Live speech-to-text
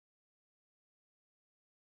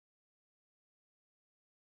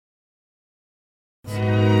I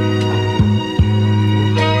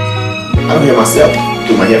don't hear myself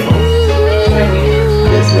through my headphones.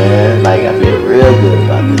 Yes, man. Like, I feel real good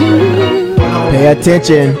about this right now. Pay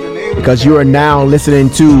attention, because you are now listening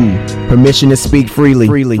to Permission to Speak Freely.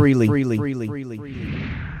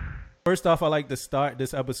 First off, I like to start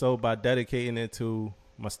this episode by dedicating it to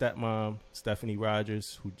my stepmom, Stephanie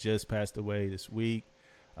Rogers, who just passed away this week.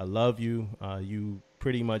 I love you. You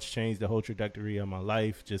pretty much changed the whole trajectory of my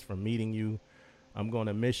life just from meeting you. I'm going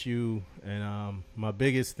to miss you. And my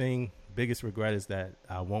biggest regret is that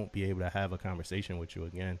I won't be able to have a conversation with you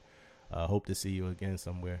again. Hope to see you again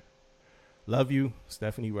somewhere. Love you,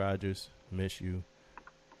 Stephanie Rogers. Miss you.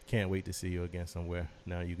 Can't wait to see you again somewhere.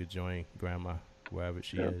 Now you could join Grandma wherever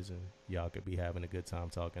she is, and y'all could be having a good time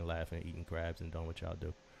talking, laughing, eating crabs, and doing what y'all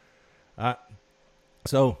do.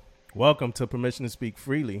 So welcome to Permission to Speak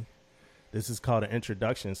Freely. This is called an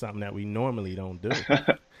introduction, something that we normally don't do.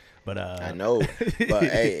 But I know. But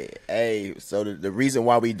hey, so the reason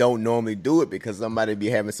why we don't normally do it, because somebody be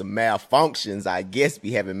having some malfunctions, I guess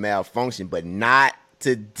be having malfunction, but not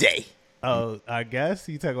today. Oh, I guess?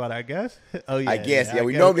 You talk about I guess? Oh, yeah. I guess,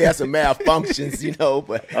 we normally have some malfunctions,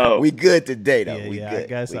 but we good today, though. I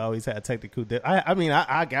guess I always had technical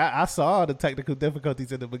I saw the technical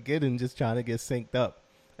difficulties at the beginning, just trying to get synced up,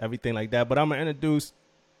 everything like that. But I'm going to introduce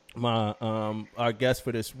my our guest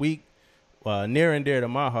for this week. Near and dear to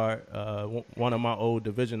my heart, one of my old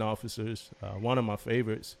division officers, one of my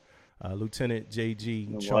favorites, Lieutenant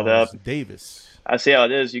JG Charles Davis. I see how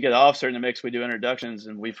it is. You get an officer in the mix, we do introductions,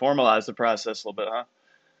 and we formalize the process a little bit,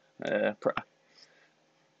 huh?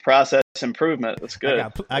 Process improvement. That's good.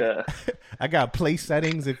 I got place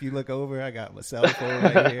settings. If you look over, I got my cell phone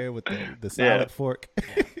right here with the salad fork.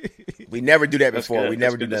 We never do that before. Good. We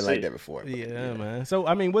never do nothing like that before. Yeah, man. So,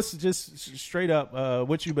 I mean, what's just straight up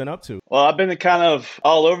what you been up to? Well, I've been kind of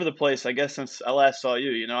all over the place, I guess, since I last saw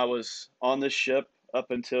you. I was on this ship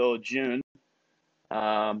up until June.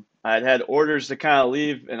 I had orders to kind of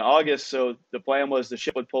leave in August, so the plan was the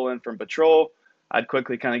ship would pull in from patrol. I'd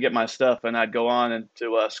quickly kind of get my stuff, and I'd go on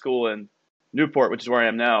into school in Newport, which is where I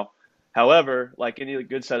am now. However, like any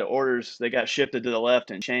good set of orders, they got shifted to the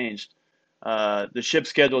left and changed. The ship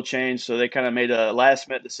schedule changed, so they kind of made a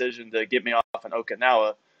last-minute decision to get me off in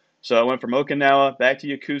Okinawa. So I went from Okinawa back to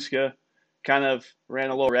Yokosuka, kind of ran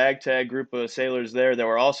a little ragtag group of sailors there that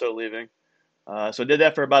were also leaving. So I did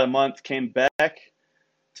that for about a month, came back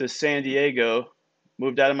to San Diego,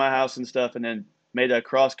 moved out of my house and stuff, and then made a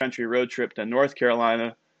cross-country road trip to North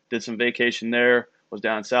Carolina, did some vacation there, was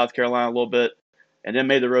down in South Carolina a little bit, and then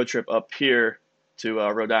made the road trip up here to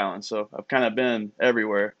Rhode Island. So I've kind of been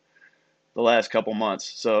everywhere the last couple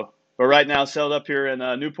months. So, but right now settled up here in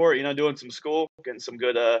Newport, doing some school, getting some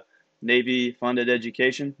good Navy-funded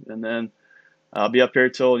education, and then I'll be up here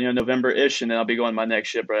till November-ish, and then I'll be going to my next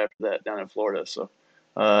ship right after that down in Florida. So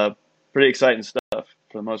pretty exciting stuff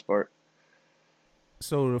for the most part.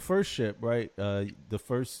 So the first ship, right? The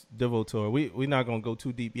first Divo tour. We're not gonna go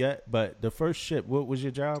too deep yet, but the first ship. What was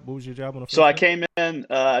your job? What was your job on the first? So I came in.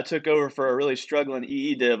 I took over for a really struggling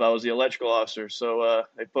EE div. I was the electrical officer, so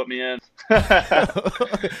they put me in. I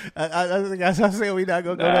think I saying we're not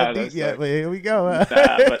gonna go that deep yet, but here we go.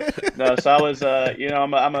 So I was,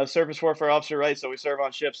 I'm a surface warfare officer, right? So we serve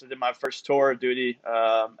on ships. I did my first tour of duty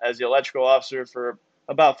as the electrical officer for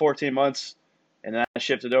about 14 months. And then I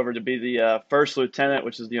shifted over to be the first lieutenant,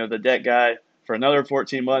 which is, the deck guy, for another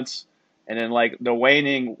 14 months. And then, like, the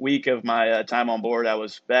waning week of my time on board, I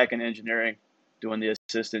was back in engineering doing the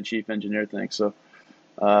assistant chief engineer thing. So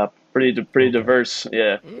pretty diverse.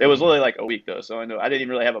 Yeah. It was literally like a week, though. So I didn't even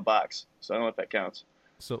really have a box. So I don't know if that counts.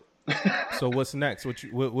 So what's next? What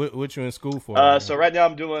you in school for? So right now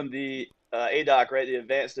I'm doing the ADOC, right, the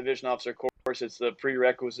Advanced Division Officer course. It's the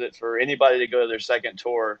prerequisite for anybody to go to their second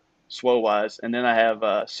tour SWO-wise, and then I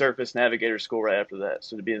have surface navigator school right after that,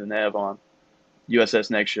 so to be in the nav on USS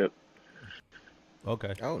Next Ship.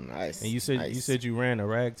 Okay. Oh, nice. And you said you ran a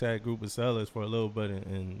ragtag group of sailors for a little bit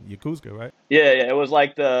in Yokosuka, right? Yeah. It was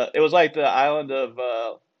like the island of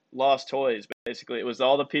lost toys. Basically, it was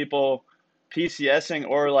all the people PCSing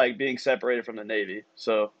or like being separated from the Navy.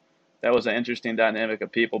 So that was an interesting dynamic of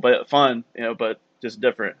people, but fun, but just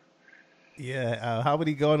different. Yeah, how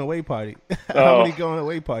many going away party? How many going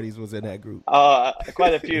away parties was in that group?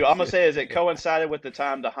 Quite a few. I'm gonna say is it coincided with the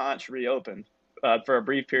time the Haunch reopened for a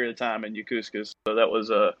brief period of time in Yokosuka. So that was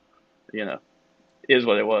is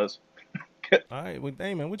what it was. All right, well,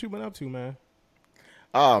 hey man, what you been up to, man?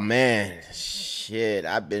 Oh man, shit!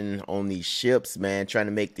 I've been on these ships, man, trying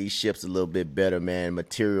to make these ships a little bit better, man,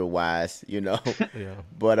 material wise, Yeah.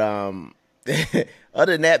 But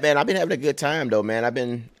Other than that, man, I've been having a good time though, man. I've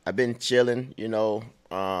been chilling,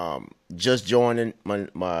 just joining my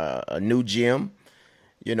a new gym,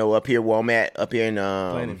 up here where I'm at, up here in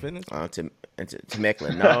Planet Fitness?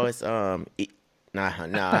 Temecula. No, it's nah,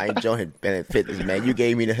 I ain't joining Planet Fitness, man. You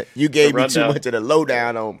gave me too much of the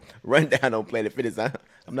rundown on Planet Fitness.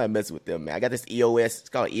 I'm not messing with them, man. I got this EOS. It's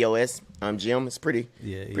called EOS gym. It's pretty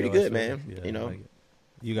good, man. Yeah, like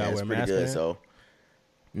you gotta wear a mask. Good. So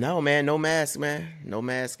no, man, no mask, man. No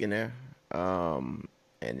mask in there. And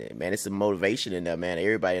man, it's some motivation in there, man.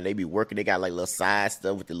 Everybody, they be working. They got like little side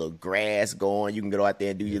stuff with the little grass going. You can go out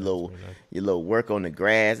there and do your little work on the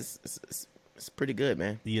grass. It's pretty good,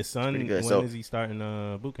 man. Your son, when is he starting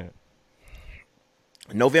boot camp?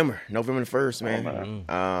 November the 1st, man.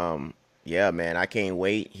 Oh, man. Yeah, man, I can't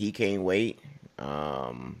wait. He can't wait.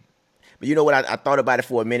 But you know what? I thought about it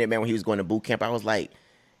for a minute, man. When he was going to boot camp, I was like,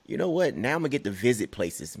 you know what? Now I'm gonna get to visit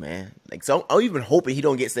places, man. Like, so I'm even hoping he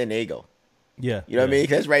don't get San Diego. Yeah, you know what I mean?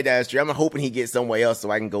 That's right down the street. I'm hoping he gets somewhere else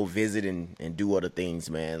so I can go visit and do other things,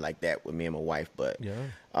 man, like that with me and my wife. But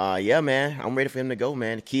yeah, man, I'm ready for him to go,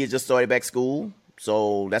 man. The kids just started back school,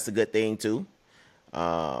 so that's a good thing too.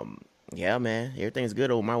 Yeah, man, everything's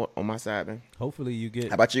good on my side, man. Hopefully you get.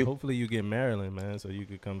 How about you? Hopefully you get Maryland, man, so you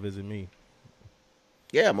could come visit me.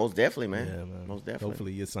 Yeah, most definitely, man. Yeah, man. Most definitely.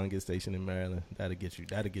 Hopefully your son gets stationed in Maryland. That'll get you.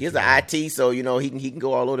 He's an IT, so he can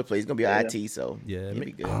go all over the place. He's gonna be an IT, so yeah.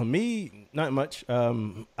 Be good. Me, not much.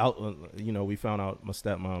 We found out my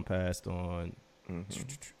stepmom passed on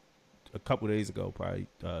a couple days ago, probably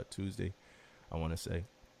Tuesday, I want to say,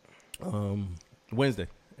 Wednesday,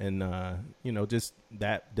 and just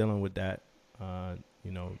that dealing with that,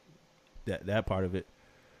 that part of it,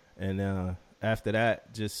 and after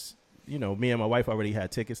that, just. Me and my wife already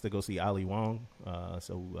had tickets to go see Ali Wong.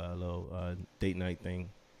 So a little date night thing.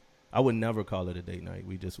 I would never call it a date night.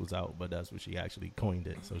 We just was out, but that's what she actually coined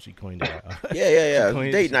it. So she coined it. Yeah.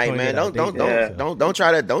 Date night, man. Don't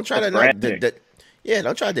try to don't try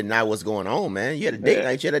to deny what's going on, man. You had a date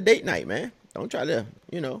night. You had a date night, man. Don't try to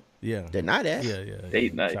deny that. Yeah.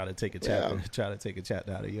 Date night. Try to take a chapter. Try to take a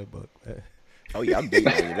chapter out of your book. Oh yeah, I'm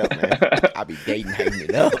dating it up, man. I'll be dating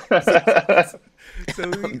it up.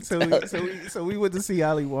 So we went to see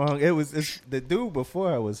Ali Wong. It's the dude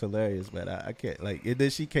before her was hilarious, man. I can't and then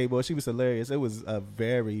she came on. She was hilarious. It was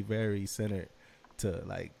very, very centered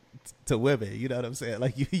to women. You know what I'm saying?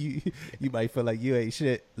 Like you might feel like you ain't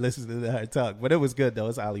shit listening to her talk, but it was good though.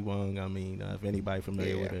 It's Ali Wong. I mean, if anybody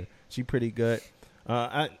familiar with her, she pretty good.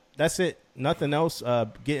 That's it. Nothing else.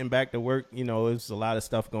 Getting back to work. There's a lot of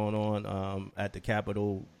stuff going on at the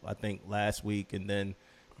Capitol, I think, last week, and then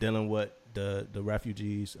dealing with the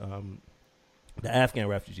refugees, the Afghan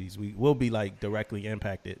refugees. We will be directly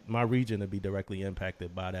impacted. My region will be directly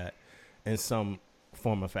impacted by that in some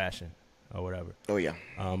form or fashion or whatever. Oh yeah.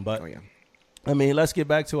 I mean, let's get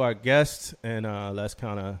back to our guests and let's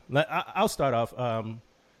kind of. I'll start off.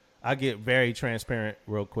 I get very transparent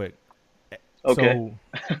real quick. Okay.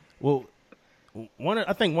 So,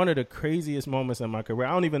 I think one of the craziest moments in my career.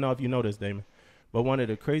 I don't even know if you know this, Damon, but one of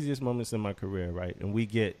the craziest moments in my career, right?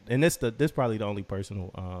 And this probably the only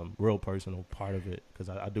real personal part of it, because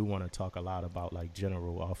I do want to talk a lot about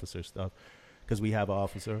general officer stuff, because we have an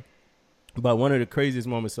officer. But one of the craziest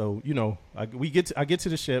moments. So I get to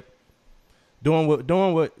the ship, doing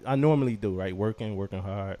what I normally do, right? Working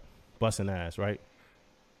hard, busting ass, right?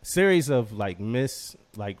 Series of a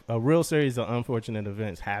real series of unfortunate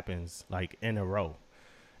events happens in a row,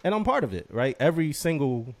 and I'm part of it, right? Every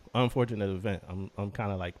single unfortunate event, I'm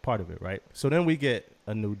kind of part of it, right? So then we get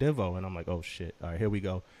a new Devo, and I'm like, oh shit, all right, here we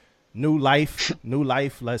go, new life.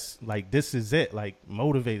 Let's this is it,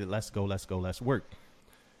 motivated. Let's go, let's work.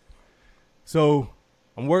 So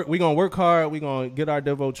we gonna work hard. We gonna get our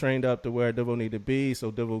Devo trained up to where Devo need to be,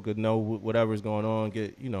 so Devo could know whatever's going on,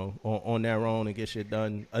 get on their own and get shit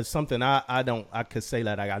done. Something I could say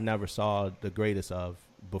that I never saw the greatest of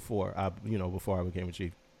before I became a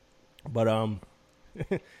chief. But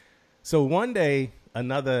so one day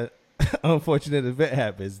another unfortunate event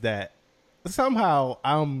happens that somehow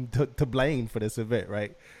I'm to blame for this event,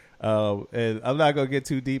 right? And I'm not gonna get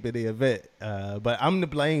too deep in the event, but I'm to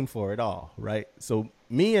blame for it all, right? So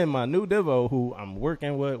me and my new Devo, who I'm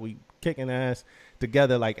working with, we kicking ass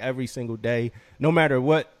together every single day, no matter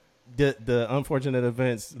what the unfortunate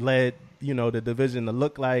events led the division to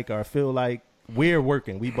look like or feel like. We're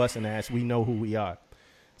working, we busting ass, we know who we are.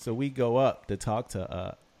 So we go up to talk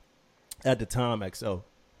to at the time XO,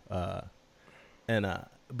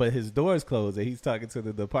 but his door's closed and he's talking to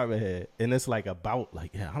the department head, and it's I don't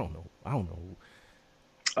know.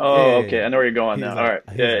 Oh, yeah, okay, I know where you're going now. All right,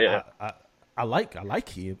 yeah. I like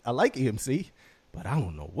EMC, but I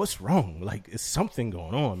don't know what's wrong. Like, it's something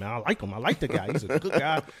going on, man. I like him. I like the guy. He's a good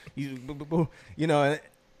guy. He's, you know,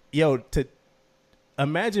 yo, to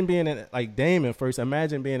imagine being in, like Damon first,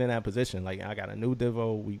 imagine being in that position. Like, I got a new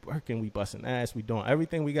Divo. We working, we busting ass, we doing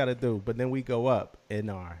everything we got to do. But then we go up and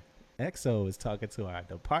our XO is talking to our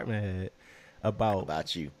department head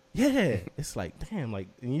about you. Yeah. It's like, damn, like,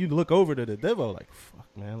 and you look over to the Divo, like, fuck,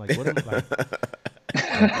 man. Like, what am I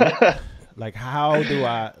like? Like, how do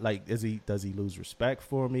I, like, does he lose respect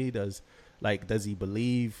for me? Does he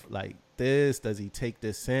believe like this? Does he take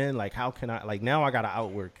this in? Like, how can I, like, now I got to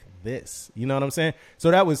outwork this, you know what I'm saying?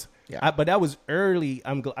 So that was, but that was early.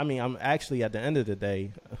 I'm actually at the end of the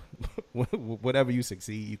day, whatever you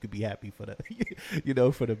succeed, you could be happy for the, you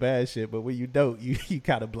know, for the bad shit. But when you don't, you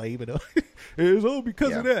kind of blame it on, it's all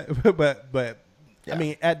because of that. But I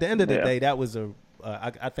mean, at the end of the day, that was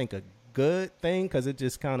I think a good thing, because it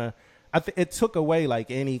just kind of, it took away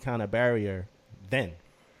like any kind of barrier then.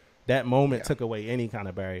 That moment took away any kind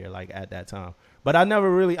of barrier, like, at that time. But I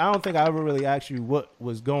don't think I ever really asked you what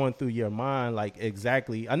was going through your mind, like,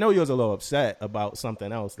 exactly. I know you was a little upset about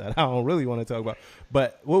something else that I don't really want to talk about.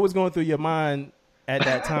 But what was going through your mind at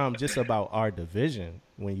that time just about our division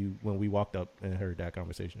when we walked up and heard that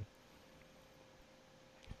conversation?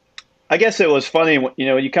 I guess it was funny, you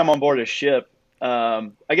know, when you come on board a ship,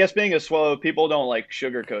 I guess being a swallow, people don't like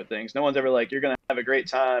sugarcoat things. No one's ever like, you're going to have a great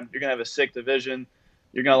time. You're going to have a sick division.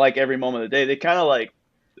 You're going to like every moment of the day. They kind of like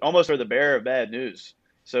almost are the bearer of bad news.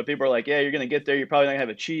 So people are like, yeah, you're going to get there. You're probably not going to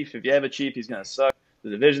have a chief. If you have a chief, he's going to suck. The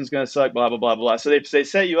division's going to suck, blah, blah, blah, blah. So they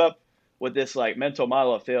set you up with this like mental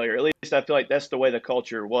model of failure. At least I feel like that's the way the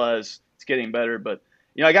culture was. It's getting better. But,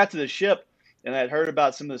 you know, I got to the ship and I'd heard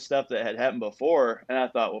about some of the stuff that had happened before. And I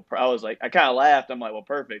thought, well, I was like, I kind of laughed. I'm like, well,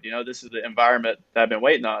 perfect. You know, this is the environment that I've been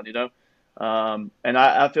waiting on, you know? And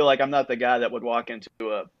I feel like I'm not the guy that would walk into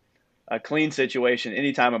a clean situation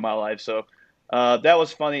any time in my life. So that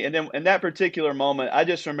was funny. And then in that particular moment, I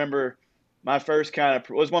just remember my first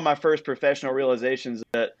was one of my first professional realizations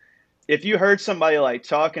that if you heard somebody like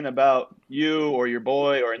talking about you or your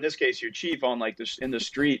boy, or in this case, your chief on like this in the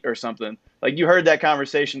street or something, like you heard that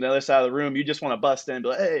conversation the other side of the room, you just want to bust in and be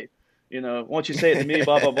like, hey, you know, won't you say it to me,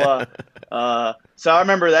 blah, blah, blah. So I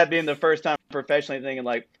remember that being the first time professionally thinking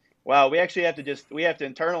like, wow, we actually have to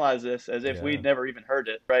internalize this as if we'd never even heard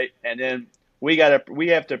it. Right. And then we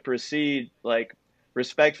have to proceed like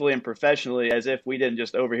respectfully and professionally as if we didn't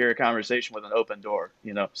just overhear a conversation with an open door,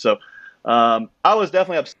 you know? So I was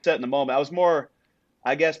definitely upset in the moment. I was more,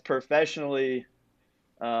 I guess, professionally,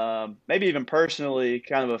 maybe even personally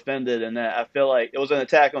kind of offended in that I feel like it was an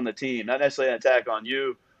attack on the team, not necessarily an attack on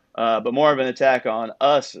you, but more of an attack on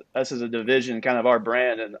us as a division, kind of our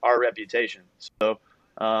brand and our reputation. So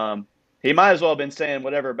he might as well have been saying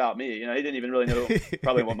whatever about me. You know, he didn't even really know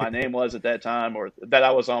probably what my name was at that time or that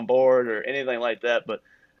I was on board or anything like that. But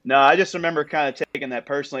no, I just remember kind of taking that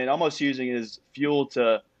personally and almost using it as fuel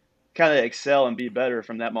to kind of excel and be better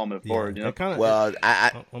from that moment forward. You know? Well,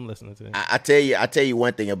 I'm listening to you. I tell you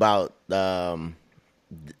one thing about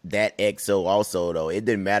that XO also, though. It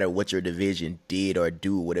didn't matter what your division did or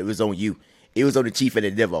do, what it was on you. It was on the chief of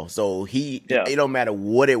the Divo. So it don't matter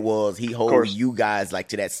what it was. He holds you guys like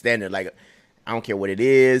to that standard. Like, I don't care what it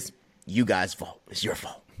is. You guys' fault. It's your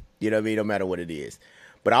fault. You know what I mean? No matter what it is.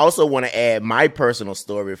 But I also want to add my personal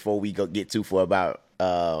story before we get too far about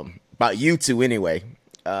you two anyway.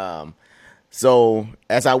 So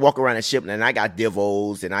as I walk around the ship, and I got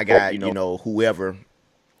Divos and I got, you know, whoever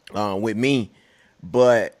with me,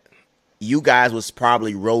 but you guys was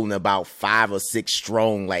probably rolling about 5 or 6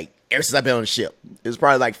 strong, like, ever since I've been on the ship. It was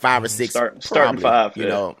probably like 5 or 6. Starting 5. You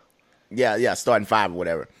know. Yeah, starting 5 or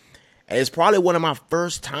whatever. And it's probably one of my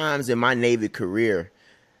first times in my Navy career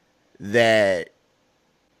that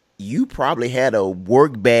you probably had a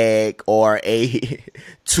work bag or a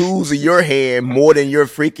tools in your hand more than your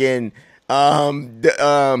freaking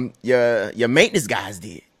your maintenance guys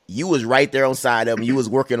did. You was right there on side of them. You was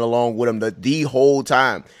working along with them the whole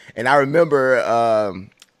time. And I remember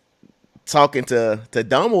talking to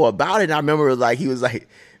Domo about it. And I remember like he was like,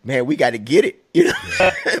 man, we got to get it. You know,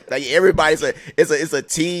 like everybody's it's a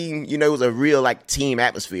team. You know, it was a real like team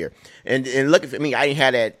atmosphere. And looking for me, I didn't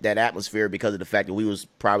have that atmosphere because of the fact that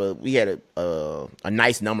we had a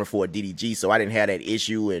nice number for a DDG, so I didn't have that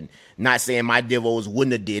issue. And not saying my Divos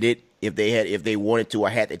wouldn't have did it if they wanted to or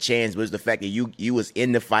had the chance, but it's the fact that you was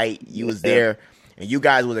in the fight, you was there, and you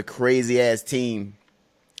guys was a crazy ass team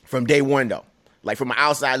from day one though. Like from the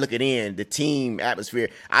outside looking in, the team atmosphere.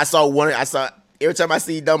 I saw every time I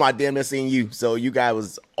see them, I damn near seeing you. So you guys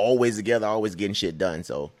was always together, always getting shit done.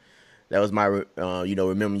 So was my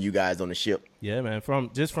remembering you guys on the ship. Yeah, man. From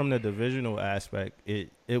the divisional aspect,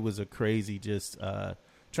 it was a crazy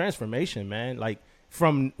transformation, man. Like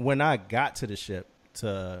from when I got to the ship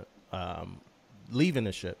to leaving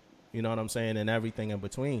the ship, you know what I'm saying, and everything in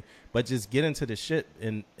between. But just getting to the ship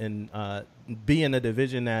and being a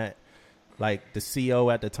division that, like, the CO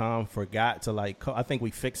at the time forgot to, like, I think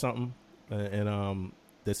we fixed something, and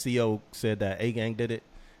the CO said that A-Gang did it.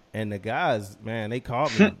 And the guys, man, they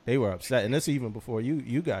called me. They were upset. And this even before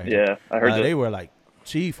you got here. Yeah, I heard that. They were like,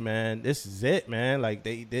 Chief, man, this is it, man. Like,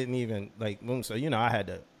 they didn't even, like, so, I had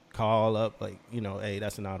to call up, like, hey,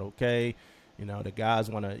 that's not okay. The guys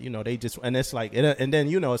want to, they just, and it's like, and then,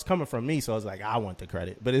 it's coming from me. So it's like, I want the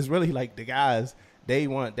credit. But it's really like the guys, they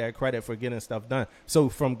want their credit for getting stuff done. So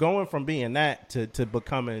from going from being that to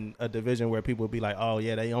becoming a division where people be like, oh,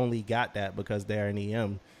 yeah, they only got that because they're an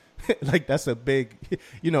EM. Like, that's a big,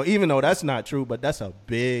 even though that's not true, but that's a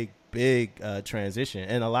big transition.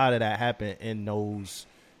 And a lot of that happened in those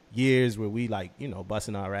years where we, like,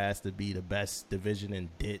 busting our ass to be the best division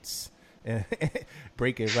in DITS and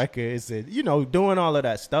breaking records and, doing all of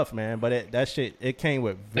that stuff, man. But that shit, it came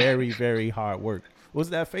with very, very hard work. What's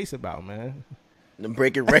that face about, man?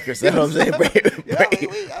 Breaking records, that's what I'm saying.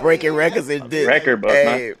 Breaking records and DITS. Record book,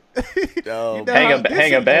 man.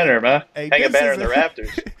 Hang a banner, man. Hang a banner in the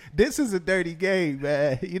rafters. This is a dirty game,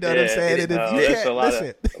 man. You know what I'm saying? There's a lot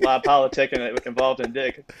of politicking involved in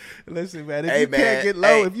dick. Listen, man. If you can't get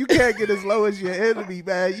low, if you can't get as low as your enemy,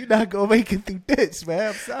 man, you're not gonna make it through this, man.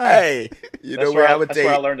 I'm sorry. Hey, that's where I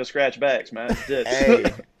learned to scratch backs, man.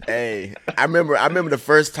 Hey, I remember the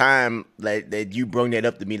first time like that you brought that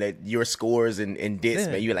up to me, like your scores and DITS,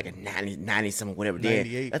 man. You were like a 90 something, whatever.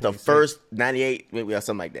 Then that's the first 98, or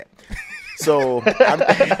something like that. So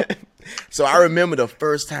I remember the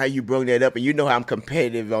first time you brought that up, and how I'm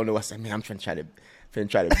competitive. I said, man, I'm trying to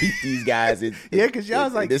beat these guys. Yeah, because y'all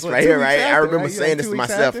was like this right here, right? I remember saying this to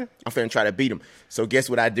myself. I'm finna try to beat them. So guess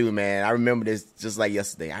what I do, man? I remember this just like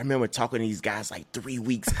yesterday. I remember talking to these guys like 3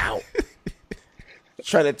 weeks out.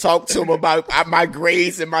 Trying to talk to them about my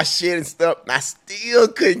grades and my shit and stuff. I still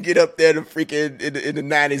couldn't get up there to freaking in the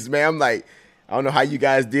 90s, man. I'm like, I don't know how you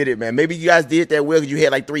guys did it, man. Maybe you guys did that well because you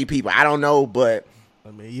had like 3 people. I don't know, but I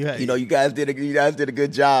mean, you guys did a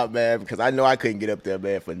good job, man. Because I know I couldn't get up there,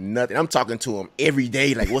 man, for nothing. I'm talking to them every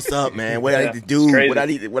day, like, "What's up, man? What I need to do? What I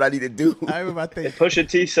need to do?" I remember Pusha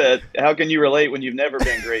T said, "How can you relate when you've never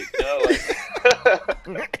been great?"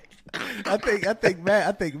 I think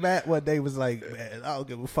Matt one day was like, "Man, I don't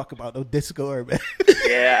give a fuck about no Discord, man."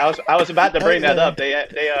 Yeah, I was about to bring that up.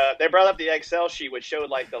 They brought up the Excel sheet which showed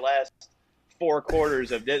like the last 4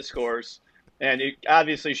 quarters of DIT scores, and he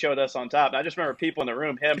obviously showed us on top. And I just remember people in the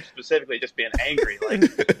room, him specifically, just being angry.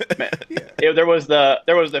 Like, man, there was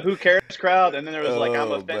the who cares crowd, and then there was like,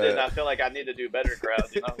 I'm offended, and I feel like I need to do better crowd.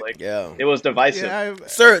 It was divisive. Yeah,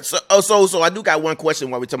 Sir, so I do got one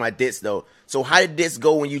question while we're talking about DITS though. So how did DITS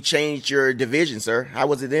go when you changed your division, sir? How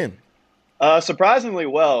was it then? Surprisingly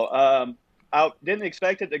well. I didn't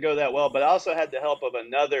expect it to go that well, but I also had the help of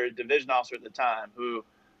another division officer at the time who,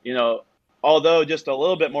 although just a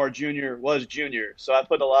little bit more junior, was junior. So I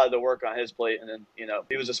put a lot of the work on his plate, and then,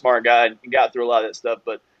 he was a smart guy and got through a lot of that stuff.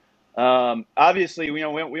 But obviously, we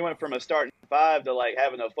went from a starting 5 to like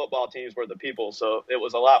having a football teams worth of people. So it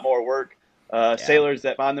was a lot more work. Sailors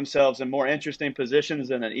that find themselves in more interesting positions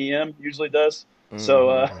than an EM usually does.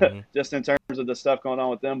 So just in terms of the stuff going on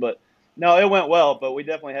with them. But no, it went well. But we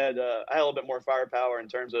definitely had I had a little bit more firepower in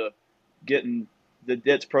terms of getting the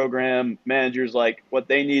DITS program managers like what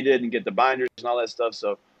they needed and get the binders and all that stuff.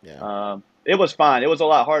 So it was fine. It was a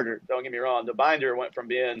lot harder. Don't get me wrong. The binder went from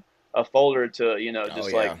being a folder to,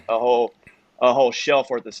 like a whole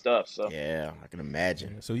shelf worth of stuff. So yeah, I can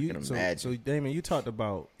imagine. So Damon, you talked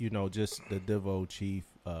about, just the Divo Chief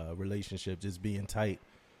relationship, just being tight,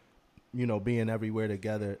 being everywhere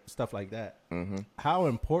together, stuff like that. Mm-hmm. How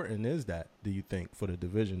important is that, do you think, for the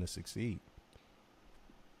division to succeed?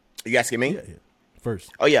 You asking me? Yeah.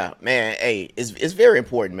 First. Oh yeah, man. Hey, it's very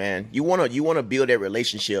important, man. You wanna build that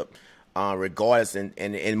relationship, regardless,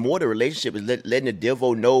 and more the relationship is letting the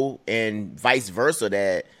Divo know, and vice versa,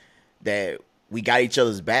 that we got each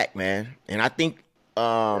other's back, man. And I think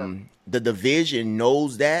the division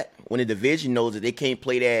knows that. When the division knows that they can't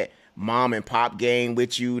play that mom and pop game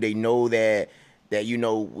with you, they know that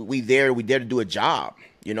we there to do a job.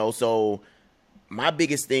 So my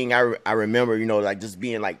biggest thing I remember, like just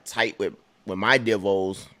being like tight with my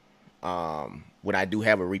Divos, when I do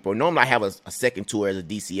have a repo. Normally I have a second tour as a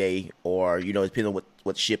DCA, or, depending on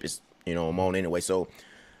what ship is, I'm on anyway. So,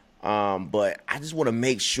 but I just want to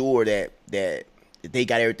make sure that they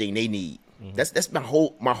got everything they need. That's my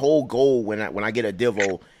whole goal when I get a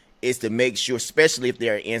Divo is to make sure, especially if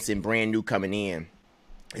they're an ensign brand new coming in,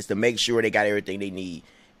 is to make sure they got everything they need.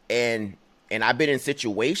 And I've been in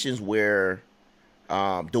situations where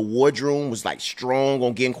the Wardroom was like strong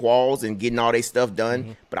on getting quals and getting all their stuff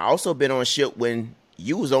done. But I also been on ship when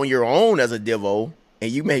you was on your own as a Divo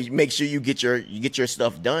and you make sure you get your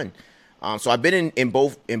stuff done. So I've been in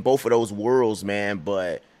both of those worlds, man.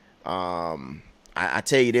 But I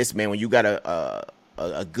tell you this, man, when you got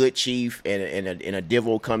a good chief and a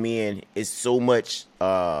Divo come in, it's so much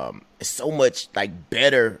like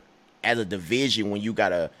better as a division when you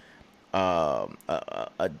got I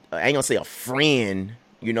ain't gonna say a friend,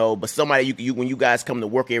 but somebody you when you guys come to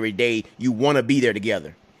work every day, you want to be there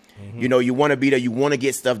together. You want to be there. You want to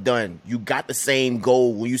get stuff done. You got the same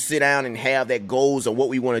goal. When you sit down and have that goals of what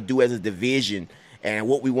we want to do as a division and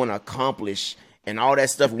what we want to accomplish and all that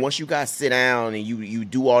stuff. Once you guys sit down and you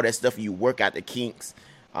do all that stuff and you work out the kinks,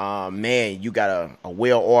 man, you got a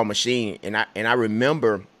well-oiled machine. And I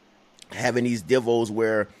remember having these Divos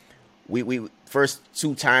where we first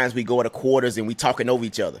 2 times we go to quarters and we talking over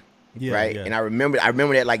each other, right? Yeah. And I remember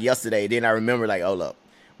that like yesterday. Then I remember like, oh look,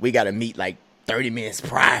 we got to meet like 30 minutes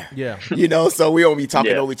prior. Yeah. So we don't be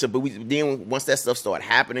talking over each other. But then once that stuff start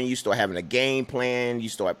happening, you start having a game plan, you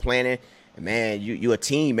start planning, and man, you a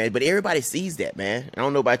team, man. But everybody sees that, man. I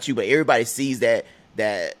don't know about you, but everybody sees that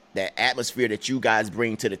atmosphere that you guys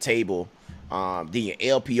bring to the table. Then your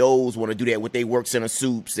LPOs want to do that with their work center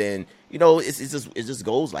soups, and it just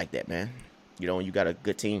goes like that, man. You got a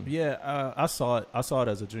good team. Yeah, I saw it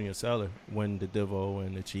as a junior seller when the Divo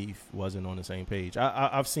and the Chief wasn't on the same page.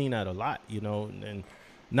 I've seen that a lot, and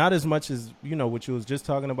not as much as, what you was just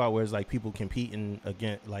talking about, where it's like people competing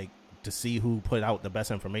against, like, to see who put out the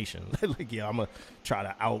best information. Like, I'm going to try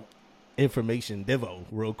to out information Divo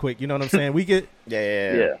real quick. You know what I'm saying? We get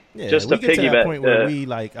just to get piggyback to that point where we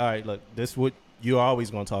like, all right, look, this what you're always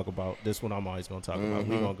going to talk about. This what I'm always going to talk about.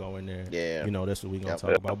 We're going to go in there. Yeah. This what we're going to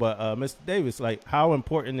talk about. But Mr. Davis, like, how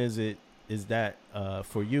important is that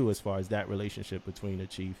for you as far as that relationship between the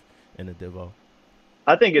Chief and the Divo?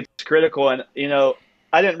 I think it's critical. And,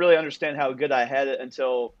 I didn't really understand how good I had it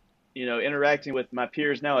until, interacting with my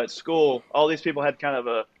peers now at school. All these people had kind of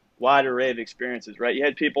a wide array of experiences, right? You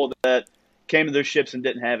had people that came to their ships and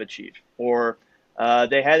didn't have a chief, or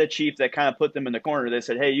they had a chief that kind of put them in the corner. They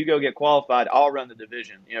said, hey, you go get qualified, I'll run the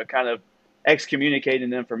division, kind of excommunicating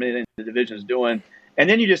them from anything the division's doing. And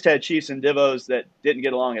then you just had chiefs and Divos that didn't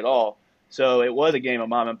get along at all. So it was a game of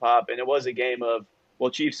mom and pop, and it was a game of, well,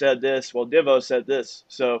 chief said this, well, Divo said this.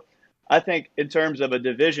 So I think in terms of a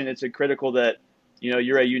division, it's critical that,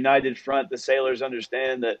 you're a united front. The sailors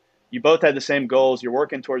understand that you both had the same goals. You're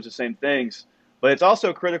working towards the same things. But it's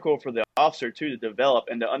also critical for the officer, too, to develop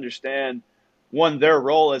and to understand, one, their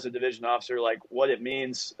role as a division officer, like what it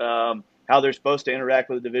means, how they're supposed to interact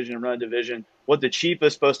with the division and run a division, what the chief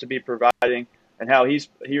is supposed to be providing, and how he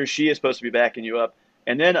or she is supposed to be backing you up.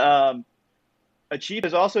 And then a chief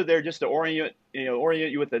is also there just to orient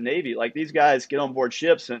you with the Navy. Like, these guys get on board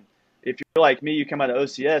ships, and if you're like me, you come out of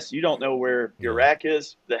OCS, you don't know where your rack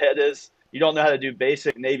is, the head is. You don't know how to do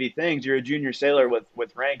basic Navy things. You're a junior sailor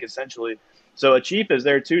with rank, essentially. So a chief is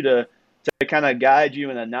there, too, to kind of guide you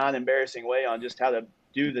in a non-embarrassing way on just how to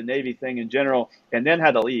do the Navy thing in general, and then how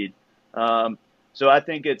to lead. So I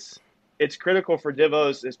think it's critical for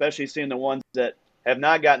Divos, especially seeing the ones that have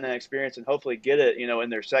not gotten that experience and hopefully get it, in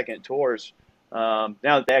their second tours, now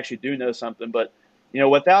that they actually do know something. But,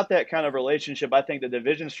 without that kind of relationship, I think the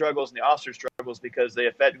division struggles and the officer struggles because they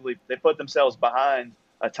put themselves behind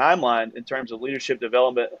a timeline in terms of leadership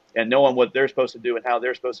development and knowing what they're supposed to do and how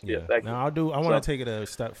they're supposed to be effective. Now, I want to take it a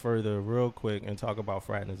step further real quick and talk about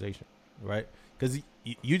fraternization, right? Because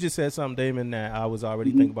you just said something, Damon, that I was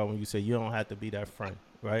already thinking about when you said you don't have to be that friend,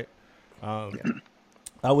 right?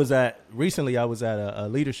 I was at a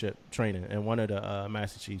leadership training, and one of the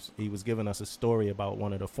Master Chiefs, he was giving us a story about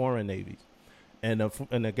one of the foreign navies. And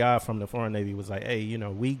the guy from the foreign Navy was like, hey,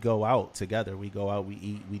 we go out together. We go out, we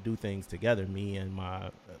eat, we do things together, me and my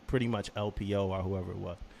pretty much LPO or whoever it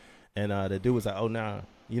was. And the dude was like, oh, nah.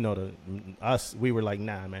 Us, we were like,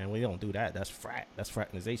 nah, man, we don't do that. That's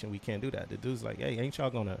fraternization. We can't do that. The dude's like, hey, ain't y'all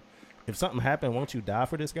going to, if something happened, won't you die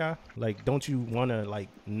for this guy? Like, don't you want to, like,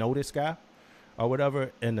 know this guy or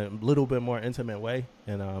whatever in a little bit more intimate way?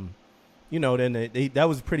 And, then that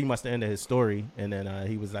was pretty much the end of his story. And then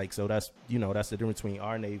he was like, so that's the difference between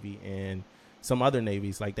our Navy and some other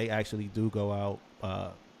navies. Like, they actually do go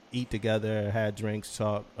out, eat together, have drinks,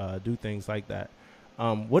 talk, do things like that.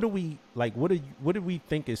 What do we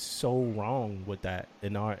think is so wrong with that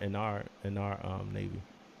in our Navy?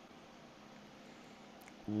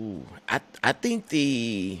 Ooh, I think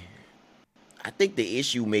the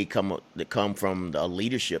issue may come from the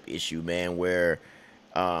leadership issue, man, where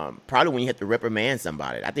probably when you have to reprimand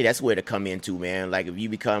somebody. I think that's where to come into, man. Like if you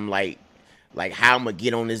become like how I'm gonna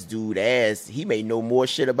get on this dude ass, he may know more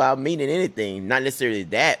shit about me than anything. Not necessarily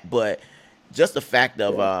that, but just the fact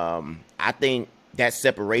of I think that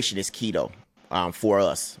separation is key though, for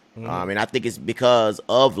us. And I think it's because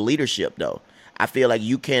of leadership though. I feel like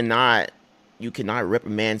you cannot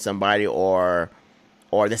reprimand somebody or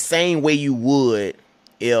the same way you would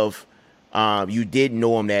if you didn't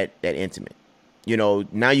know them that intimate. You know,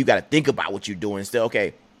 now you got to think about what you're doing. Still,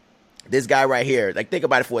 okay, this guy right here, like think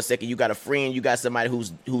about it for a second. You got a friend, you got somebody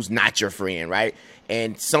who's not your friend, right?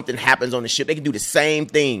 And something happens on the ship. They can do the same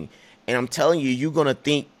thing. And I'm telling you, you're going to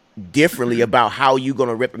think differently about how you're going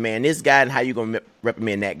to reprimand this guy and how you're going to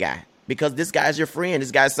reprimand that guy. Because this guy's your friend. This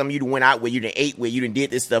guy's somebody you done went out with, you done ate with, you done did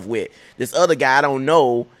this stuff with. This other guy, I don't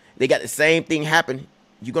know. They got the same thing happen.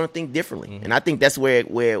 You're going to think differently. And I think that's where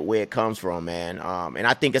it comes from, man. And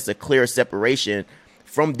I think it's a clear separation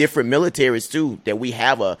from different militaries, too, that we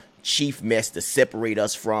have a chief mess to separate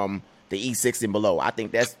us from the E6 and below. I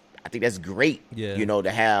think that's great, you know,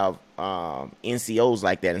 to have NCOs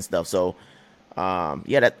like that and stuff. So,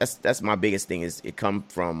 that's my biggest thing is it come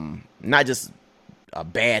from not just a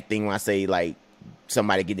bad thing when I say, like,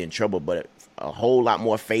 somebody getting in trouble, but a whole lot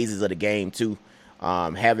more phases of the game, too.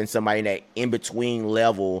 Having somebody in that in-between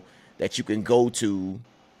level that you can go to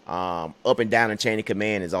up and down the chain of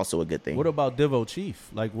command is also a good thing. What about Divo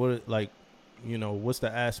Chief? Like, you know, what's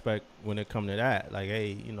the aspect when it come to that? Like,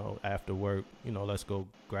 hey, you know, after work, you know, let's go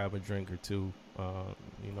grab a drink or two.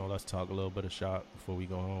 You know, let's talk a little bit of shop before we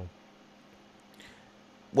go home.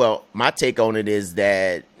 Well, my take on it is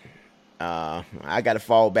that I got to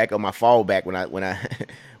fall back on my fallback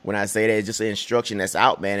when I say that. It's just an instruction that's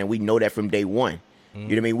out, man, and we know that from day one. You know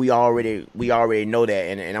what I mean? We already know that,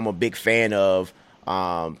 and I'm a big fan of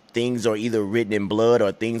things are either written in blood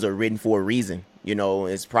or things are written for a reason. You know,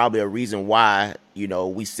 it's probably a reason why, you know,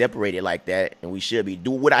 we separated like that, and we should be.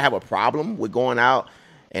 Would I have a problem with going out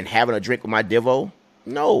and having a drink with my Divo?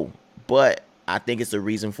 No, but I think it's a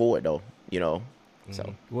reason for it, though. You know,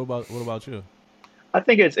 so what about you? I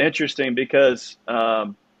think it's interesting because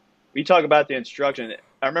we talk about the instruction.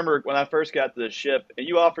 I remember when I first got to the ship, and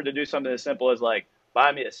you offered to do something as simple as like buy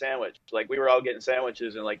me a sandwich. Like we were all getting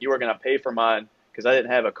sandwiches, and like you were going to pay for mine because I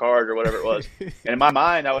didn't have a card or whatever it was. And in my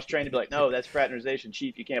mind, I was trained to be like, no, that's fraternization,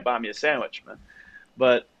 chief. You can't buy me a sandwich, man.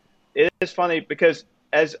 But it is funny because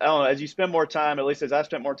as you spend more time, at least as I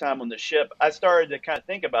spent more time on the ship, I started to kind of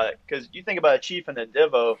think about it because you think about a chief and a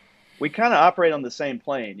Divo, we kind of operate on the same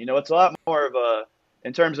plane. You know, it's a lot more of a,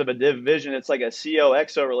 in terms of a division, it's like a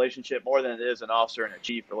CO-XO relationship more than it is an officer and a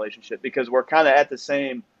chief relationship because we're kind of at the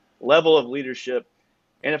same level of leadership.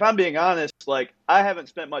 And if I'm being honest, like I haven't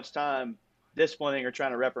spent much time disciplining or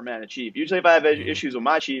trying to reprimand a chief. Usually if I have issues with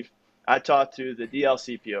my chief, I talk to the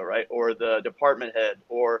DLCPO, right, or the department head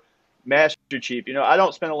or master chief. You know, I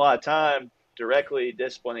don't spend a lot of time directly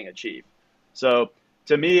disciplining a chief. So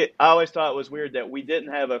to me, I always thought it was weird that we didn't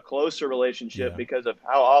have a closer relationship because of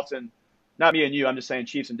how often, not me and you, I'm just saying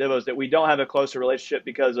chiefs and divos, that we don't have a closer relationship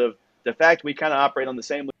because of the fact we kind of operate on the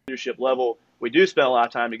same leadership level. We do spend a lot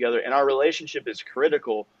of time together, and our relationship is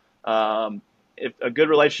critical. If a good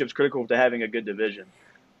relationship is critical to having a good division.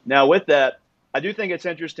 Now, with that, I do think it's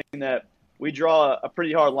interesting that we draw a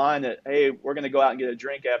pretty hard line that, hey, we're going to go out and get a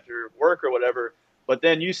drink after work or whatever. But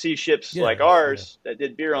then you see ships like ours that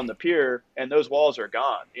did beer on the pier, and those walls are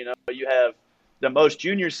gone. You know, you have the most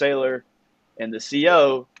junior sailor and the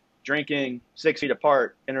CO drinking 6 feet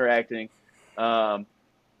apart, interacting.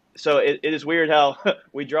 So it is weird how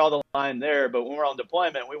we draw the line there. But when we're on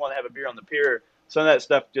deployment, we want to have a beer on the pier. Some of that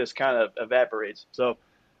stuff just kind of evaporates. So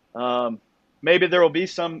maybe there will be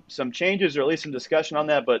some changes or at least some discussion on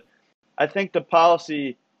that. But I think the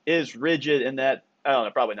policy is rigid in that. I don't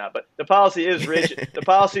know, probably not. But the policy is rigid. The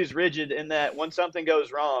policy is rigid in that when something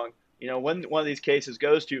goes wrong, you know, when one of these cases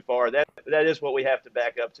goes too far, that is what we have to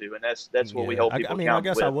back up to, and that's what we hold people accountable. I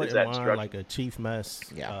guess with, I wouldn't mind instruction. like a chief mess,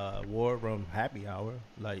 Wardroom happy hour.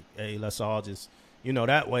 Like, hey, let's all just, you know,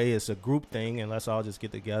 that way it's a group thing, and let's all just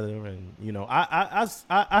get together. And you know, I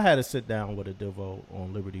had to sit down with a Divo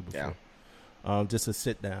on Liberty before, just to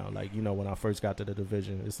sit down. Like, you know, when I first got to the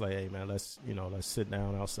division, it's like, hey man, let's sit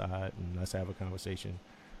down outside and let's have a conversation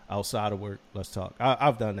outside of work. Let's talk.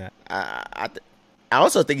 I've done that. I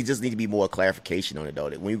also think you just need to be more clarification on it, though.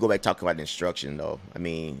 When you go back talking about the instruction, though, I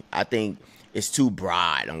mean, I think it's too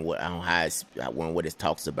broad on what it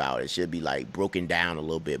talks about. It should be like broken down a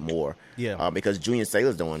little bit more. Yeah. Because junior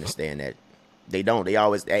sailors don't understand that. They don't. They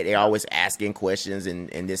always asking questions and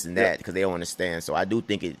this and that because they don't understand. So I do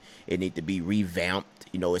think it need to be revamped.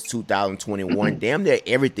 You know, it's 2021. Damn near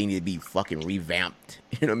everything need to be fucking revamped.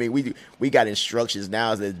 You know what I mean? We got instructions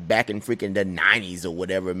now that's back in freaking the 90s or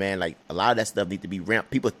whatever, man. Like a lot of that stuff need to be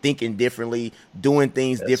ramped. People thinking differently, doing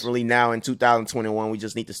things differently now in 2021. We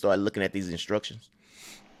just need to start looking at these instructions.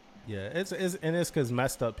 Yeah, it's because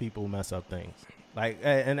messed up people mess up things. Like,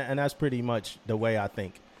 and that's pretty much the way I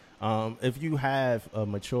think. If you have a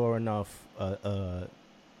mature enough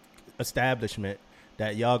establishment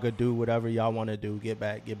that y'all could do whatever y'all want to do, get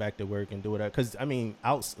back to work and do whatever. Because I mean,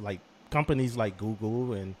 like companies like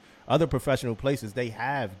Google and other professional places, they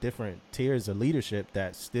have different tiers of leadership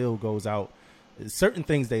that still goes out. Certain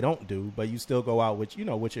things they don't do, but you still go out with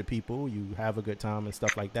your people. You have a good time and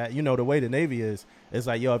stuff like that. You know, the way the Navy is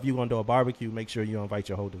like, yo, if you're gonna do a barbecue, make sure you invite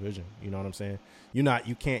your whole division. You know what I'm saying? You're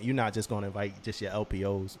not just gonna invite just your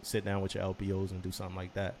LPOs, sit down with your LPOs and do something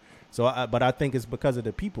like that. So, but I think it's because of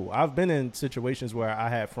the people. I've been in situations where I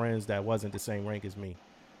had friends that wasn't the same rank as me,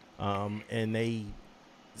 and they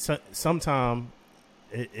sometimes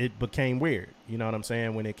it became weird. You know what I'm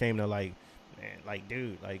saying? When it came to like, man, like,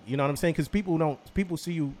 dude, like, you know what I'm saying? Because people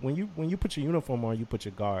see you when you put your uniform on, you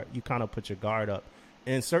kind of put your guard up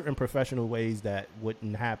in certain professional ways that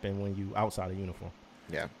wouldn't happen when you outside of uniform.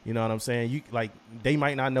 Yeah, you know what I'm saying? You like, they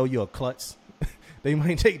might not know you're a klutz. they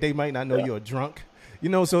might not know you're a drunk. You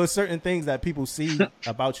know, so it's certain things that people see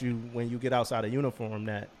about you when you get outside of uniform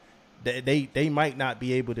that they might not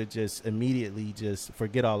be able to just immediately just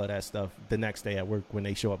forget all of that stuff the next day at work when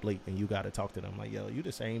they show up late and you got to talk to them like, yo, you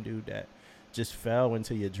the same dude that just fell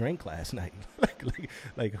into your drink last night.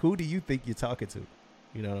 like who do you think you're talking to?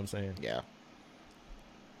 You know what I'm saying? Yeah.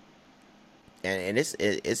 And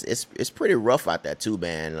it's pretty rough out there too,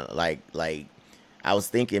 man. Like I was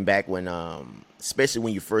thinking back when especially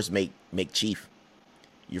when you first make chief.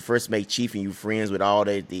 You first make chief and you friends with all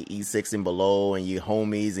the E6 and below and your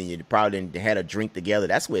homies and you probably had a drink together.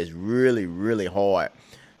 That's where it's really, really hard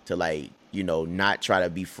to, like, you know, not try to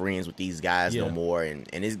be friends with these guys no more. And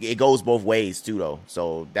it goes both ways too, though.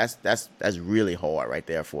 So that's really hard right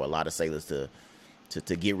there for a lot of sailors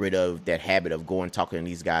to get rid of that habit of going talking to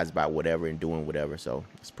these guys about whatever and doing whatever. So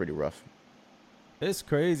it's pretty rough. It's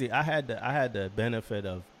crazy. I had the benefit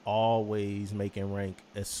of always making rank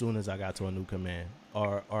as soon as I got to a new command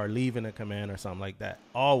or leaving a command or something like that.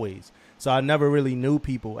 Always. So I never really knew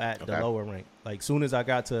people at the lower rank. Like, soon as I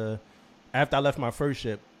got to, after I left my first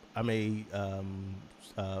ship, I made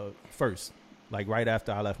first. Like, right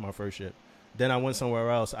after I left my first ship. Then I went somewhere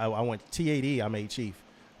else. I went TAD. I made chief.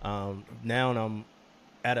 Now I'm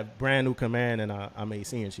at a brand new command and I made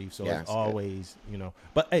senior chief. So it's always, you know.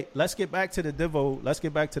 But hey, let's get back to the Divo. Let's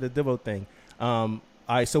get back to the Divo thing. All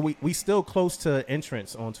right, so we still close to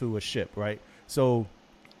entrance onto a ship, right? So,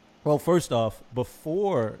 well, first off,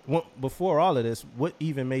 before all of this, what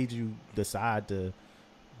even made you decide to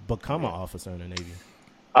become an officer in the Navy?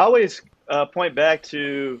 I always point back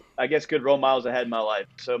to, I guess, good role models I had in my life.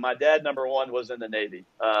 So my dad, number one, was in the Navy.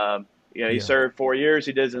 He served 4 years.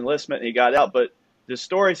 He did his enlistment and he got out. But the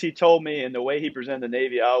stories he told me and the way he presented the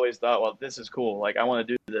Navy, I always thought, well, this is cool. Like, I want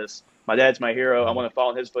to do this. My dad's my hero. I want to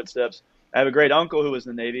follow in his footsteps. I have a great uncle who was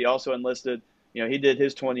in the Navy, also enlisted. You know, he did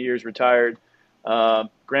his 20 years, retired.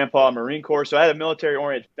 Grandpa, Marine Corps. So I had a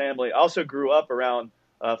military-oriented family. I also grew up around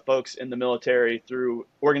folks in the military through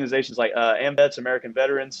organizations like AMVETS, American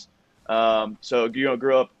Veterans. So, you know,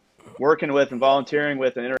 grew up working with and volunteering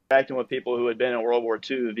with and interacting with people who had been in World War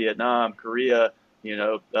II, Vietnam, Korea, you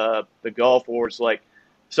know, the Gulf Wars. Like,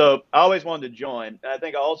 so I always wanted to join. And I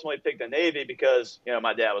think I ultimately picked the Navy because, you know,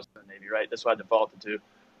 my dad was in the Navy, right? That's what I defaulted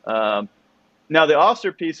to. Now, the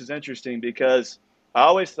officer piece is interesting because I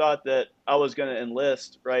always thought that I was going to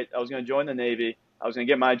enlist, right? I was going to join the Navy. I was going to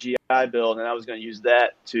get my GI Bill, and then I was going to use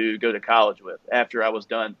that to go to college with after I was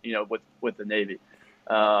done, you know, with the Navy.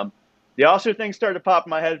 The officer thing started to pop in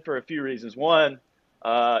my head for a few reasons. One,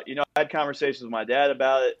 you know, I had conversations with my dad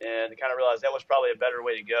about it and kind of realized that was probably a better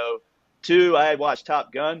way to go. Two, I had watched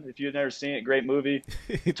Top Gun. If you've never seen it, great movie.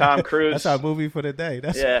 Tom Cruise. That's our movie for the day.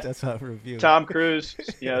 That's our review. Tom Cruise,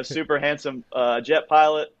 you know, super handsome jet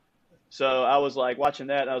pilot. So I was like watching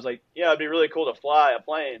that, and I was like, yeah, it'd be really cool to fly a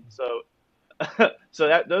plane. So,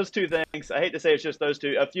 those two things. I hate to say it's just those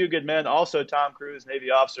two. A Few Good Men, also Tom Cruise,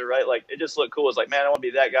 Navy officer, right? Like, it just looked cool. It's like, man, I want to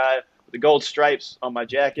be that guy with the gold stripes on my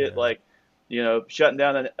jacket, like, you know, shutting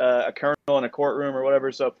down a colonel in a courtroom or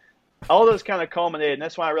whatever. So all those kind of culminated, and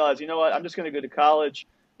that's why I realized, you know what, I'm just going to go to college.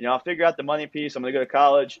 You know, I'll figure out the money piece. I'm going to go to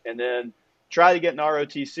college and then try to get an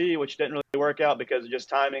ROTC, which didn't really work out because of just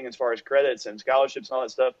timing as far as credits and scholarships and all that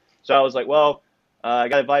stuff. So I was like, well, I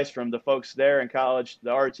got advice from the folks there in college,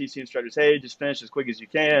 the ROTC instructors, hey, just finish as quick as you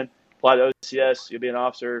can, apply to OCS, you'll be an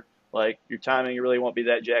officer. Like, your timing, you really won't be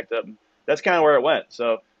that jacked up. And that's kind of where it went.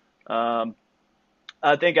 So I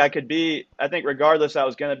think regardless, I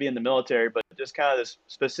was going to be in the military, but just kind of the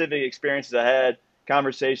specific experiences I had,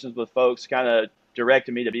 conversations with folks kind of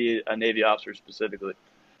directed me to be a Navy officer specifically.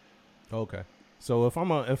 Okay. So if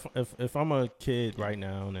I'm a kid right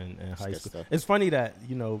now in high school, it's funny that,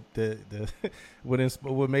 you know, the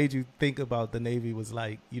what made you think about the Navy was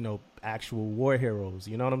like, you know, actual war heroes.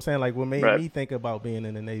 You know what I'm saying? Like, what made me think about being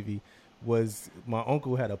in the Navy was my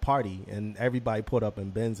uncle had a party and everybody put up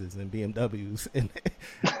in Benzes and BMWs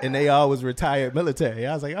and they all was retired military.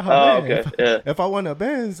 I was like, man, okay. if I want a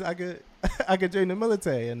Benz, I could join the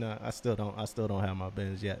military. And I still don't have my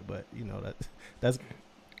Benz yet, but you know, that's.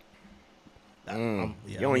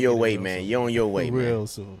 You're on your way, man. You're on your way, man. Real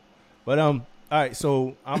soon. But all right.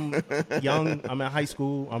 So I'm young. I'm in high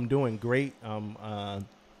school. I'm doing great.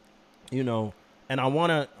 You know, and I'm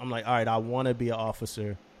like, all right, I want to be an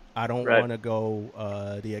officer. I don't want to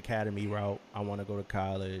go the academy route. I want to go to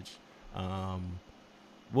college.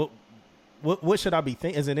 What should I be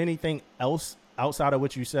thinking? Is it anything else outside of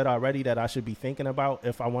what you said already that I should be thinking about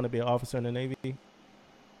if I want to be an officer in the Navy?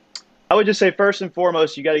 I would just say first and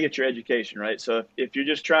foremost, you got to get your education, right? So if you're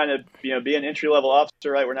just trying to, you know, be an entry-level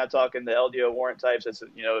officer, right, we're not talking the LDO warrant types. That's,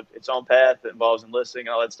 you know, its own path that involves enlisting and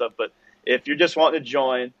all that stuff. But if you're just wanting to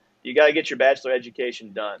join, you got to get your bachelor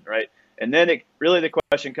education done, right? And then really the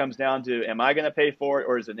question comes down to, am I going to pay for it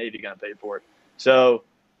or is the Navy going to pay for it? So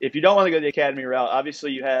if you don't want to go the academy route,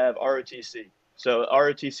 obviously you have ROTC. So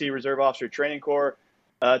ROTC, Reserve Officer Training Corps.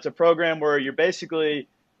 It's a program where you're basically,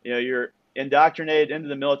 you know, you're indoctrinated into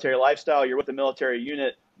the military lifestyle. You're with the military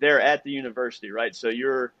unit there at the university, right? So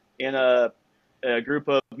you're in a group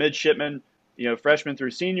of midshipmen, you know, freshmen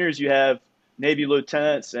through seniors. You have Navy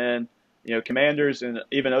lieutenants and, you know, commanders and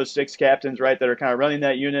even 06 captains, right, that are kind of running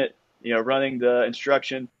that unit, you know, running the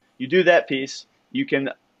instruction. You do that piece. You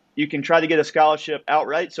can try to get a scholarship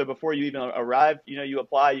outright. So before you even arrive, you know, you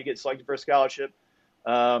apply, you get selected for a scholarship.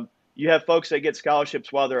 You have folks that get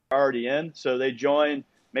scholarships while they're already in. So they join.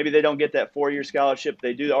 Maybe they don't get that 4-year scholarship.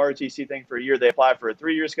 They do the ROTC thing for a year. They apply for a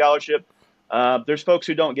 3-year scholarship. There's folks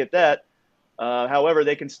who don't get that. However,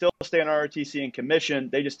 they can still stay on ROTC and commission.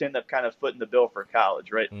 They just end up kind of footing the bill for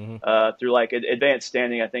college, right? Mm-hmm. Through like advanced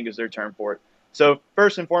standing, I think is their term for it. So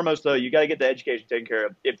first and foremost, though, you got to get the education taken care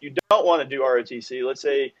of. If you don't want to do ROTC, let's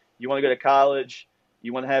say you want to go to college,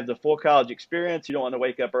 you want to have the full college experience. You don't want to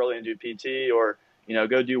wake up early and do PT or, you know,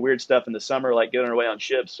 go do weird stuff in the summer, like get away on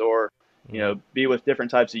ships or, you know, be with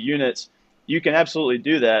different types of units. You can absolutely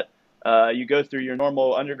do that. You go through your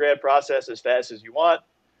normal undergrad process as fast as you want.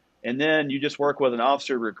 And then you just work with an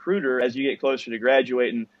officer recruiter as you get closer to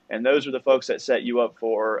graduating. And those are the folks that set you up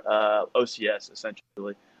for OCS,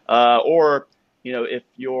 essentially. Or, you know, if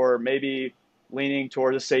you're maybe leaning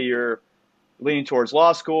towards, let's say you're leaning towards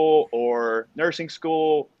law school or nursing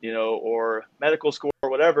school, you know, or medical school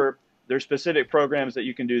or whatever, there's specific programs that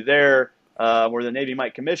you can do there where the Navy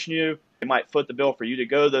might commission you. They might foot the bill for you to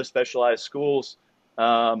go to those specialized schools.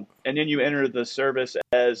 And then you enter the service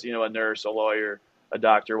as, you know, a nurse, a lawyer, a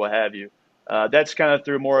doctor, what have you. That's kind of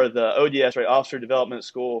through more of the ODS, right, Officer Development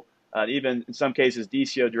School, even in some cases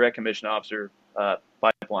DCO, Direct Commission Officer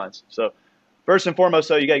pipelines. So first and foremost,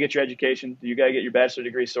 though, you got to get your education. You got to get your bachelor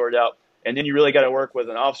degree sorted out. And then you really got to work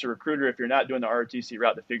with an officer recruiter if you're not doing the ROTC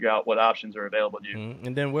route to figure out what options are available to you. Mm-hmm.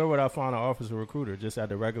 And then where would I find an officer recruiter? Just at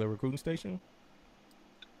the regular recruiting station?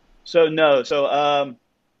 So no. So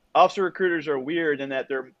officer recruiters are weird in that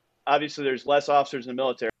there's less officers in the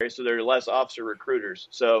military, so there are less officer recruiters.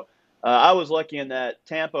 So I was lucky in that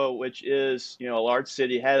Tampa, which is, you know, a large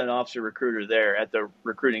city, had an officer recruiter there at the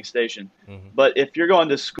recruiting station. Mm-hmm. But if you're going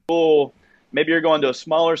to school, maybe you're going to a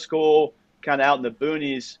smaller school, kind of out in the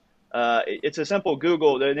boonies, it's a simple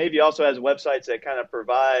Google. The Navy also has websites that kind of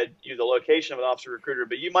provide you the location of an officer recruiter,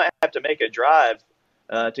 but you might have to make a drive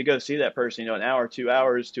to go see that person, you know, an hour, 2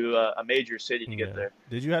 hours to a major city to get there.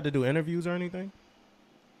 Did you have to do interviews or anything?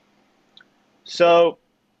 So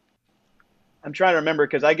I'm trying to remember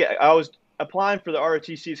because I was applying for the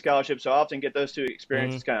ROTC scholarship, so I often get those two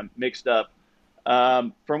experiences kind of mixed up.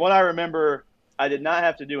 From what I remember, I did not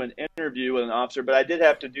have to do an interview with an officer, but I did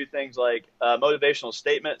have to do things like a motivational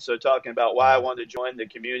statement. So talking about why I wanted to join the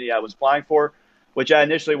community I was applying for, which I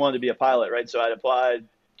initially wanted to be a pilot, right? So I'd applied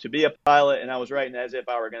to be a pilot, and I was writing as if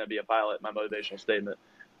I were going to be a pilot, my motivational statement.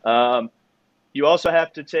 You also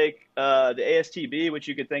have to take the ASTB, which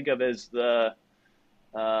you could think of as the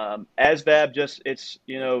ASVAB, just it's,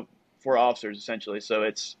 you know, for officers essentially. So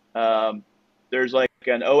it's there's like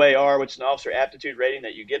an OAR, which is an officer aptitude rating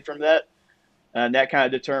that you get from that. And that kind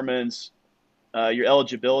of determines your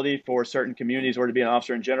eligibility for certain communities or to be an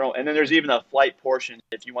officer in general. And then there's even a flight portion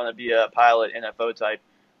if you want to be a pilot NFO type,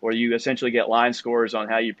 where you essentially get line scores on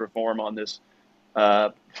how you perform on this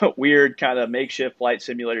weird kind of makeshift flight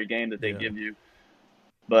simulator game that they give you.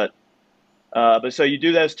 But so you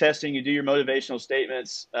do those testing, you do your motivational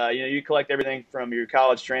statements, you collect everything from your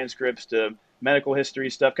college transcripts to medical history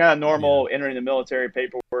stuff, kind of normal entering the military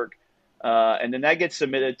paperwork. And then that gets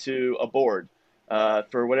submitted to a board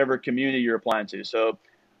for whatever community you're applying to. So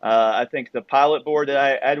I think the pilot board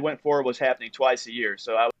that I went for was happening twice a year.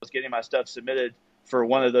 So I was getting my stuff submitted for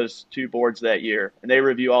one of those two boards that year. And they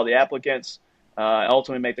review all the applicants,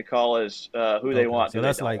 ultimately make the call as who they want. So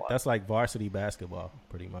that's like varsity basketball,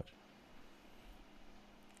 pretty much.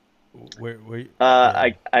 It's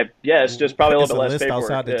just probably a little bit less paperwork.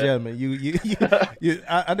 Outside the gym, and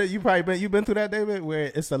I know you've been through that, David, where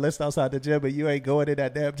it's a list outside the gym, and you ain't going in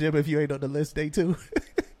that damn gym if you ain't on the list day two.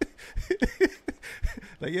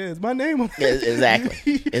 Like, it's my name on there.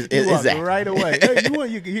 Exactly. Exactly. Right away. Hey,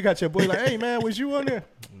 you got your boy like, hey man, was you on there?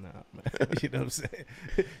 Nah, man. You know what I'm saying?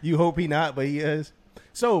 You hope he not, but he is.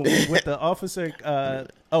 So with the officer,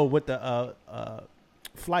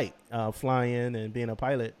 flight, flying in and being a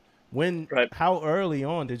pilot. How early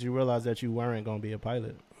on did you realize that you weren't going to be a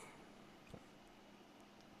pilot?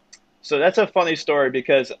 So that's a funny story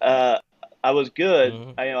because I was good.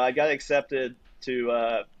 Mm-hmm. I got accepted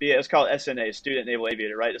to it's called SNA, Student Naval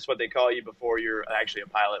Aviator, right? That's what they call you before you're actually a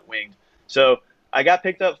pilot, winged. So I got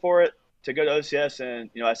picked up for it to go to OCS, and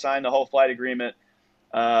I signed the whole flight agreement.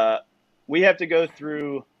 We have to go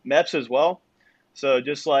through MEPS as well. So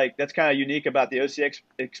just like that's kind of unique about the OCX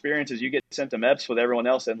experience is you get sent to MEPS with everyone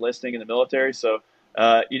else enlisting in the military. So,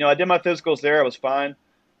 I did my physicals there. I was fine.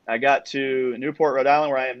 I got to Newport, Rhode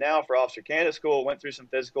Island, where I am now for Officer Candidate School, went through some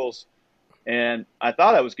physicals, and I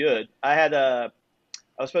thought I was good. I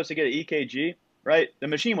was supposed to get an EKG, right? The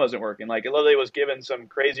machine wasn't working. Like it literally was giving some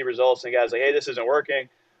crazy results, and the guy's like, hey, this isn't working.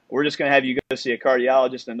 We're just going to have you go see a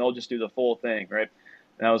cardiologist, and they'll just do the full thing, right?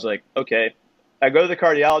 And I was like, okay. I go to the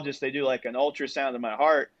cardiologist, they do like an ultrasound of my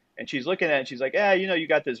heart, and she's looking at it, and she's like, you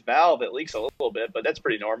got this valve that leaks a little bit, but that's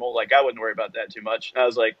pretty normal. Like, I wouldn't worry about that too much. And I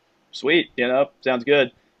was like, sweet, sounds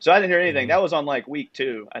good. So I didn't hear anything. That was on like week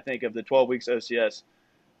 2, I think, of the 12 weeks OCS.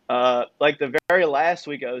 Like the very last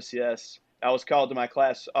week of OCS, I was called to my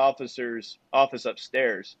class officer's office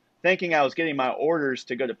upstairs, thinking I was getting my orders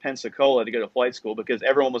to go to Pensacola to go to flight school because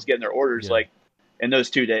everyone was getting their orders like in those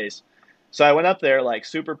 2 days. So I went up there like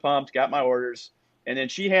super pumped, got my orders, and then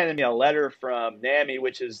she handed me a letter from NAMI,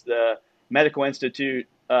 which is the Medical Institute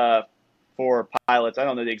for Pilots. I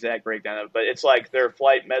don't know the exact breakdown of it, but it's like their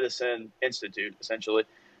flight medicine institute, essentially.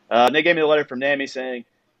 And they gave me a letter from NAMI saying,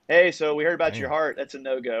 hey, so we heard about your heart. That's a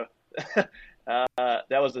no-go. That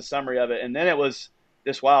was the summary of it. And then it was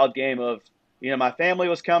this wild game of, my family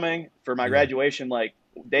was coming for my graduation like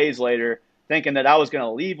days later, thinking that I was going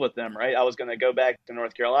to leave with them, right? I was going to go back to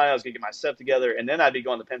North Carolina. I was going to get my stuff together, and then I'd be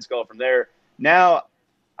going to Pensacola from there. Now,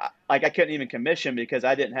 I couldn't even commission because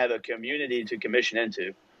I didn't have a community to commission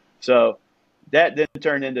into. So that then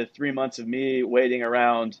turned into 3 months of me waiting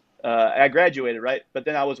around. I graduated, right? But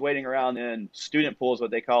then I was waiting around in student pools,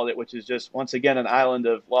 what they called it, which is just, once again, an island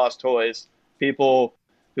of lost toys. People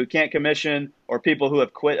who can't commission or people who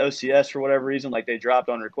have quit OCS for whatever reason, like they dropped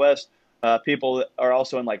on request. People that are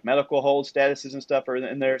also in like medical hold statuses and stuff are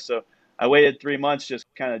in there. So I waited 3 months just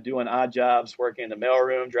kind of doing odd jobs, working in the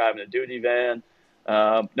mailroom, driving a duty van,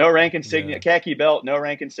 no rank insignia, khaki belt, no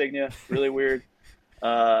rank insignia, really weird.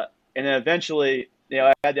 And then eventually,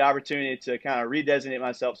 I had the opportunity to kind of redesignate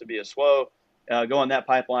myself to be a SWO, go on that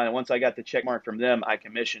pipeline. And once I got the check mark from them, I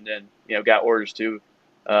commissioned and, got orders to,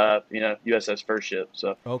 USS First Ship.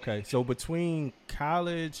 So, okay. So between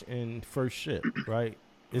college and First Ship, right?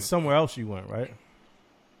 It's somewhere else you went, right?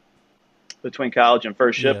 Between college and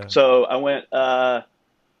First Ship. Yeah. So I went to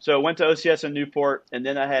OCS in Newport, and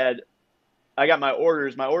then I got my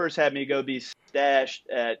orders. My orders had me go be stashed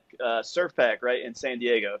at SurfPack, right, in San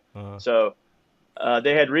Diego. Uh-huh. So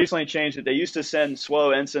they had recently changed it. They used to send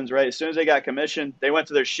SWO ensigns, right? As soon as they got commissioned, they went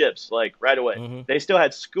to their ships, like, right away. Mm-hmm. They still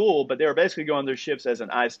had school, but they were basically going to their ships as an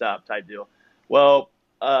I-stop type deal. Well,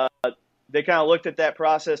 they kind of looked at that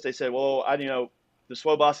process. They said, well, the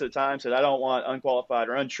SWO boss at the time said, I don't want unqualified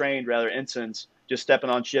or untrained, rather, ensigns just stepping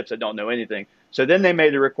on ships that don't know anything. So then they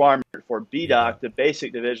made the requirement for BDOC, the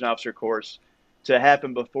basic division officer course, to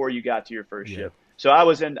happen before you got to your first ship. So I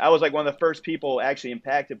was like one of the first people actually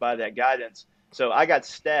impacted by that guidance. So I got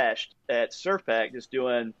stashed at SurfPack just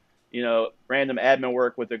doing, random admin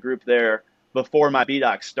work with the group there before my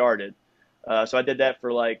BDOC started. So I did that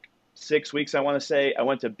for like 6 weeks, I want to say. I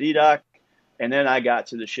went to BDOC, and then I got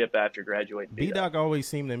to the ship after graduating. BDOC always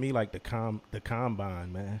seemed to me like the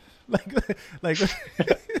combine, man. like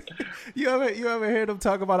you ever heard them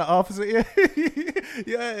talk about an officer?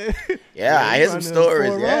 Yeah, I hear some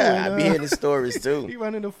stories. Yeah, I be hearing the stories too. He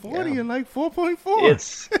running a 40 in like 4.4.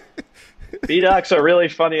 It's BDOC's a really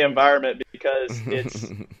funny environment because it's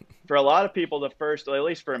for a lot of people the first, at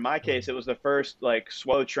least for in my case, it was the first like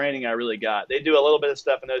SWO training I really got. They do a little bit of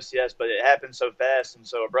stuff in OCS, but it happens so fast and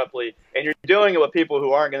so abruptly, and you're doing it with people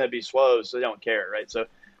who aren't going to be SWOs, so they don't care, right? So,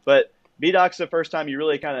 but BDOC's the first time you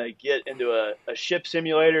really kind of get into a ship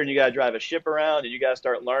simulator, and you got to drive a ship around, and you got to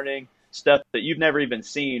start learning stuff that you've never even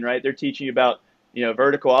seen, right? They're teaching you about,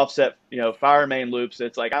 vertical offset, fire main loops.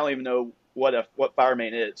 It's like I don't even know what fire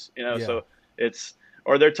main is, So it's,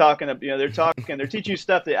 or they're talking, they're teaching you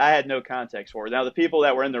stuff that I had no context for. Now the people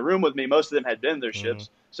that were in the room with me, most of them had been in their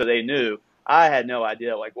ships, so they knew. I had no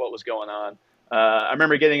idea like what was going on. I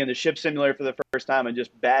remember getting in the ship simulator for the first time and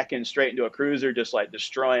just backing straight into a cruiser, just like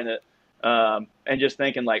destroying it. And just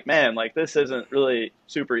thinking like, man, like this isn't really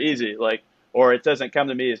super easy, like, or it doesn't come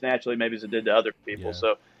to me as naturally maybe as it did to other people. Yeah.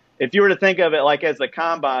 So if you were to think of it like as the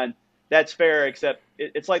combine, that's fair, except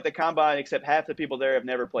it's like the combine, except half the people there have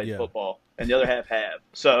never played football and the other half have.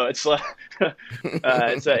 So it's like,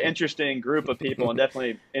 it's an interesting group of people and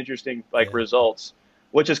definitely interesting results,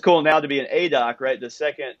 which is cool now to be an ADOC, right? The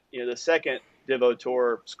second Divo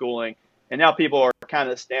Tour schooling. And now people are kind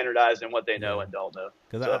of standardized in what they know and don't know.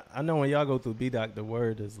 Because I know when y'all go through BDOC, the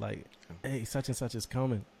word is like, hey, such and such is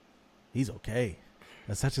coming. He's okay.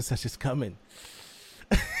 And such is coming.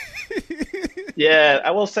 Yeah,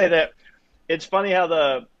 I will say that it's funny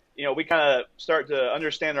how we kind of start to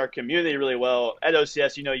understand our community really well. At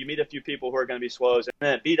OCS, you meet a few people who are going to be SWOs. And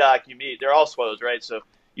then at BDOC, they're all SWOs, right? So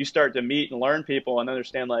you start to meet and learn people and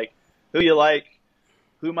understand like who you like,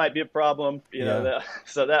 who might be a problem,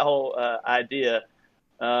 so that whole idea.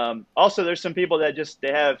 Also, there's some people that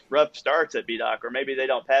they have rough starts at BDOC, or maybe they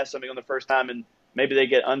don't pass something on the first time, and maybe they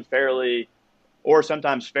get unfairly or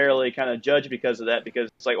sometimes fairly kind of judged because of that, because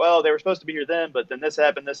it's like, well, they were supposed to be here then, but then this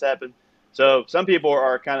happened. So some people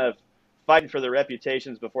are kind of fighting for their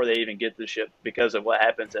reputations before they even get to the ship because of what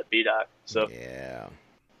happens at BDOC. So yeah.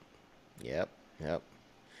 Yep.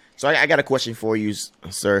 So I got a question for you,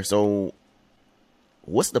 sir. So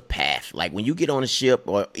what's the path? Like when you get on a ship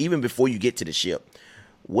or even before you get to the ship,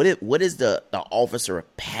 what is the officer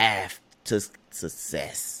path to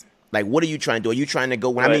success? Like, what are you trying to do? Are you trying to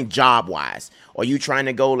go, job wise? Are you trying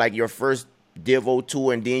to go like your first Divo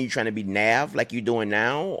tour and then you're trying to be nav like you're doing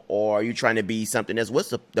now? Or are you trying to be something else?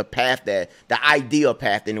 What's the path the ideal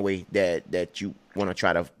path anyway that you want to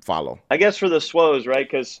try to follow? I guess for the SWOs, right?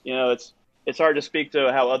 Because, it's hard to speak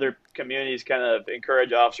to how other communities kind of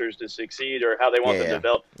encourage officers to succeed or how they want them to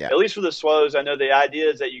develop. Yeah. At least for the SWOs, I know the idea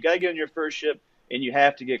is that you got to get on your first ship and you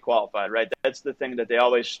have to get qualified, right? That's the thing that they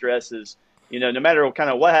always stress is, no matter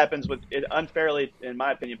what happens with it, unfairly, in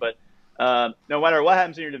my opinion, but no matter what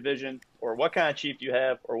happens in your division or what kind of chief you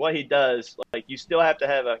have or what he does, like you still have to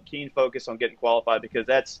have a keen focus on getting qualified because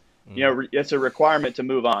that's, it's a requirement to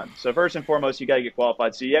move on. So first and foremost, you got to get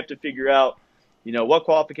qualified. So you have to figure out, what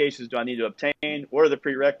qualifications do I need to obtain? What are the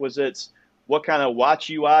prerequisites? What kind of watch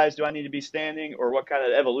UIs do I need to be standing? Or what kind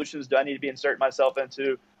of evolutions do I need to be inserting myself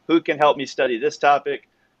into? Who can help me study this topic?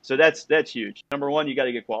 So that's huge. Number one, you got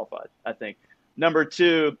to get qualified, I think. Number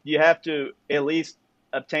two, you have to at least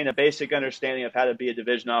obtain a basic understanding of how to be a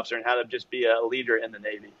division officer and how to just be a leader in the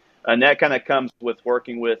Navy. And that kind of comes with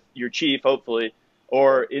working with your chief, hopefully,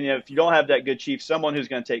 or if you don't have that good chief, someone who's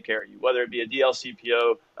going to take care of you, whether it be a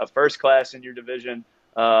DLCPO, a first class in your division,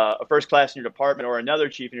 a first class in your department, or another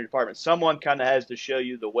chief in your department. Someone kind of has to show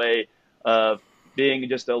you the way of being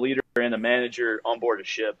just a leader and a manager on board a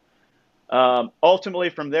ship. Ultimately,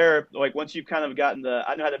 from there, like once you've kind of gotten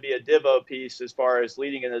I know how to be a Divo piece as far as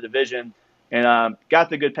leading in the division and got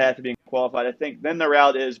the good path of being qualified, I think then the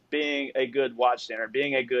route is being a good watch stander,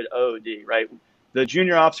 being a good OOD, right? The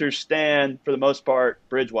junior officers stand, for the most part,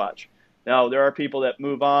 bridge watch. Now, there are people that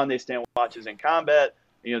move on. They stand watches in combat.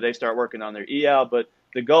 They start working on their EAL, but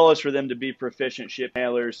the goal is for them to be proficient ship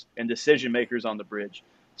handlers and decision makers on the bridge.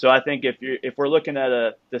 So I think if we're looking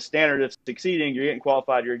at the standard of succeeding, you're getting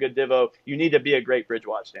qualified, you're a good Divo, you need to be a great bridge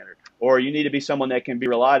watch standard, or you need to be someone that can be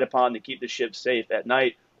relied upon to keep the ship safe at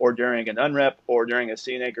night or during an unrep or during a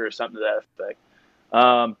sea anchor or something to that effect.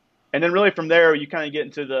 And then really from there, you kind of get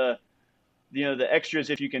into the extras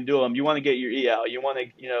if you can do them. You want to get your EAL. You want to,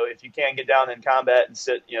 if you can get down in combat and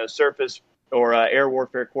sit, surface or air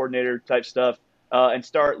warfare coordinator type stuff. and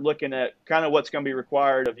start looking at kind of what's going to be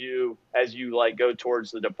required of you as you like go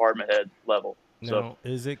towards the department head level. Now, so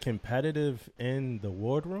is it competitive in the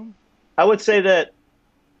wardroom? I would say that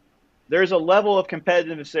there's a level of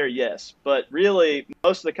competitiveness there, yes, but really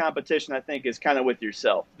most of the competition I think is kind of with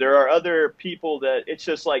yourself. There are other people that it's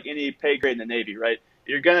just like any pay grade in the Navy, right?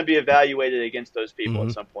 You're going to be evaluated against those people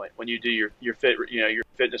at some point when you do your your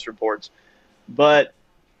fitness reports. But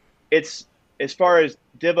it's, as far as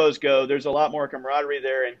divos go, there's a lot more camaraderie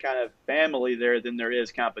there and kind of family there than there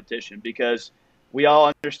is competition, because we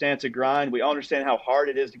all understand it's a grind. We all understand how hard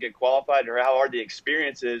it is to get qualified, or how hard the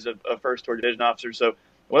experience is of first tour division officers. So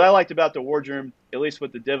what I liked about the wardroom, at least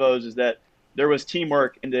with the divos, is that there was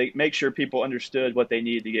teamwork and to make sure people understood what they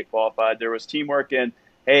needed to get qualified. There was teamwork in,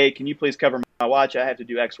 hey, can you please cover my watch? I have to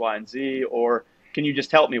do X, Y, and Z, or can you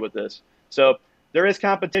just help me with this? So there is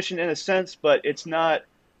competition in a sense, but it's not,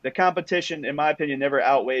 the competition, in my opinion, never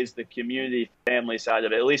outweighs the community family side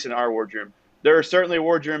of it, at least in our wardroom. There are certainly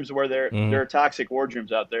wardrooms where there are toxic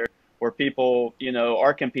wardrooms out there where people,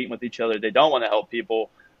 are competing with each other. They don't want to help people,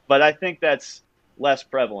 but I think that's less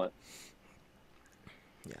prevalent.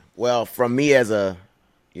 Yeah. Well, from me as a,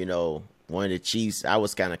 one of the chiefs, I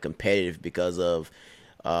was kind of competitive because of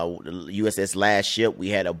the USS Last Ship. We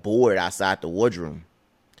had a board outside the wardroom,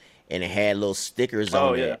 and it had little stickers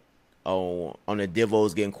on it on the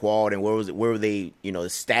divos getting qualled and where were they, the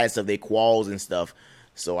status of their quals and stuff.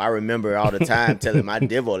 So I remember all the time telling my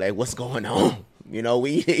divo, like, what's going on? We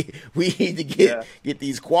need to get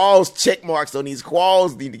these quals, check marks on these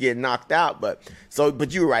quals need to get knocked out. But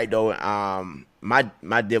you're right though. My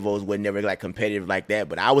divos were never like competitive like that,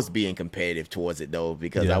 but I was being competitive towards it though,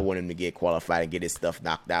 because I want him to get qualified and get his stuff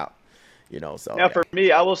knocked out. So now for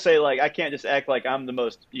me, I will say, like, I can't just act like I'm the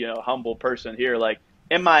most humble person here. Like,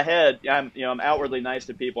 in my head, I'm outwardly nice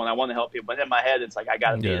to people and I want to help people, but in my head it's like I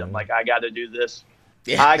got to beat them. Like, I got to do this.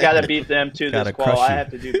 I got to beat them to this qual. I have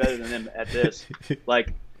to do better than them at this.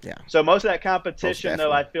 Like, so most of that competition,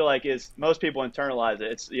 though, I feel like is most people internalize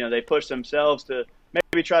it. It's, they push themselves to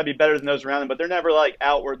maybe try to be better than those around them, but they're never like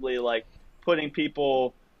outwardly like putting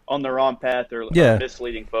people on the wrong path or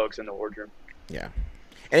misleading folks in the wardroom. Yeah.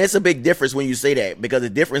 And it's a big difference when you say that, because the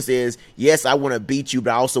difference is, yes, I want to beat you,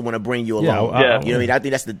 but I also want to bring you along. You know what I mean? I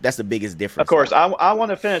think that's the biggest difference. Of course, I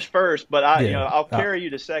want to finish first, but I'll carry you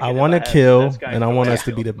to second. I want to kill, and I want us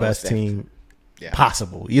to be the best team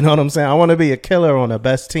possible. You know what I'm saying? I want to be a killer on the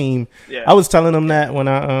best team. Yeah. I was telling them that when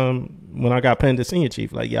I got pinned to senior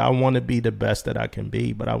chief, like, I want to be the best that I can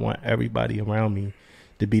be, but I want everybody around me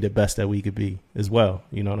to be the best that we could be as well.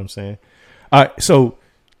 You know what I'm saying? All right, so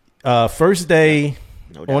first day.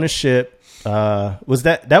 No on a ship, was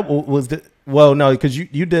the well, no, because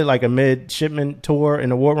you did like a midshipman tour in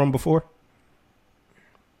the wardroom before.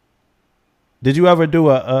 Did you ever do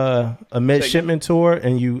a midshipman tour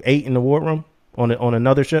and you ate in the wardroom on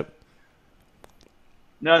another ship?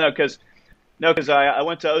 No, because I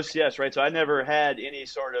went to OCS, right? So I never had any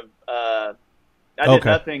sort of I did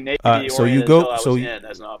nothing Navy oriented so you go until I was in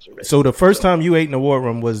as an officer. Basically. So the first time you ate in the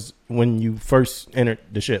wardroom was when you first entered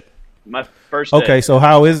the ship. My first day. Okay, so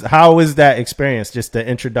how is that experience? Just the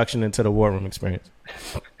introduction into the wardroom experience.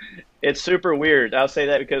 It's super weird. I'll say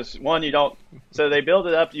that because one, you don't. So they build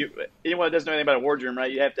it up. Anyone that doesn't know anything about a wardroom,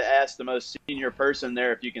 right? You have to ask the most senior person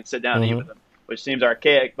there if you can sit down and eat with them, which seems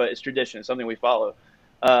archaic, but it's tradition. It's something we follow.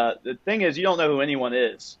 The thing is, you don't know who anyone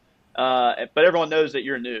is, but everyone knows that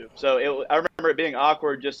you're new. So I remember it being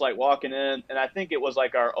awkward, just like walking in, and I think it was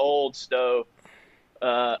like our old stow.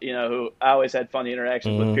 Who I always had funny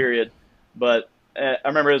interactions with, period. But I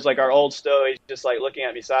remember it was like our old stow. He's just like looking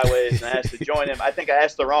at me sideways, and I asked to join him. I think I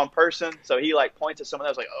asked the wrong person, so he like points at someone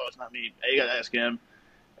else, like, "Oh, it's not me. Hey, you gotta ask him."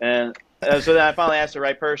 And so then I finally asked the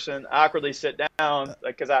right person. I awkwardly sit down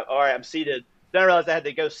because I'm seated. Then I realized I had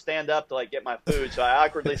to go stand up to like get my food, so I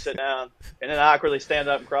awkwardly sit down, and then I awkwardly stand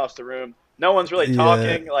up and cross the room. No one's really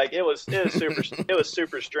talking. Like it was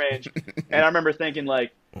super strange. And I remember thinking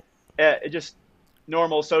like, it just.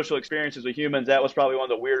 Normal social experiences with humans, that was probably one of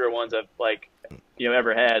the weirder ones I've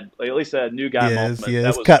ever had. Like at least a new guy moment. Yeah,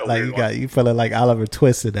 it's cut like you feeling like Oliver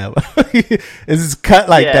Twist in that. It's just cut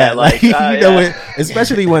like that. Like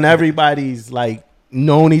especially when everybody's like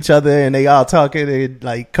known each other and they all talking and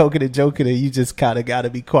like coking and joking, and you just kind of got to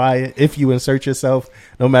be quiet. If you insert yourself,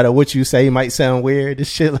 no matter what you say, might sound weird and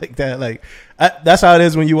shit like that. Like that's how it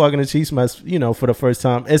is when you walk in the Chiefs mess. For the first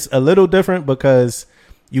time, it's a little different because.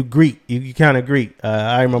 You kind of greet.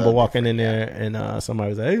 I remember walking in there and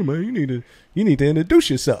somebody was like, "Hey man, you need to introduce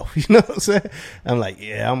yourself." You know what I'm saying? I'm like,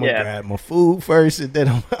 "Yeah, I'm gonna grab my food first, and then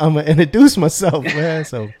I'm gonna introduce myself, man."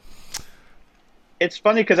 So It's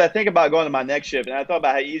funny because I think about going to my next shift, and I thought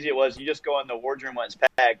about how easy it was. You just go in the wardroom when it's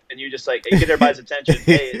packed, and you just like get everybody's attention.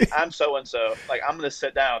 Hey, I'm so and so. Like I'm gonna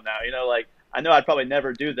sit down now. Like I know I'd probably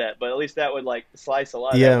never do that, but at least that would like slice a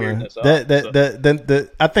lot of that weirdness off.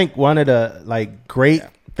 I think one of the like great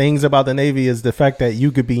things about the Navy is the fact that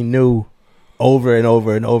you could be new over and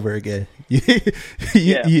over and over again. You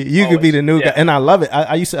could be the new guy, and I love it.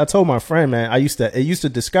 I told my friend, man, it used to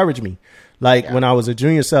discourage me. Like when I was a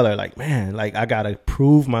junior seller, like, man, like I got to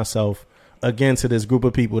prove myself again to this group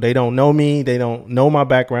of people. They don't know me. They don't know my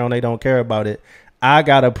background. They don't care about it. I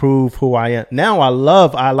got to prove who I am. Now I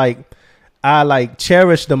like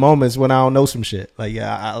cherish the moments when I don't know some shit. Like,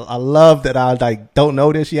 I love that I like don't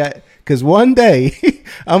know this yet. Cause one day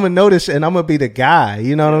I'm gonna know this and I'm gonna be the guy,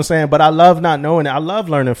 you know what I'm saying? But I love not knowing it. I love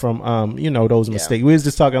learning from, those mistakes. We was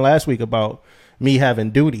just talking last week about me having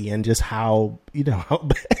duty and just how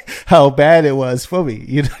bad it was for me.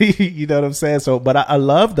 You know what I'm saying? So, but I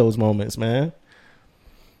love those moments, man.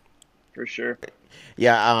 For sure.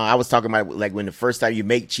 Yeah, I was talking about like when the first time you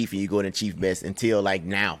make chief and you go in chief mess until like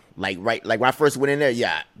now, like when I first went in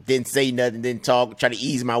there, didn't say nothing, didn't talk, try to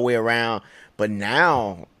ease my way around. But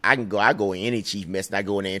now I go in any chief mess and I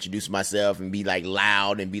go in and introduce myself and be like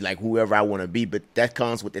loud and be like whoever I want to be. But that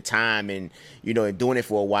comes with the time and, and doing it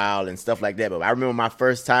for a while and stuff like that. But I remember my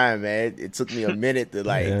first time, man, it took me a minute to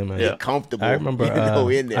like get comfortable. I remember,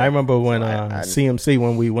 in there. I remember when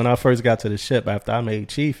CMC, when I first got to the ship after I made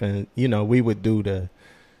chief and, we would do the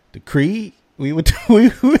creed. We would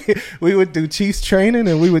do Chiefs training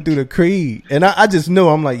and we would do the creed. And I just knew,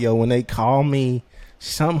 I'm like, yo, when they call me,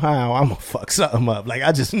 somehow I'm gonna fuck something up. Like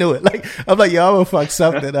I just knew it. Like I'm like, yo, I'm gonna fuck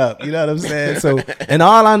something up. You know what I'm saying? So, and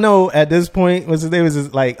all I know at this point was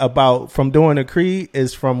like about from doing the creed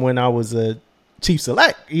is from when I was a chief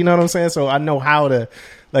select. You know what I'm saying? So I know how to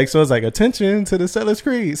so it's like attention to the seller's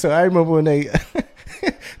creed. So I remember when they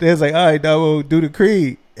was like, all right, now we'll do the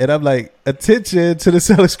creed. And I'm like, attention to the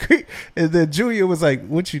seller's creed. And then Julia was like,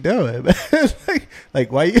 what you doing?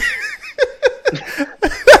 like why you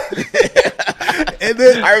And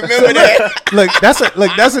then I remember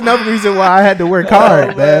that. That's another reason why I had to work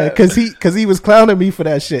hard, man. Because he was clowning me for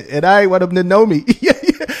that shit, and I ain't want him to know me.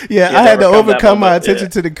 I had to overcome my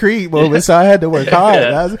attention to the creed moment, so I had to work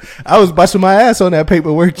hard. I was busting my ass on that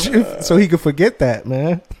paperwork so he could forget that,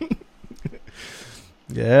 man.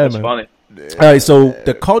 That's man. Funny. All right, so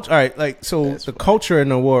the culture. All right, the culture in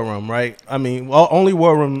the war room, right? I mean, only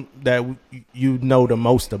war room that you know the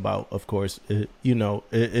most about, of course, is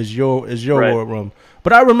your right. war room.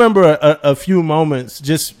 But I remember a few moments,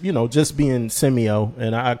 just being semio,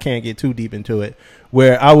 and I can't get too deep into it,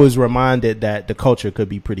 where I was reminded that the culture could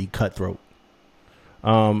be pretty cutthroat.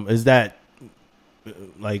 Is that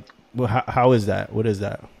how is that? What is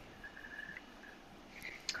that?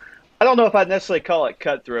 I don't know if I'd necessarily call it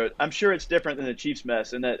cutthroat. I'm sure it's different than the Chiefs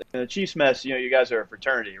mess. And that in the Chiefs mess, you guys are a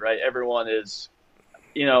fraternity, right? Everyone is,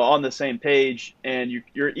 on the same page, and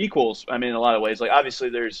you're equals. I mean, in a lot of ways. Like obviously,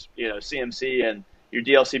 there's CMC and your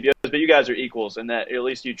DLCBOs, but you guys are equals in that at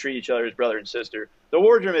least you treat each other as brother and sister. The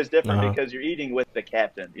wardroom is different because you're eating with the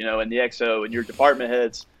captain, and the XO and your department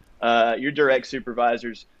heads, your direct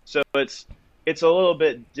supervisors. So it's a little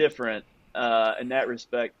bit different in that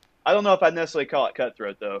respect. I don't know if I'd necessarily call it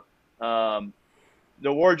cutthroat though.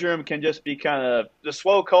 The wardroom can just be kind of the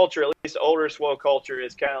SWO culture, at least older SWO culture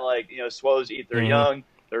is kind of like, SWOs eat their young.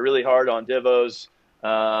 They're really hard on divos.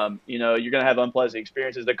 You're going to have unpleasant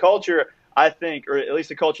experiences. The culture, I think, or at least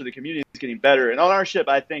the culture of the community is getting better. And on our ship,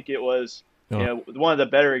 I think it was, one of the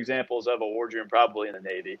better examples of a wardroom probably in the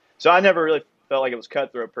Navy. So I never really felt like it was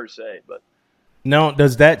cutthroat per se, but. Now,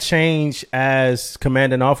 does that change as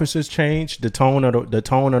commanding officers change the tone of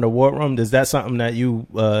the wardroom? Is that something that you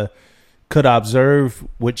could observe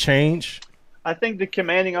would change? I think the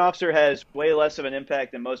commanding officer has way less of an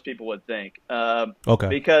impact than most people would think. Okay.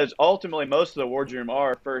 Because ultimately, most of the wardroom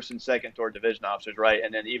are first and second toward division officers, right?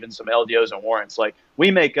 And then even some LDOs and warrants. Like we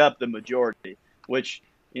make up the majority, which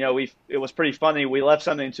it was pretty funny. We left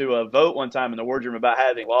something to a vote one time in the wardroom about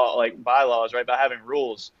having bylaws, right? About having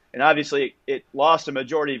rules. And obviously, it lost a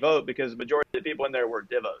majority vote because the majority of the people in there were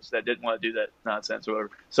divos that didn't want to do that nonsense or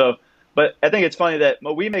whatever. So, but I think it's funny that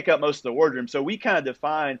we make up most of the wardroom. So we kind of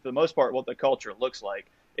define, for the most part, what the culture looks like,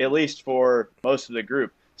 at least for most of the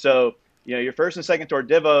group. So, your first and second toward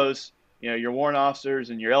divos, your warrant officers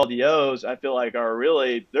and your LDOs, I feel like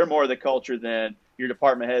they're more of the culture than your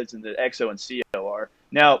department heads and the XO and CO are.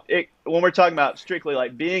 Now, when we're talking about strictly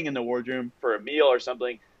like being in the wardroom for a meal or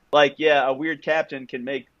something, a weird captain can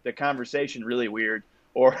make the conversation really weird.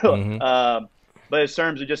 Or, but in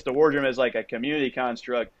terms of just the wardroom as like a community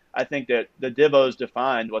construct, I think that the divos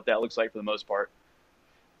defined what that looks like for the most part.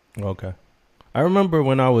 Okay. I remember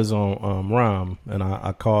when I was on ROM and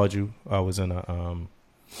I called you. I was in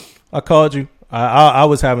I called you. I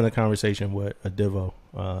was having a conversation with a Divo,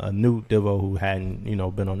 a new Divo who hadn't,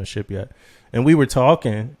 been on the ship yet. And we were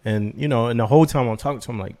talking, and, and the whole time I'm talking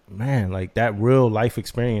to him, like, man, like that real life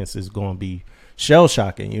experience is going to be shell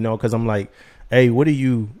shocking, because I'm like, hey, what do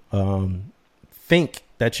you think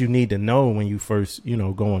that you need to know when you first,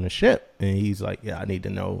 go on the ship? And he's like, yeah, I need to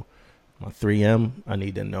know my 3M. I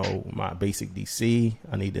need to know my basic DC.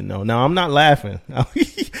 I need to know. Now, I'm not laughing.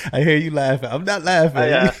 I hear you laughing. I'm not laughing.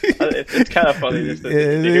 Yeah, it's kind of funny.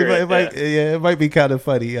 It might be kind of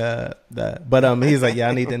funny. But he's like, yeah,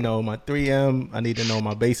 I need to know my 3M. I need to know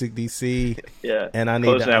my basic DC. Yeah, and I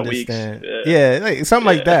need to understand. Weeks. Like, something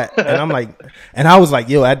like that. And I'm like, and I was like,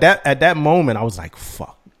 yo, at that moment, I was like,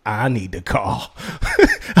 fuck. I need to call.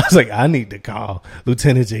 I was like, I need to call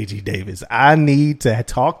Lieutenant JG Davis. I need to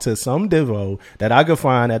talk to some Divo that I could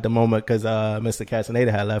find at the moment because Mr.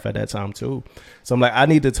 Castaneda had left at that time too. So I'm like, I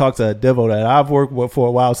need to talk to a Divo that I've worked with for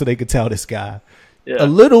a while so they could tell this guy a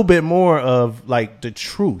little bit more of like the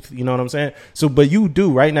truth. You know what I'm saying? So, but you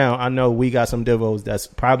do right now. I know we got some Divos that's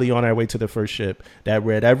probably on their way to the first ship that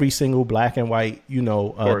read every single black and white,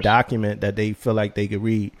 document that they feel like they could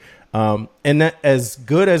read. And that, as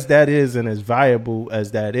good as that is and as valuable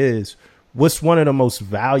as that is, what's one of the most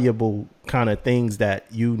valuable kind of things that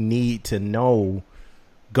you need to know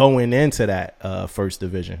going into that first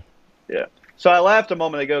division? Yeah. So I laughed a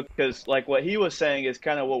moment ago because like what he was saying is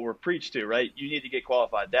kind of what we're preached to, right? You need to get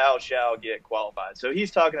qualified. Thou shall get qualified. So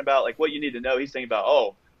he's talking about like what you need to know. He's thinking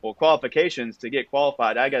about, qualifications to get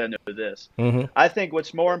qualified. I got to know this. Mm-hmm. I think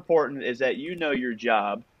what's more important is that you know your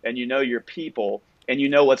job and you know your people and you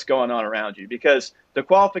know what's going on around you, because the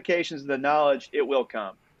qualifications and the knowledge, it will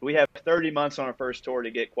come. We have 30 months on our first tour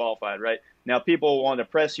to get qualified, right? Now, people want to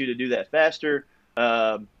press you to do that faster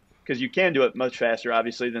because you can do it much faster,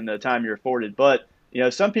 obviously, than the time you're afforded. But,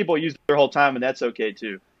 some people use their whole time, and that's okay,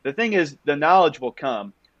 too. The thing is, the knowledge will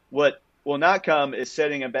come. What will not come is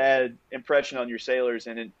setting a bad impression on your sailors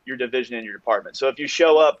and in your division and your department. So if you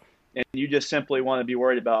show up and you just simply want to be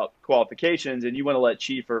worried about qualifications and you want to let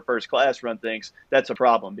chief or first class run things, that's a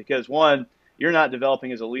problem. Because one, you're not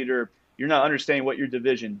developing as a leader. You're not understanding what your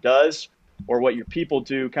division does or what your people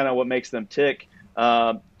do, kind of what makes them tick.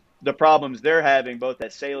 The problems they're having, both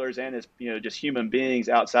as sailors and as, just human beings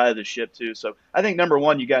outside of the ship too. So I think number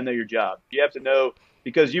one, you got to know your job. You have to know,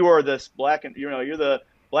 because you are this you're the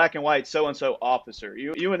black and white so-and-so officer.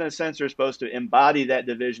 You in a sense are supposed to embody that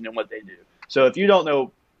division and what they do. So if you don't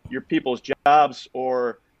know your people's jobs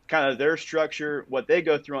or kind of their structure, what they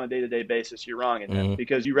go through on a day-to-day basis, you're wrong in that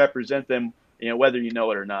because you represent them, whether you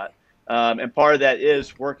know it or not. And part of that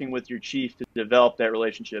is working with your chief to develop that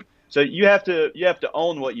relationship. So you have to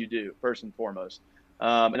own what you do first and foremost.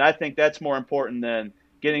 And I think that's more important than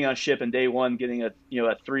getting on ship in day one, getting a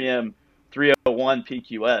 3M 301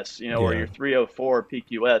 PQS, or your 304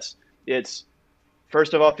 PQS. It's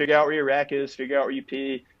first of all, figure out where your rack is, figure out where you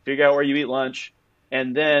pee, figure out where you eat lunch,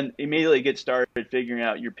 and then immediately get started figuring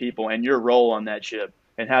out your people and your role on that ship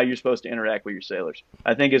and how you're supposed to interact with your sailors.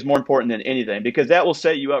 I think is more important than anything, because that will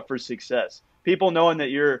set you up for success. People knowing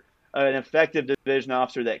that you're an effective division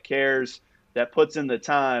officer that cares, that puts in the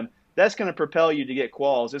time, that's going to propel you to get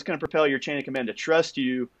quals. It's going to propel your chain of command to trust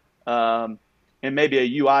you in maybe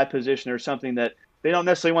a UI position or something that they don't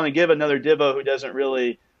necessarily want to give another Divo who doesn't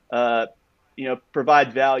really,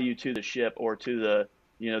 provide value to the ship or to the,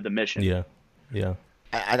 the mission. Yeah. Yeah.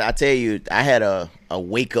 I tell you, I had a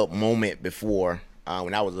wake up moment before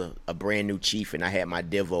when I was a brand new chief and I had my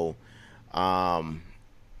Divo, and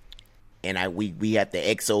we had the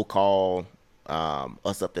XO call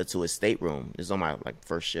us up there to his stateroom. This is on my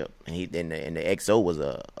first ship, and the XO was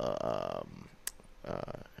a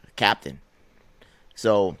captain.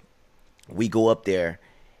 So we go up there,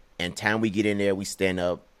 and time we get in there, we stand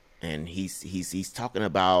up, and he's talking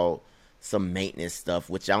about some maintenance stuff,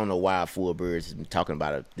 which I don't know why Full Birds has been talking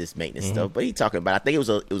about this maintenance stuff, but he talking about, I think it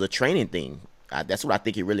was a training thing. That's what I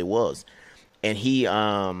think it really was. And he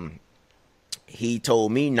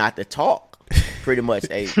told me not to talk, pretty much.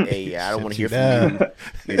 Hey, I don't want to hear from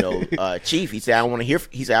you, Chief. He said I don't want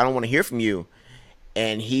to hear from you.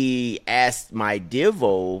 And he asked my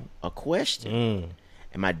Divo a question,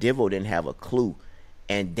 and my Divo didn't have a clue.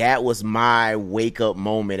 And that was my wake up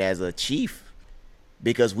moment as a chief,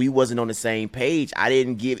 because we wasn't on the same page. I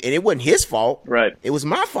didn't give, and it wasn't his fault. Right. It was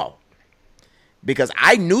my fault, because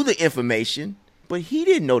I knew the information, but he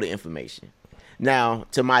didn't know the information. Now,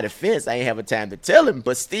 to my defense, I didn't have a time to tell him,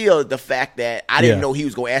 but still the fact that I didn't know he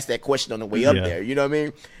was going to ask that question on the way up there, you know what I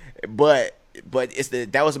mean? But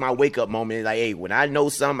that was my wake up moment. Like, hey, when I know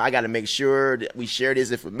something, I got to make sure that we share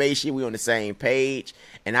this information. We on the same page.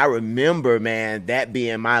 And I remember, man, that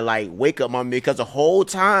being my like wake up moment, because the whole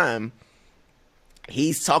time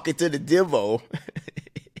he's talking to the Divo,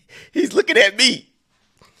 he's looking at me.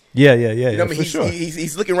 Yeah. You know what I mean?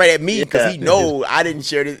 He's looking right at me because he know I didn't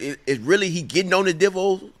share this. It's really he getting on the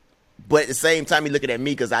Divo, but at the same time he looking at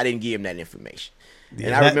me because I didn't give him that information. Yeah,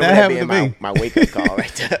 and I remember that being my wake up call right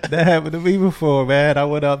there. That happened to me before, man. I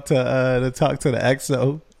went up to talk to the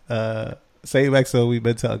XO, same XO we've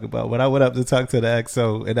been talking about. When I went up to talk to the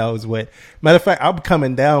XO, and I was wet. Matter of fact, I'm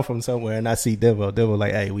coming down from somewhere, and I see Divo. Divo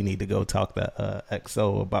like, hey, we need to go talk to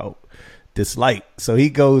XO about this light. So he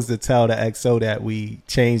goes to tell the XO that we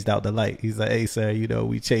changed out the light. He's like, hey, sir,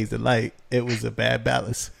 we changed the light. It was a bad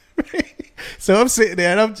ballast. So I'm sitting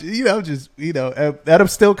there, and I'm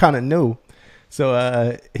still kind of new.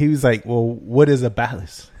 So he was like, well, what is a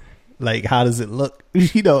ballast? Like, how does it look?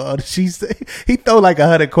 He throw like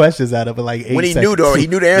 100 questions at him, but like 8 when he seconds. knew though, he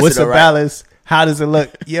knew the answer. What's though, a right? ballast? How does it look?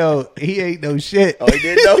 Yo, he ain't no shit. Oh, he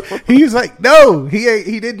didn't know? He was like, no,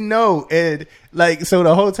 he didn't know. And like, so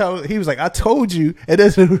the whole time he was like, I told you. And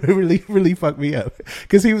that's really fucked me up.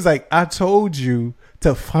 Cause he was like, I told you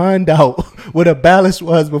to find out what a ballast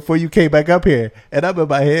was before you came back up here. And I'm in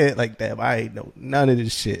my head like, damn, I ain't know none of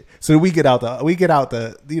this shit. So we get out the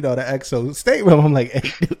the XO statement. I'm like,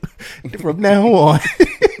 hey, dude, from now on,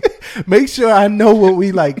 make sure I know what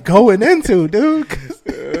we like going into, dude.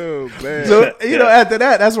 Oh man. So after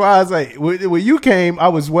that, that's why I was like, when you came, I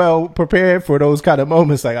was well prepared for those kind of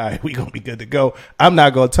moments. Like, all right, we gonna be good to go. I'm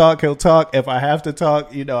not gonna talk. He'll talk. If I have to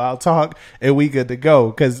talk, I'll talk, and we good to go.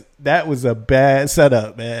 Because that was a bad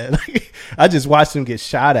setup, man. I just watched him get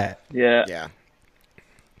shot at. Yeah.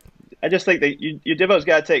 I just think that you Divo's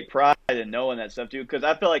got to take pride in knowing that stuff too, because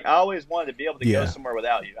I feel like I always wanted to be able to go somewhere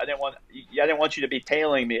without you. I didn't want you to be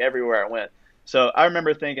tailing me everywhere I went. So I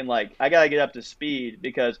remember thinking like, I got to get up to speed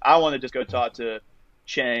because I want to just go talk to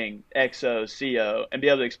Chang, XO, CO, and be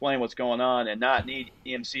able to explain what's going on and not need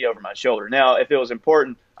EMC over my shoulder. Now, if it was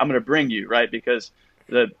important, I'm going to bring you, right? Because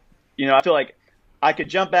I feel like I could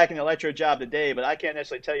jump back in the electro job today, but I can't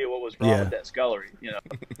necessarily tell you what was wrong with that scullery,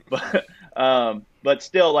 But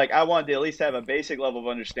still, like, I wanted to at least have a basic level of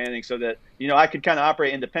understanding so that, I could kind of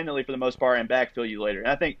operate independently for the most part and backfill you later. And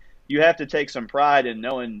I think you have to take some pride in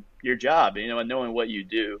knowing your job, and knowing what you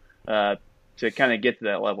do to kind of get to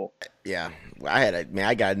that level. Yeah. Well,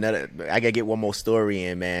 I got to get one more story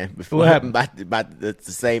in, man. Before about the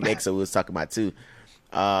same XO we was talking about too.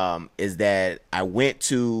 Is that I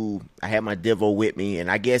had my Divo with me,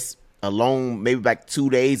 and I guess alone maybe back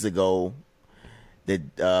 2 days ago, the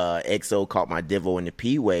XO caught my Divo in the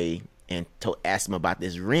P-way and asked him about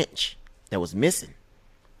this wrench that was missing,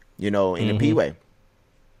 in the P-way.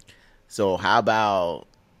 So how about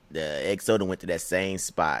the XO that went to that same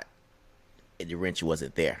spot and the wrench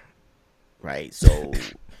wasn't there, right? So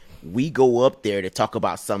we go up there to talk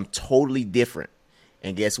about something totally different,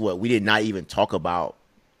 and guess what? We did not even talk about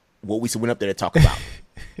what we went up there to talk about.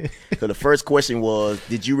 So the first question was,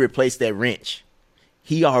 did you replace that wrench?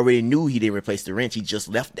 He already knew he didn't replace the wrench. He just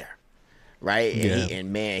left there, right? Yeah.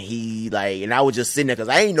 And I was just sitting there because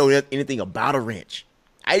I didn't know anything about a wrench.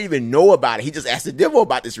 I didn't even know about it. He just asked the Divo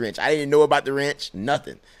about this wrench. I didn't know about the wrench,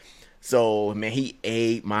 nothing. So, man, he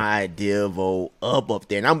ate my Divo up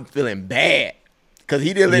there, and I'm feeling bad because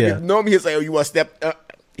he didn't let me know me. He's like, oh, you want to step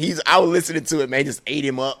up? I was listening to it, man. He just ate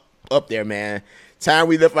him up there, man. Time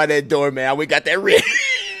we left out that door, man, we got that wrench.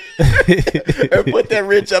 And put that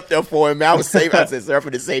wrench up there for him, man. I said, sir, I'm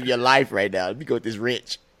going to save your life right now. Let me go with this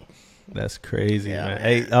wrench. That's crazy, man.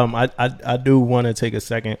 Hey, I do want to take a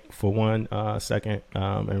second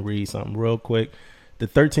and read something real quick. The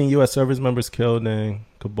 13 U.S. service members killed in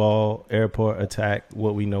Kabul airport attack,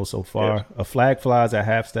 what we know so far. Yes. A flag flies at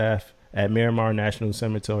half-staff at Miramar National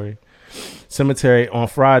Cemetery on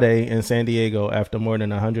Friday in San Diego after more than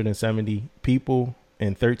 170 people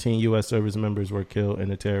and 13 U.S. service members were killed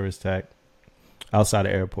in a terrorist attack outside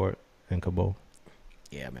the airport in Kabul.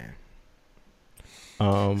 Yeah, man.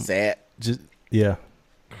 Sad.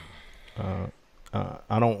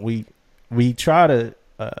 We try to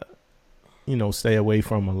stay away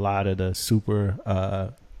from a lot of the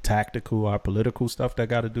super tactical or political stuff that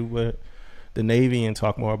got to do with the Navy and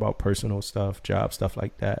talk more about personal stuff, job stuff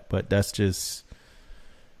like that. But that's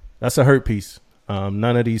a hurt piece.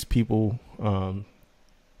 None of these people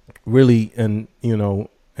really, in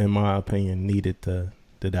my opinion, needed to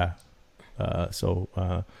die.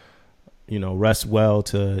 Rest well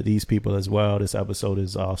to these people as well. This episode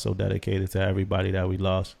is also dedicated to everybody that we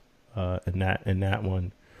lost in that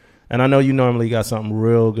one. And I know you normally got something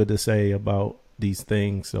real good to say about these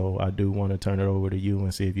things, so I do want to turn it over to you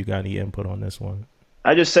and see if you got any input on this one.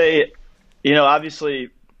 I just say, obviously,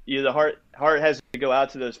 the heart has to go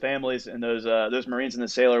out to those families and those Marines and the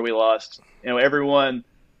sailor we lost. Everyone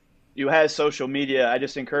who has social media, I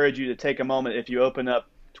just encourage you to take a moment. If you open up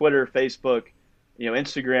Twitter, Facebook,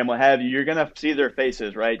 Instagram, what have you, you're going to see their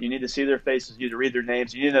faces, right? You need to see their faces. You need to read their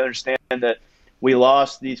names. You need to understand that we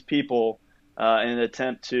lost these people in an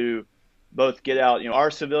attempt to both get out, our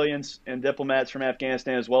civilians and diplomats from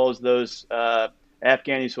Afghanistan, as well as those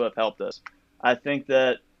Afghanis who have helped us. I think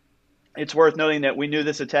that it's worth noting that we knew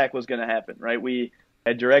this attack was going to happen, right? We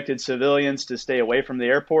had directed civilians to stay away from the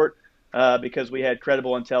airport because we had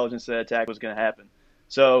credible intelligence that attack was going to happen.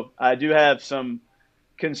 So I do have some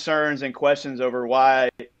concerns and questions over why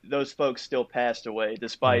those folks still passed away,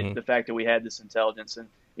 despite the fact that we had this intelligence. And,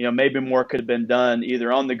 maybe more could have been done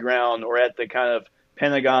either on the ground or at the kind of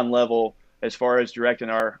Pentagon level as far as directing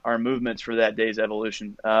our movements for that day's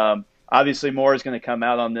evolution. Obviously, more is going to come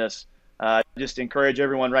out on this. Just encourage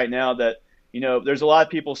everyone right now that, there's a lot of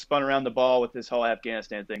people spun around the ball with this whole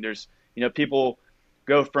Afghanistan thing. There's, people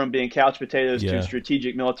go from being couch potatoes to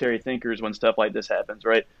strategic military thinkers when stuff like this happens,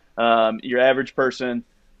 right? Your average person.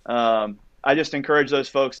 I just encourage those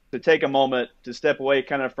folks to take a moment to step away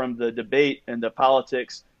kind of from the debate and the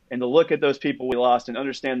politics and to look at those people we lost and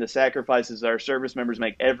understand the sacrifices our service members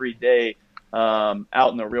make every day out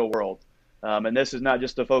in the real world. And this is not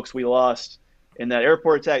just the folks we lost in that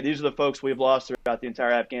airport attack. These are the folks we've lost throughout the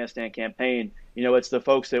entire Afghanistan campaign. It's the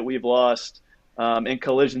folks that we've lost in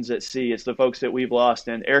collisions at sea. It's the folks that we've lost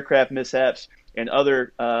in aircraft mishaps and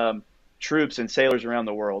other troops and sailors around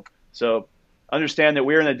the world. So understand that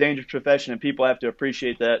we're in a dangerous profession and people have to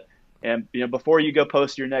appreciate that. And, before you go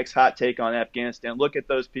post your next hot take on Afghanistan, look at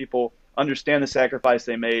those people, understand the sacrifice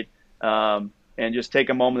they made, and just take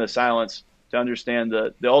a moment of silence to understand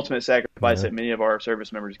the ultimate sacrifice that many of our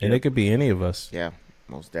service members give. And it could be any of us. Yeah,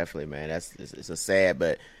 most definitely, man. It's a sad,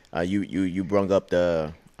 but you brung up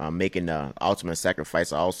the making the ultimate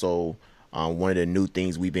sacrifice. Also, one of the new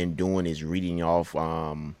things we've been doing is reading off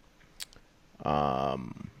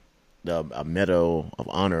the Medal of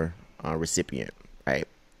Honor recipient, right?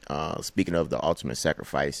 Speaking of the ultimate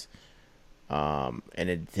sacrifice,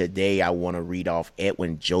 and today I want to read off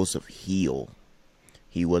Edwin Joseph Hill.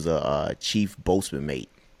 He was a chief boatswain mate.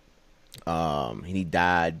 He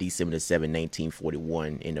died December 7,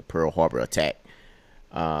 1941 in the Pearl Harbor attack.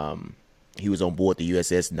 He was on board the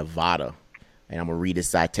USS Nevada, and I'm going to read his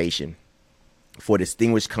citation. For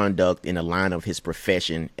distinguished conduct in the line of his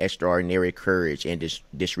profession, extraordinary courage, and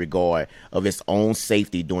disregard of his own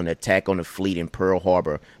safety during the attack on the fleet in Pearl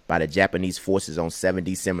Harbor by the Japanese forces on 7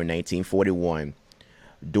 December 1941.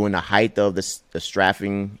 During the height of the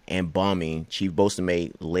strafing and bombing, Chief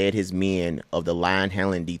Boatswain led his men of the line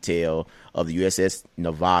handling detail of the USS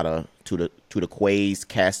Nevada to the quay's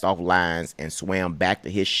cast-off lines and swam back to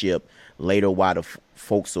his ship. Later, while the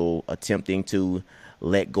forecastle attempting to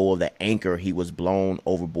let go of the anchor, he was blown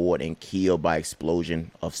overboard and killed by explosion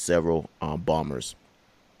of several bombers.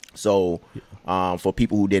 So, for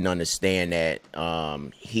people who didn't understand that,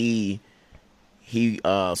 he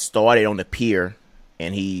started on the pier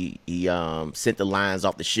and he sent the lines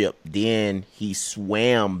off the ship. Then he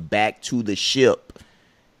swam back to the ship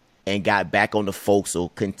and got back on the forecastle,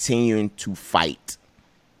 continuing to fight,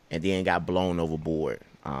 and then got blown overboard.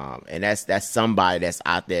 And that's somebody that's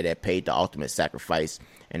out there that paid the ultimate sacrifice.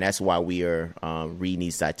 And that's why we are reading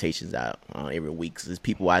these citations out every week. Because there's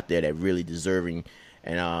people out there that really deserving.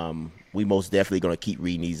 And we most definitely going to keep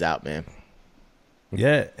reading these out, man.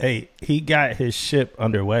 Yeah. Hey, he got his ship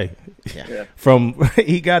underway. Yeah.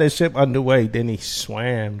 He got his ship underway, then he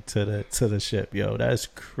swam to the ship. Yo, that's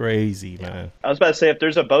crazy, man. I was about to say, if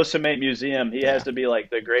there's a boatswain museum, he has to be like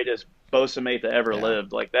the greatest boatswain that ever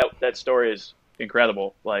lived. Like that story is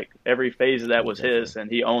incredible. Like every phase of that was his, and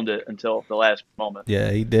he owned it until the last moment. Yeah,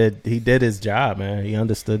 he did his job, man. He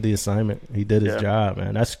understood the assignment. He did his job,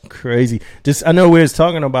 man. That's crazy. Just, I know we was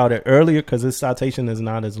talking about it earlier because this citation is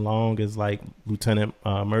not as long as like Lieutenant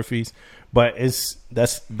Murphy's, but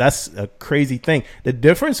that's a crazy thing. The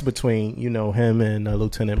difference between him and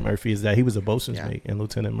Lieutenant Murphy is that he was a boatswain's mate, and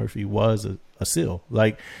Lieutenant Murphy was a SEAL.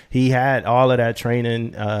 Like he had all of that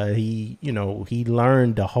training. He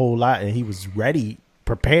learned a whole lot, and he was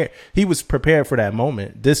prepared. He was prepared for that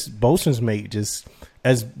moment. This boatswain's mate just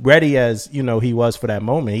as ready as he was for that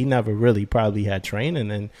moment. He never really probably had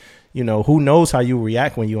training, and who knows how you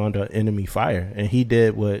react when you're under enemy fire. And he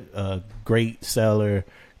did what a great sailor,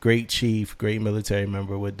 great chief, great military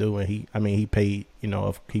member would do. And he paid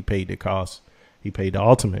the cost. he paid the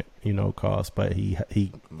ultimate, cost, but he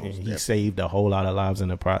saved a whole lot of lives in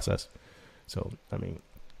the process. So I mean,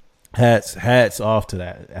 hats off to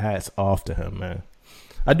that. Hats off to him, man.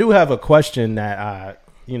 I do have a question that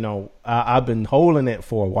I've been holding it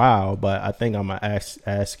for a while, but I think I'm gonna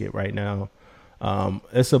ask it right now.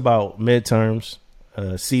 It's about midterms,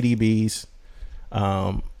 CDBs,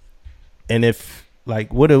 and if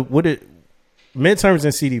like what it midterms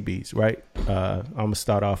and CDBs, right? I'm gonna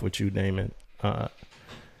start off with you, Damon. I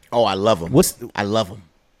love them. I love them.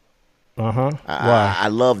 Why? I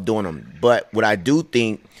love doing them, but what I do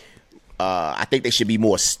think, I think they should be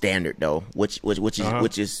more standard though, which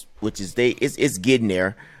is it's getting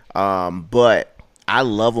there. But I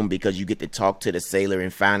love them because you get to talk to the sailor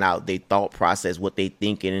and find out their thought process, what they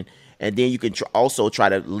thinking, and then you can also try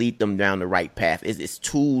to lead them down the right path. It's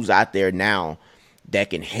tools out there now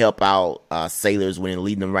that can help out sailors when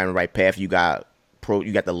leading them down the right path. You got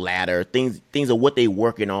the ladder, things of what they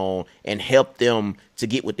working on, and help them to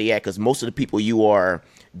get what they at. Because most of the people you are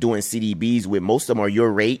doing CDBs with, most of them are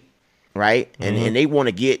your rate, right? Mm-hmm. And they want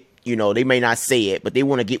to get, they may not say it, but they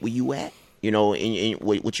want to get where you at, in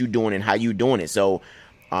what you doing and how you doing it. So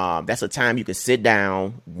that's a time you can sit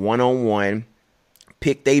down one-on-one,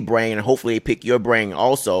 pick their brain, and hopefully they pick your brain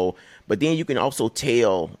also. But then you can also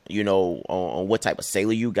tell, on what type of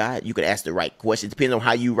sailor you got. You could ask the right questions. Depending on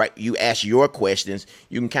how you ask your questions,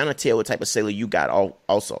 you can kind of tell what type of sailor you got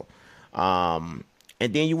also. And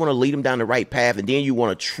then you want to lead them down the right path. And then you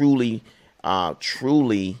want to truly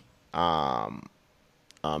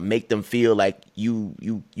make them feel like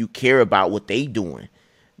you care about what they doing.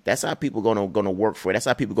 That's how people gonna work for it. That's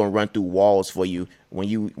how people gonna run through walls for you when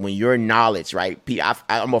your knowledge, right?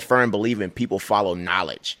 I'm a firm believer in people follow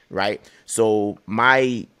knowledge, right? So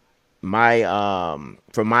from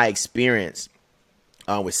my experience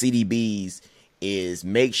with CDBs is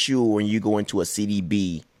make sure when you go into a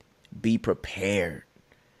CDB, be prepared.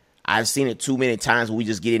 I've seen it too many times where we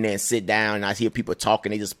just get in there and sit down and I hear people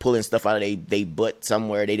talking, they just pulling stuff out of they butt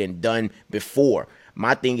somewhere they done before.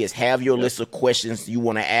 My thing is have your list of questions you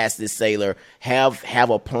want to ask this sailor. Have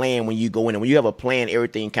a plan when you go in. And when you have a plan,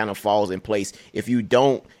 everything kind of falls in place. If you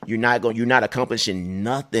don't, you're not accomplishing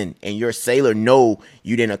nothing. And your sailor know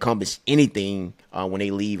you didn't accomplish anything when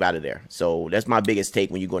they leave out of there. So that's my biggest take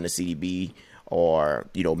when you go into CDB or,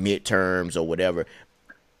 midterms or whatever.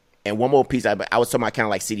 And one more piece, I was talking about kind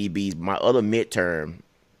of like CDBs. My other midterm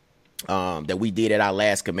that we did at our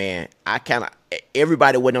last command,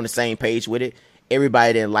 everybody wasn't on the same page with it.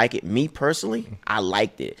 Everybody didn't like it. Me personally, I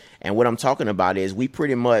liked it. And what I'm talking about is we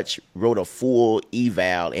pretty much wrote a full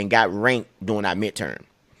eval and got ranked during our midterm,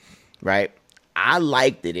 right? I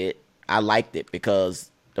liked it. I liked it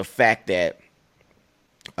because the fact that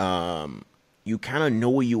you kind of know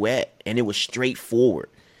where you at, and it was straightforward.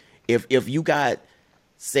 If you got,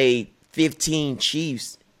 say, 15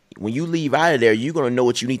 chiefs, when you leave out of there, you're going to know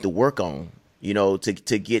what you need to work on,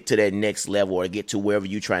 to get to that next level or get to wherever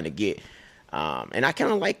you're trying to get. And I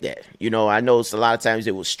kind of like that. I know it's a lot of times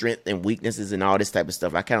it was strength and weaknesses and all this type of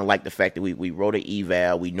stuff. I kind of like the fact that we wrote an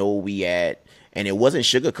eval, we know where we at, and it wasn't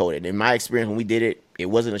sugar-coated. In my experience, when we did it, it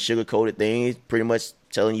wasn't a sugar-coated thing. It's pretty much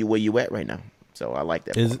telling you where you at right now. So I like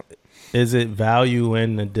that. Is it value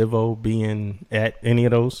in the Divo being at any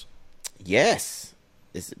of those? Yes,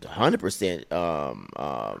 it's 100%.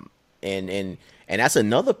 And that's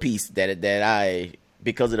another piece that I,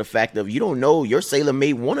 because of the fact of you don't know, your sailor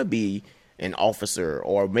may want to be an officer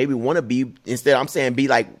or maybe want to be, instead I'm saying be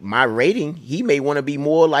like my rating, he may want to be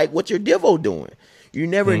more like what your Divo doing. You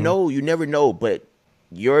never know, but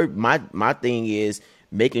my thing is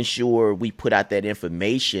making sure we put out that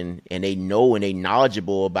information and they know and they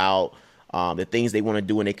knowledgeable about the things they want to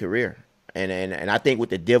do in their career. And I think with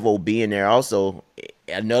the Divo being there also,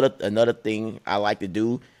 another thing I like to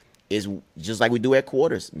do is just like we do at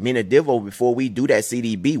quarters. Me and the Divo, before we do that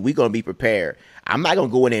CDB, we're going to be prepared. I'm not going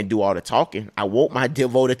to go in there and do all the talking. I want my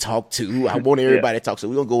Divo to talk to. I want everybody to talk. So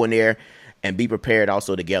we're going to go in there and be prepared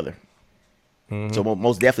also together. Mm-hmm. So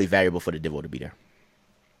most definitely valuable for the Divo to be there.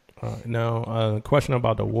 Now, question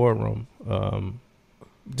about the Wardroom.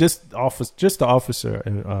 Just the officer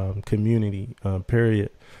and community, period.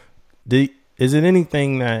 Is it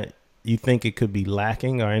anything that you think it could be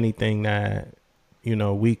lacking or anything that,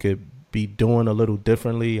 we could be doing a little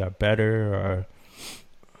differently or better or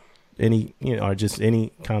or just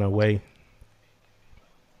any kind of way?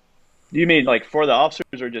 Do you mean like for the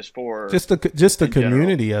officers or just for the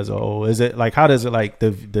community general? As a whole? Is it like, how does it like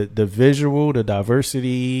the visual, the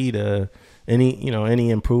diversity, any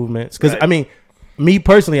improvements? Because right. I mean, me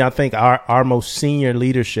personally, I think our most senior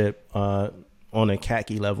leadership on a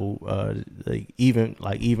khaki level, even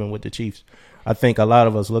with the Chiefs, I think a lot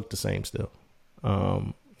of us look the same still.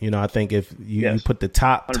 I think if you put the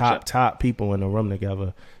top people in a room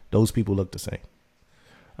together, those people look the same.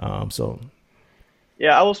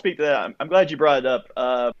 Yeah, I will speak to that. I'm glad you brought it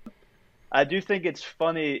up. I do think it's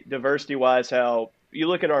funny, diversity-wise, how you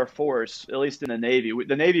look at our force, at least in the Navy.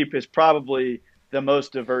 The Navy is probably the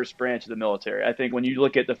most diverse branch of the military. I think when you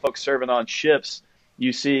look at the folks serving on ships,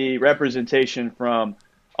 you see representation from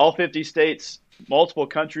all 50 states, multiple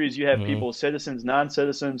countries. You have people, citizens,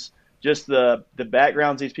 non-citizens, just the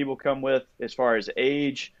backgrounds these people come with as far as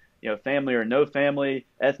age, family or no family,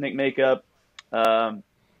 ethnic makeup,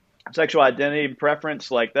 sexual identity and preference.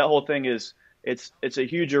 Like that whole thing it's a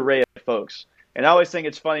huge array of folks. And I always think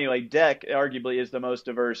it's funny, like deck arguably is the most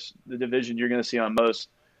diverse, the division you're going to see on most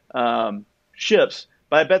ships.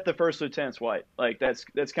 But I bet the first lieutenant's white. Like that's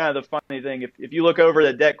kind of the funny thing. If you look over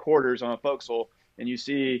the deck quarters on a forecastle and you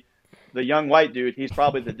see the young white dude, he's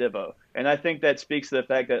probably the divo. And I think that speaks to the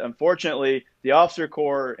fact that unfortunately the officer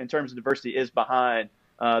corps in terms of diversity is behind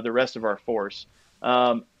the rest of our force.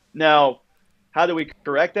 Now, how do we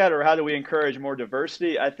correct that, or how do we encourage more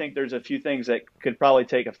diversity? I think there's a few things that could probably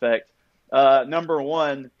take effect. Number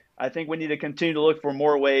one, I think we need to continue to look for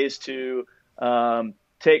more ways to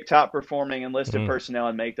take top performing enlisted personnel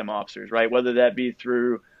and make them officers, right? Whether that be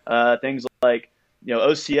through things like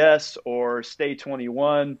OCS or Stay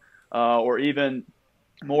 21 or even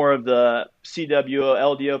more of the CWO,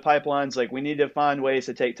 LDO pipelines. Like we need to find ways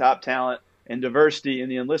to take top talent and diversity in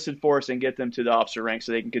the enlisted force and get them to the officer rank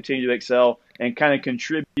so they can continue to excel and kind of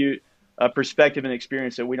contribute a perspective and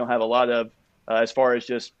experience that we don't have a lot of as far as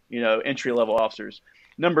just, entry-level officers.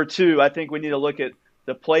 Number two, I think we need to look at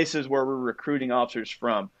the places where we're recruiting officers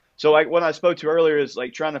from. So like what I spoke to earlier is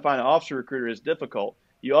like trying to find an officer recruiter is difficult.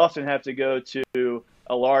 You often have to go to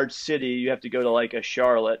a large city. You have to go to like a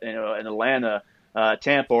Charlotte, an Atlanta,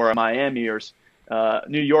 Tampa, or a Miami, or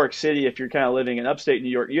New York City. If you're kind of living in upstate New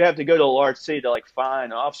York, you have to go to a large city to like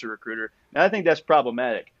find an officer recruiter. And I think that's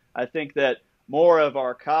problematic. I think that more of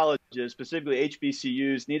our colleges, specifically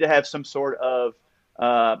HBCUs, need to have some sort of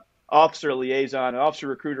officer liaison, officer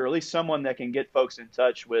recruiter, or at least someone that can get folks in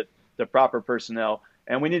touch with the proper personnel.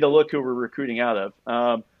 And we need to look who we're recruiting out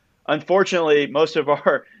of. Unfortunately, most of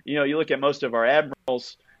our, you look at most of our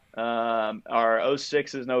admirals, our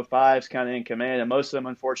 06s and 05s kind of in command, and most of them,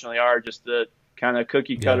 unfortunately, are just the kind of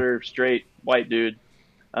cookie cutter, straight white dude.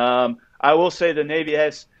 I will say the Navy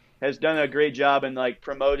has done a great job in like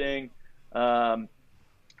promoting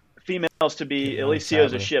females to be at least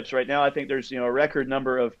CEOs of ships. Right now, I think there's a record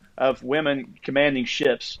number of women commanding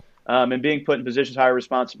ships and being put in positions of higher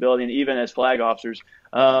responsibility, and even as flag officers.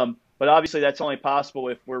 But obviously, that's only possible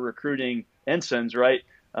if we're recruiting ensigns, right?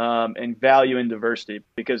 And valuing diversity,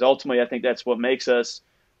 because ultimately, I think that's what makes us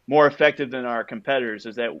more effective than our competitors.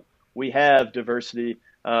 Is that we have diversity.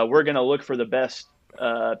 We're going to look for the best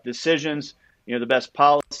decisions, the best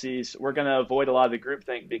policies. We're going to avoid a lot of the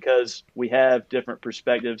groupthink because we have different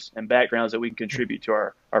perspectives and backgrounds that we can contribute to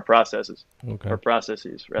our processes. Okay. Or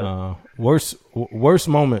processes, rather. Worst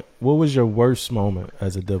moment. What was your worst moment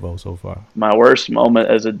as a Divo so far? My worst moment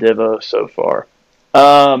as a Divo so far.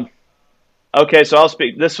 Okay, so I'll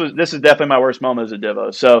speak. This is definitely my worst moment as a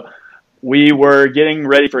Divo. So we were getting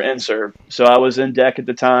ready for in-serve. So I was in deck at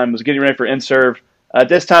the time, was getting ready for in-serve. At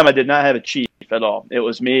this time, I did not have a chief at all. It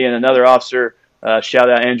was me and another officer. Shout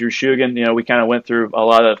out Andrew Shugan. We kind of went through a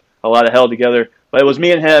lot of hell together. But it was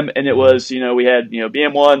me and him, and it was, we had,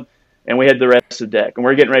 BM1, and we had the rest of the deck. And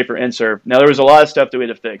we are getting ready for in-serve. Now, there was a lot of stuff that we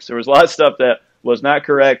had to fix. There was a lot of stuff that was not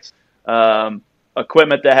correct,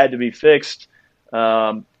 equipment that had to be fixed,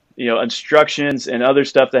 instructions and other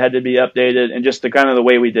stuff that had to be updated, and just the kind of the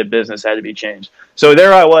way we did business had to be changed. So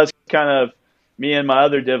there I was, kind of me and my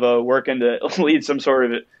other Divo working to lead some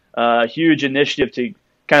sort of huge initiative to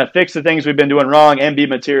kind of fix the things we've been doing wrong and be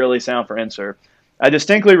materially sound for in-serve. I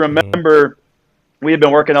distinctly remember we had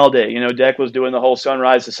been working all day. Deck was doing the whole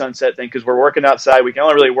sunrise to sunset thing because we're working outside. We can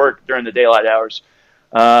only really work during the daylight hours.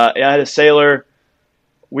 And I had a sailor.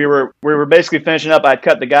 We were basically finishing up. I'd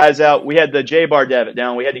cut the guys out. We had the J-bar davit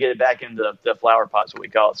down. We had to get it back into the flower pots, what we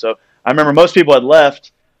call it. So I remember most people had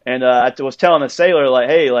left, and I was telling the sailor, like,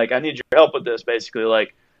 hey, like, I need your help with this, basically.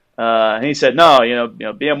 Like, and he said, no,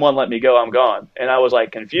 BM1 let me go. I'm gone. And I was,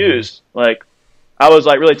 like, confused. Like, I was,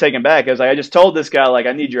 like, really taken back. I was like, I just told this guy, like,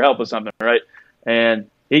 I need your help with something, right? And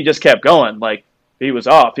he just kept going. Like, he was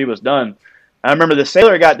off. He was done. I remember the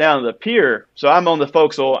sailor got down to the pier. So I'm on the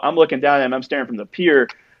forecastle. I'm looking down at him. I'm staring from the pier.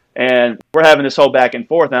 And we're having this whole back and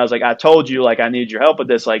forth. And I was like, I told you, like, I need your help with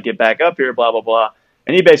this. Like, get back up here, blah, blah, blah.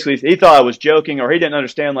 And he thought I was joking, or he didn't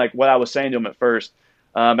understand, like, what I was saying to him at first.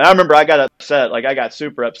 And I remember I got upset, like I got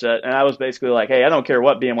super upset, and I was basically like, "Hey, I don't care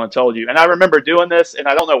what BM1 told you." And I remember doing this, and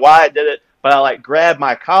I don't know why I did it, but I like grabbed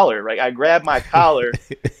my collar, right? I grabbed my collar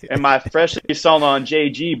and my freshly sewn on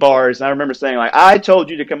JG bars, and I remember saying like, "I told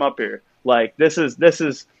you to come up here. Like this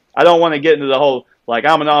is. I don't want to get into the whole like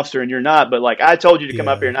I'm an officer and you're not, but like I told you to come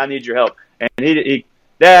up here and I need your help." And he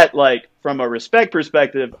that like from a respect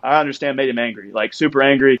perspective, I understand made him angry, like super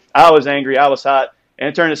angry. I was angry, I was hot, and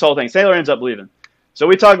it turned this whole thing. Sailor ends up leaving. So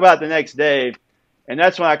we talk about the next day, and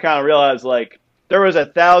that's when I kind of realized, like, there was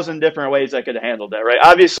 1,000 different ways I could have handled that, right?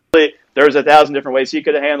 Obviously, there was 1,000 different ways he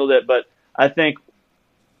could have handled it, but I think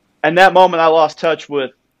in that moment I lost touch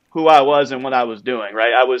with who I was and what I was doing,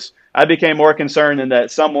 right? I became more concerned in that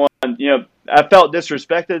someone, I felt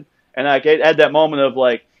disrespected, and I had that moment of,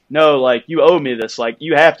 like, no, like, you owe me this. Like,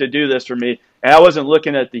 you have to do this for me. And I wasn't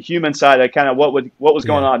looking at the human side of kind of what was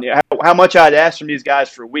going on, how much I had asked from these guys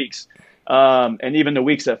for weeks. And even the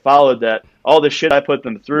weeks that followed that, all the shit I put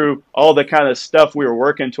them through, all the kind of stuff we were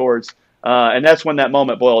working towards. And that's when that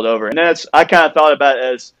moment boiled over. And I kind of thought about it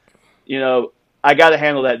as, I got to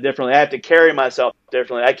handle that differently. I have to carry myself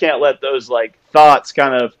differently. I can't let those like thoughts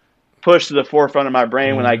kind of push to the forefront of my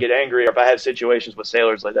brain when I get angry or if I have situations with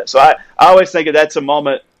sailors like that. So I always think that that's a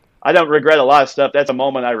moment. I don't regret a lot of stuff. That's a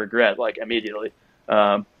moment I regret like immediately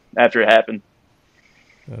after it happened.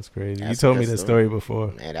 That's crazy. You told me the story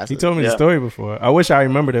before. Man, you told me the story before. I wish I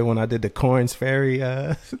remembered it when I did the Corns Ferry.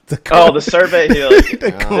 The survey.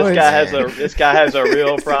 This guy has a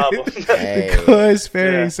real problem. Hey, the Corns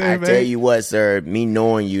Ferry survey. I tell you what, sir. Me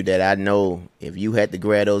knowing you, that I know if you had to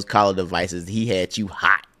grab those collar devices, he had you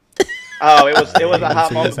hot. Oh, it was a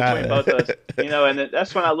hot moment between both of us. And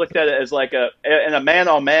that's when I looked at it as like in a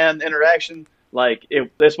man-on-man interaction. Like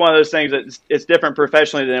it's one of those things that it's different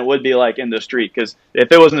professionally than it would be like in the street. Because if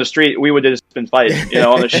it was in the street, we would have just been fighting.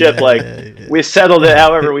 On the ship, like we settled it.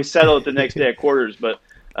 However, we settled it the next day at quarters. But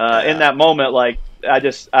in that moment, like I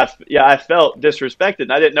felt disrespected.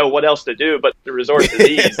 And I didn't know what else to do but to resort to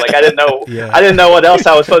these. Like I didn't know what else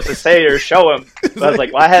I was supposed to say or show him. But I was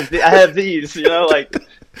like, well, I have these. Like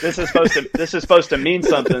this is supposed to mean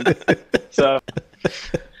something. So.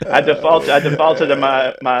 I defaulted to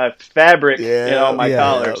my fabric, my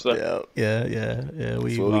collar. So. Yeah.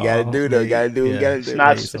 We gotta do though. Gotta do.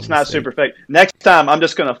 It's not super fake. Next time, I'm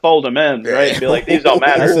just gonna fold them in, right? Be like, these don't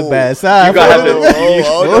matter. That's a bad side. You gotta have to.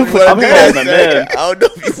 I'm folding them in. I don't know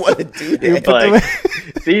if you want to do that.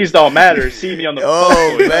 Like, these don't matter. See me on the.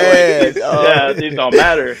 Oh man. These don't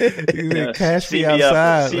matter. Cash me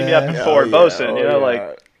outside. See me up in Fort Bosun.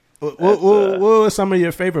 Like. What were some of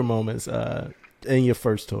your favorite moments in your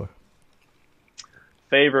first tour?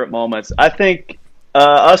 Favorite moments. I think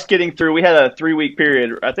us getting through, we had a 3-week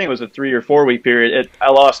period. I think it was a 3 or 4 week period.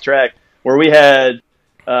 I lost track where we had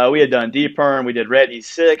done DPERM, we did Red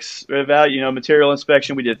E6 material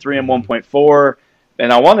inspection. We did 3M 1.4,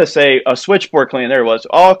 and I want to say a switchboard clean. There it was.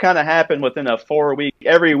 All kind of happened within a 4 week.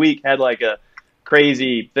 Every week had like a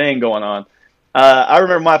crazy thing going on. I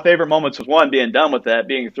remember my favorite moments was one, being done with that,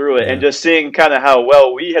 being through it, and just seeing kind of how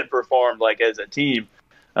well we had performed, like as a team.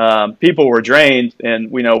 People were drained, and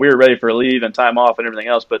we were ready for leave and time off and everything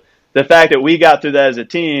else. But the fact that we got through that as a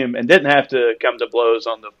team and didn't have to come to blows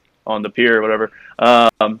on the pier or whatever,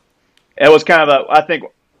 it was kind of I think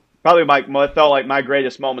probably it felt like my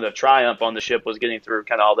greatest moment of triumph on the ship was getting through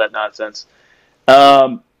kind of all that nonsense.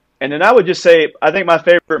 And then I would just say, I think my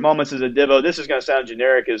favorite moments as a Divo, this is going to sound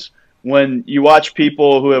generic, is when you watch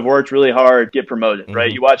people who have worked really hard get promoted,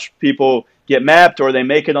 right? You watch people get mapped, or they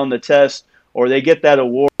make it on the test, or they get that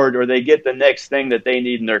award, or they get the next thing that they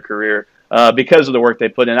need in their career because of the work they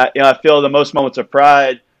put in. I feel the most moments of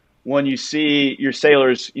pride when you see your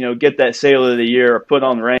sailors, get that Sailor of the Year or put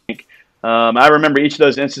on rank. I remember each of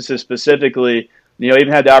those instances specifically. Even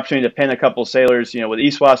had the opportunity to pin a couple sailors, with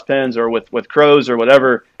ESWAS pins or with crows or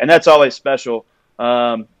whatever, and that's always special.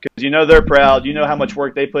 Because they're proud, how much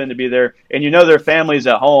work they put in to be there, and their families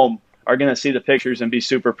at home are going to see the pictures and be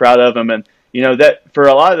super proud of them. And that for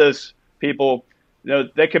a lot of those people,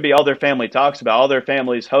 that could be all their family talks about. All their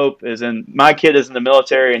family's hope is in my kid is in the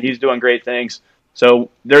military and he's doing great things.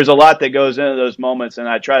 So there's a lot that goes into those moments, and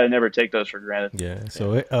I try to never take those for granted. Yeah.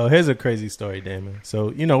 So here's a crazy story, Damon.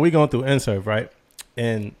 So we're going through InServ, right?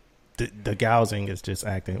 And the gouging is just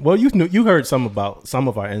acting. Well, you heard some of our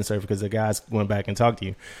InServ because the guys went back and talked to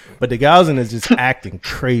you, but the gouging is just acting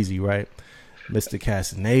crazy, right? Mr.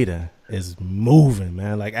 Castaneda is moving,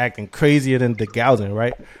 man, like acting crazier than the gouging,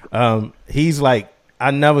 right? He's like, I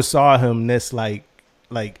never saw him this like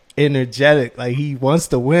energetic. Like, he wants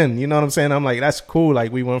to win. You know what I'm saying? I'm like, that's cool.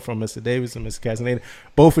 Like, we went from Mr. Davis and Mr. Castaneda.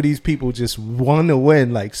 Both of these people just want to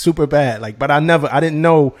win, like, super bad. Like, but I didn't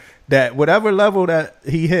know that whatever level that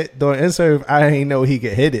he hit during in-serve, I didn't know he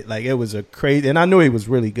could hit it. Like, it was a crazy, and I knew he was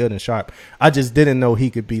really good and sharp. I just didn't know he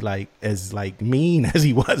could be like as like mean as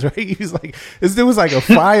he was, right? He was like, this dude was like a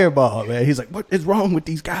fireball, man. He's like, what is wrong with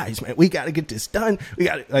these guys, man? We got to get this done. We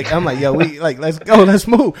got to, like, I'm like, yo, let's go, let's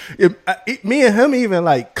move. Me and him even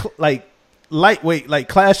like lightweight, like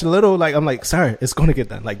clash a little. Like, I'm like, sorry, it's gonna get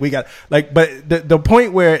done. Like, we got, like, but the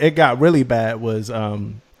point where it got really bad was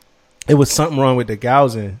it was something wrong with the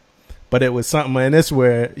gouging. But it was something, and this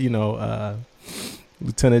where, you know,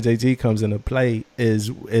 Lieutenant JG comes into play is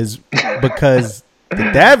because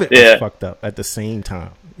the David was fucked up at the same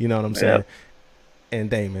time. You know what I'm saying? Yep. And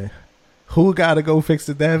Damon, who got to go fix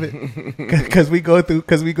the David? Because we go,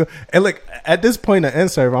 and look, at this point in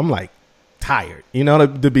in-serve, I'm like tired. You know,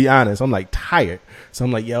 to be honest, I'm like tired. So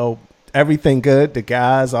I'm like, yo, everything good. The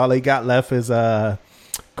guys, all they got left is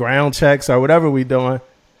ground checks or whatever we doing.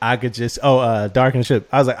 I could just dark and ship.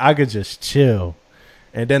 I was like, I could just chill,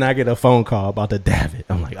 and then I get a phone call about the David.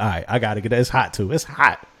 I'm like, all right, I gotta get that. It's hot too. It's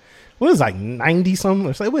hot. What is like 90 something?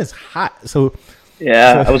 It's like, well, it's hot. So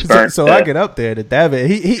yeah, I was burnt. So I get up there. The David,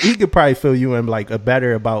 he could probably fill you in like a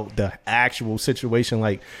better about the actual situation,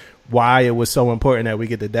 like why it was so important that we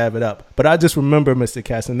get the David up. But I just remember Mr.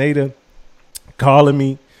 Castaneda calling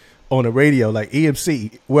me on the radio, like,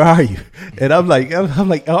 EMC, where are you? And I'm like, oh,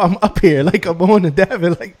 I'm up here. Like, I'm on the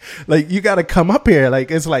David. Like you got to come up here. Like,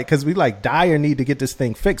 it's like, cause we like dire need to get this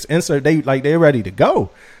thing fixed. And so they're ready to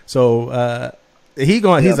go. So, he's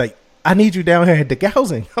like, I need you down here at the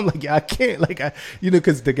gouging. I'm like, yeah, I can't. Like,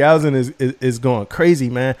 cause the gouging is going crazy,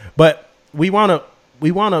 man. But we want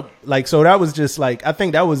to like, so that was just like, I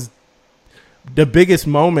think that was the biggest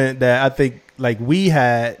moment that I think like we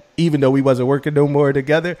had, even though we wasn't working no more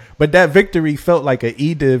together. But that victory felt like an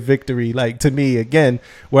EDIV victory, like to me again,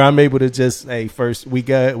 where I'm able to just, hey, first we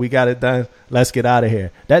got it done. Let's get out of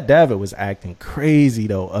here. That David was acting crazy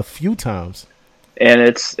though a few times, and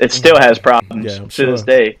it still has problems to this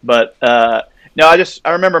day. But no,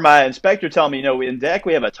 I remember my inspector telling me, in deck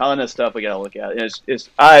we have a ton of stuff we got to look at. It's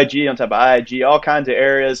IIG on top of IIG, all kinds of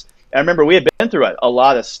areas. And I remember we had been through a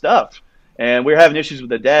lot of stuff. And we were having issues with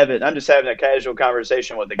the David. I'm just having a casual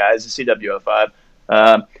conversation with the guys at CW05.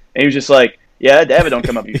 And he was just like, yeah, that David don't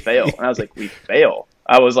come up, you fail. And I was like, we fail?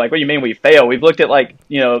 I was like, what do you mean we fail? We've looked at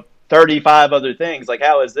 35 other things. Like,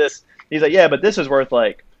 how is this? He's like, yeah, but this is worth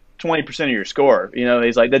like 20% of your score.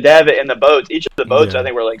 He's like, the David and the boats, each of the boats, I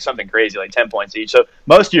think were like something crazy, like 10 points each. So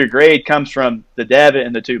most of your grade comes from the David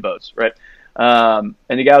and the two boats, right? And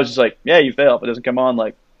the guy was just like, yeah, you fail. If it doesn't come on,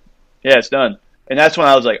 like, yeah, it's done. And that's when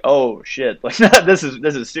I was like, oh shit, like this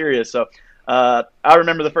is serious. So I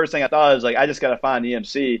remember the first thing I thought was like, I just got to find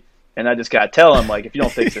EMC and I just got to tell him, like, if you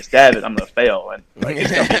don't fix this David, I'm going to fail. And like,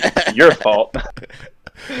 it's going to be your fault.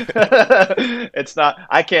 It's not,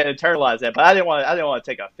 I can't internalize that, but I didn't want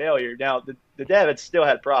to take a failure. Now the David still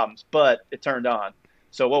had problems, but it turned on.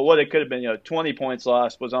 So what it could have been, 20 points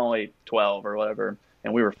lost was only 12 or whatever.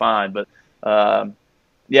 And we were fine. But,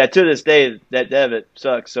 yeah, to this day, that David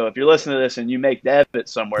sucks. So if you're listening to this and you make David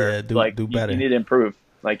somewhere, do better. You need to improve.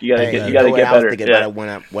 Like, you gotta get better. I was thinking about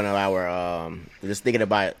it one of our just thinking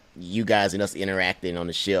about you guys and us interacting on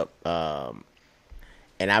the ship. And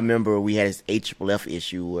I remember we had this HFF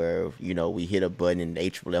issue where we hit a button and the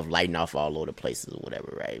HFF lighting off all over the places or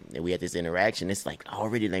whatever, right? And we had this interaction. It's like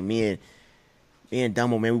already like me and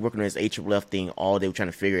Dumbo, man, we working on this HFF thing all day, trying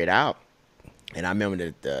to figure it out. And I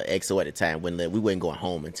remember the XO at the time we wasn't going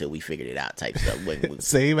home until we figured it out type stuff.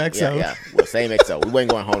 Same XO. Yeah. Well, same XO. We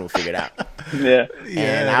wasn't going home to figure it out. Yeah.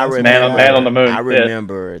 And I remember Man on the Moon. I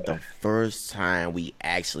remember the first time we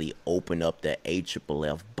actually opened up the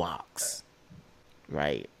HFF box.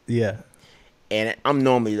 Right? Yeah. And I'm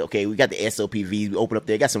normally, okay, we got the SOPV, we open up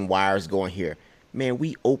there, got some wires going here. Man,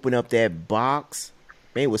 we open up that box.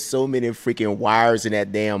 Man, with so many freaking wires in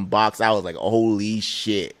that damn box, I was like, holy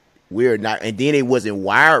shit. We're not, and then it wasn't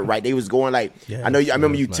wired right. They was going like, I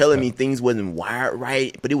remember you telling me things wasn't wired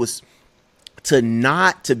right, but it was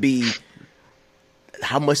to be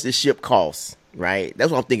how much this ship costs, right? That's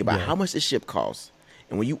what I'm thinking about, how much this ship costs.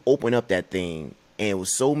 And when you open up that thing and it was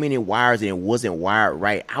so many wires and it wasn't wired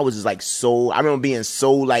right, I was just like I remember being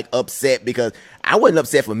so like upset because I wasn't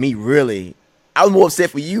upset for me really. I was more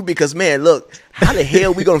upset for you because, man, look, how the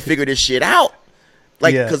hell we gonna figure this shit out?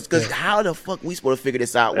 Like, because how the fuck we supposed to figure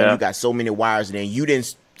this out when you got so many wires and then you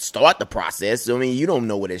didn't start the process? So, I mean, you don't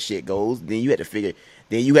know where this shit goes. Then you had to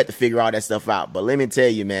figure all that stuff out. But let me tell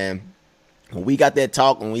you, man, when we got that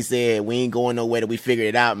talk, when we said we ain't going nowhere, that we figured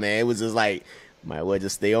it out, man, it was just like, might well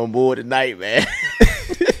just stay on board tonight, man.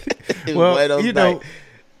 Well, you know,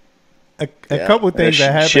 a couple of things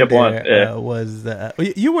that happened there was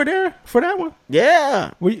you were there for that one.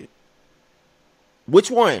 Yeah.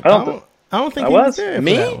 Which one? I don't think he was there.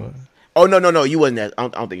 Me? For that one. Oh no, you wasn't there. I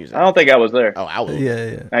don't think you was there. I don't think I was there. Oh, I was.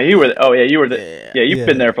 Yeah. Now, you were. Oh yeah, you were there. Yeah, you've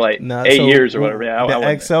been there for like 8 years or whatever. Yeah, the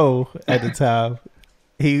XO at the time.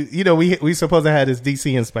 He, you know, we supposed to have his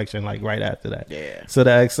DC inspection like right after that. Yeah. So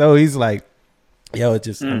the XO, he's like, yo, it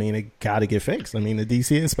just, I mean, it got to get fixed. I mean, the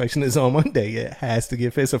DC inspection is on Monday. It has to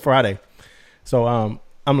get fixed. It's a Friday. So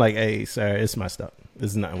I'm like, hey, sir, it's messed up.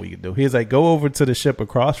 There's nothing we can do. He's like, go over to the ship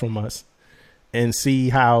across from us and see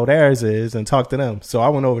how theirs is and talk to them. So I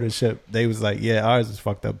went over to the ship. They was like, yeah, ours is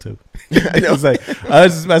fucked up too. It was like,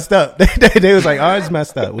 ours is messed up. They was like, ours is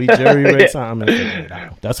messed up. We jury rigged something and figured it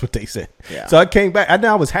out. That's what they said. Yeah. So I came back.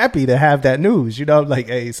 I was happy to have that news. You know, like,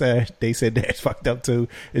 hey, sir, they said theirs fucked up too.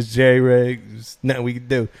 It's jury rigged. There's nothing we can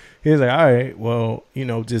do. He was like, all right, well, you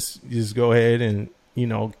know, just go ahead and, you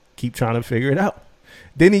know, keep trying to figure it out.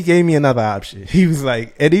 Then he gave me another option. He was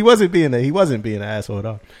like, and he wasn't being an asshole at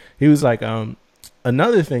all. He was like,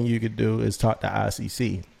 another thing you could do is talk to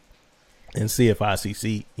ICC and see if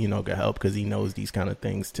ICC, you know, could help because he knows these kind of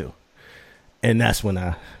things too. And that's when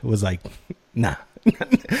I was like, nah,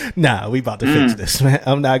 we about to fix this, man.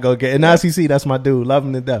 I'm not going to get, and ICC, that's my dude, love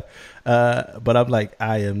him to death. But I'm like,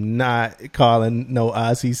 I am not calling no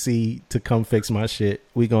ICC to come fix my shit.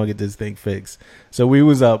 We going to get this thing fixed. So we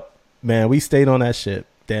was up, man, we stayed on that ship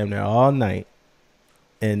damn near all night.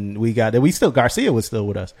 And we got it. Garcia was still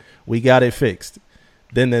with us. We got it fixed.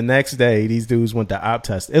 Then the next day, these dudes went to op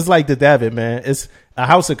test. It's like the David, man. It's a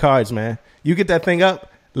house of cards, man. You get that thing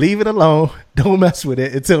up, leave it alone. Don't mess with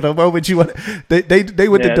it until the moment you want. They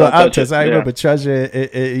went to do an op test. I remember Treasure,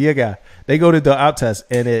 your guy. They go to do an op test,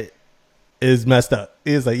 and it is messed up.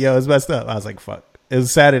 He was like, yo, it's messed up. I was like, fuck. It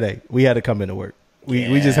was Saturday. We had to come into work.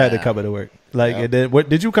 We just had to come into work. Like, and then, what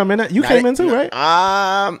did you come in? You came in too, right?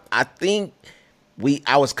 I think.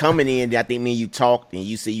 I was coming in. I think me and you talked, and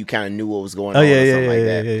you said you kind of knew what was going on.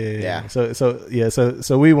 Yeah.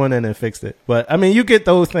 So we went in and fixed it. But I mean, you get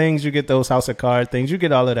those things, you get those house of cards things, you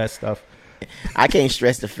get all of that stuff. I can't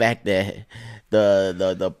stress the fact that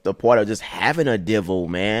the part of just having a divo,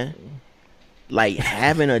 man. Like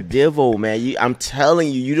having a divo, man. I'm telling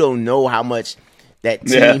you, you don't know how much that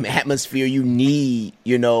team atmosphere you need.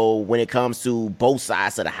 You know, when it comes to both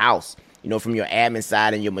sides of the house. You know, from your admin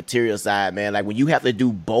side and your material side, man. Like, when you have to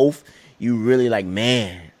do both, you really like,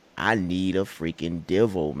 man, I need a freaking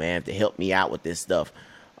divo, man, to help me out with this stuff.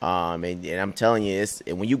 And I'm telling you,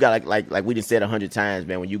 when you got like we just said 100 times,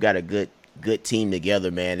 man, when you got a good team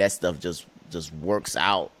together, man, that stuff just works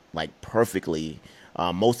out like perfectly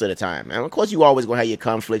most of the time. And of course, you always gonna have your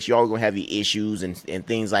conflicts, you always gonna have your issues and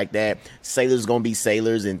things like that. Sailors gonna be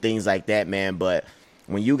sailors and things like that, man. But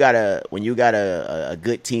when you got a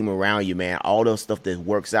good team around you, man, all those stuff that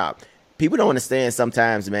works out. People don't understand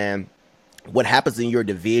sometimes, man, what happens in your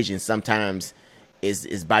division sometimes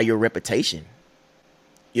is by your reputation.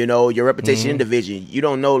 You know, your reputation in division. You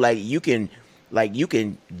don't know, like you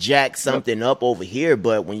can jack something up over here,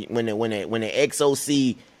 but when the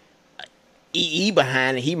XOC EE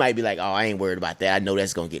behind it, he might be like, oh, I ain't worried about that. I know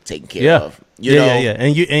that's gonna get taken care of. You know?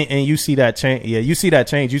 And you see that change. Yeah, you see that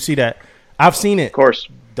change. You see that. I've seen it. Of course.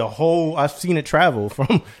 I've seen it travel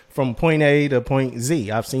from point A to point Z.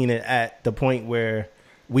 I've seen it at the point where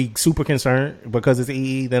we super concerned because it's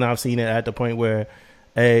EE. Then I've seen it at the point where,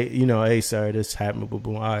 hey, sir, this happened. Boom,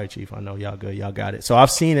 boom. All right, chief, I know y'all good. Y'all got it. So I've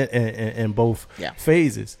seen it in both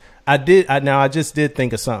phases. I just did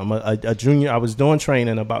think of something. A junior, I was doing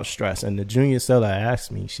training about stress, and the junior seller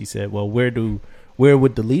asked me, she said, well, where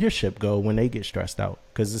would the leadership go when they get stressed out?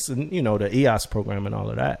 Because it's, you know, the EOS program and all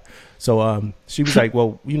of that. So she was like,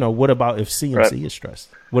 well, you know, what about if CMC is stressed?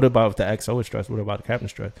 What about if the XO is stressed? What about the captain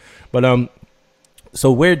stressed? But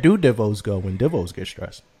so where do divos go when divos get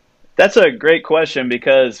stressed? That's a great question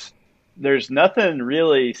because there's nothing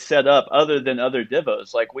really set up other than other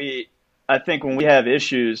divos. Like I think when we have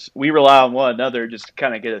issues, we rely on one another just to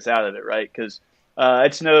kind of get us out of it, right? Because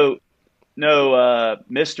it's no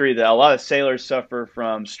mystery that a lot of sailors suffer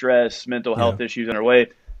from stress, mental health issues on their way.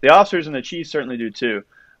 The officers and the chiefs certainly do too.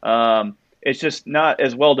 It's just not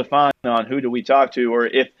as well defined on who do we talk to, or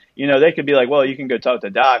if, you know, they could be like, well, you can go talk to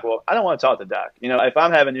Doc. Well, I don't want to talk to Doc. You know, if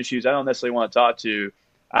I'm having issues, I don't necessarily want to talk to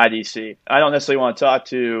IDC. I don't necessarily want to talk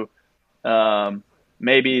to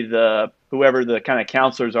maybe whoever the kind of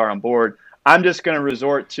counselors are on board. I'm just going to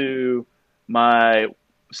resort to my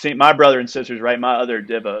brother and sisters, right? My other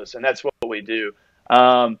divos, and that's what we do.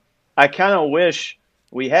 I I kind of wish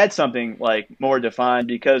we had something like more defined,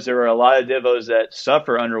 because there are a lot of divos that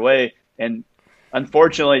suffer underway. And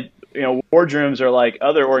unfortunately, wardrooms are like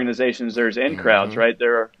other organizations. There's in crowds, right?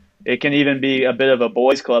 It can even be a bit of a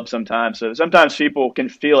boys club sometimes. So sometimes people can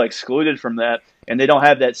feel excluded from that, and they don't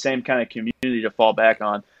have that same kind of community to fall back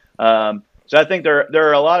on. So I think there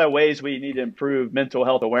are a lot of ways we need to improve mental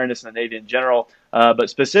health awareness in the Navy in general, but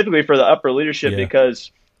specifically for the upper leadership,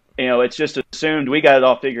 because it's just assumed we got it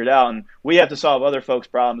all figured out, and we have to solve other folks'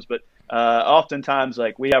 problems. But oftentimes,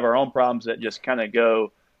 like, we have our own problems that just kind of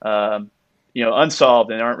go,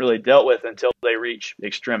 unsolved and aren't really dealt with until they reach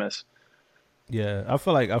extremis. Yeah, I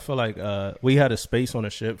feel like we had a space on the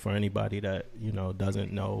ship for anybody that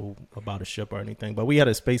doesn't know about a ship or anything. But we had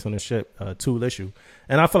a space on the ship, tool issue,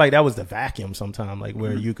 and I feel like that was the vacuum sometime, like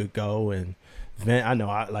where you could go and vent. I know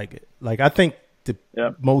I like it. Like, I think the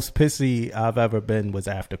most pissy I've ever been was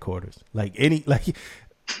after quarters. Like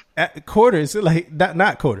at quarters, like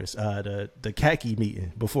not quarters, the khaki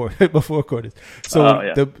meeting before quarters.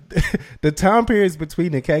 So the time periods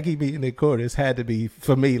between the khaki meeting and quarters had to be,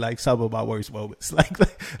 for me, like some of my worst moments,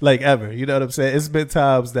 like ever. You know what I'm saying? It's been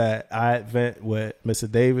times that I vent with Mr.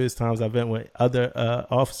 Davis, times I vent with other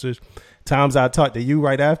officers, times I talked to you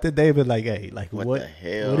right after, David, like, hey, like what the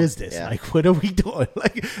hell? What is this? Yeah. Like, what are we doing?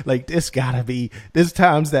 Like this gotta be. There's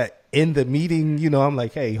times that in the meeting, I'm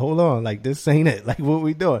like, hey, hold on, like this ain't it. Like, what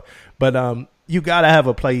we doing? But you gotta have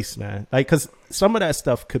a place, man. Like, cause some of that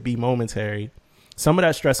stuff could be momentary, some of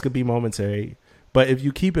that stress could be momentary. But if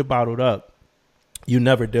you keep it bottled up, you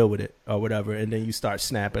never deal with it or whatever, and then you start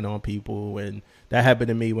snapping on people. And that happened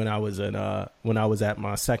to me when I was at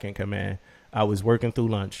my second command. I was working through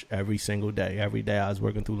lunch every single day. Every day I was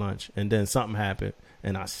working through lunch, and then something happened,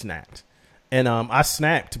 and I snapped. And I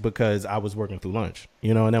snapped because I was working through lunch,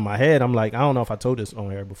 and in my head, I'm like, I don't know if I told this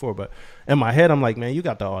on air before, but in my head, I'm like, man, you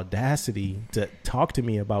got the audacity to talk to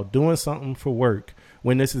me about doing something for work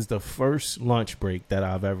when this is the first lunch break that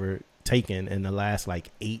I've ever taken in the last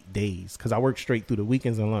like 8 days. Cause I worked straight through the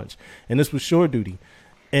weekends and lunch, and this was shore duty.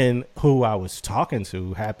 And who I was talking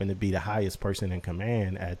to happened to be the highest person in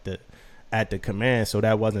command at the command, so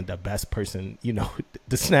that wasn't the best person,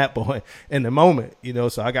 to snap on in the moment,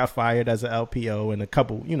 so I got fired as an LPO, and a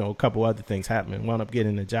couple other things happened. Wound up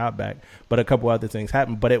getting the job back, but a couple other things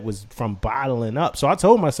happened, but it was from bottling up. So I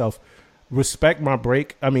told myself, respect my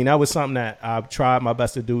break. I mean, that was something that I've tried my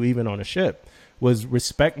best to do even on a ship, was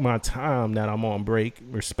respect my time that I'm on break,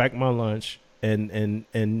 respect my lunch, and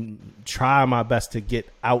try my best to get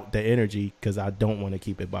out the energy, because I don't want to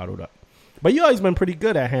keep it bottled up. But you always been pretty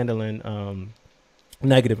good at handling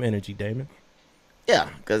negative energy, Damon. Yeah,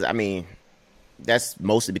 because I mean, that's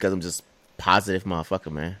mostly because I'm just positive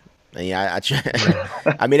motherfucker, man. And yeah, I try.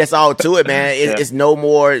 I mean, that's all to it, man. It's no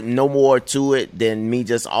more to it than me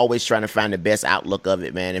just always trying to find the best outlook of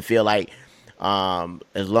it, man, and feel like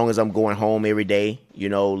as long as I'm going home every day,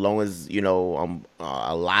 long as I'm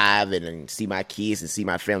alive and see my kids and see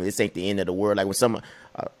my family, this ain't the end of the world. Like when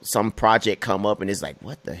some project come up and it's like,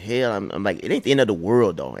 what the hell? I'm like, it ain't the end of the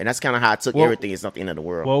world though, and that's kind of how I took everything. It's not the end of the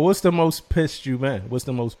world. Well, what's the most pissed you been?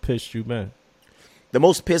 The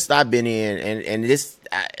most pissed I've been in, and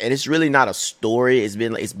it's really not a story. It's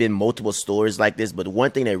been multiple stories like this, but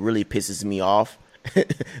one thing that really pisses me off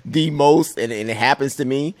the most, and it happens to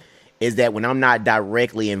me, is that when I'm not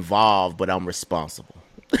directly involved, but I'm responsible.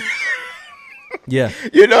 Yeah,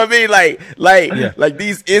 you know what I mean? Like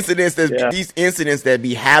these incidents that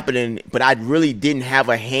be happening, but I really didn't have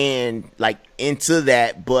a hand like into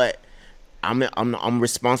that, but I'm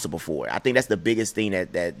responsible for it. I think that's the biggest thing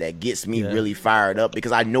that gets me really fired up,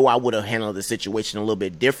 because I know I would have handled the situation a little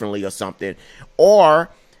bit differently or something. Or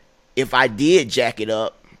if I did jack it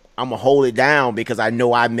up, I'm gonna hold it down because I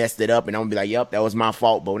know I messed it up, and I'm gonna be like, "Yep, that was my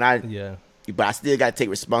fault." But but I still got to take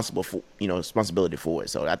responsibility for it.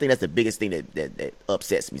 So I think that's the biggest thing that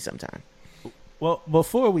upsets me sometimes. Well,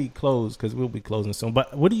 before we close, because we'll be closing soon,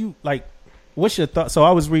 but what do you like? What's your thought? So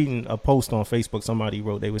I was reading a post on Facebook. Somebody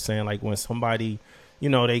wrote, they were saying like when somebody,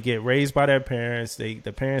 they get raised by their parents, the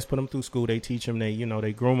parents put them through school, they teach them,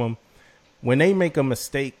 they groom them. When they make a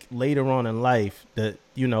mistake later on in life, the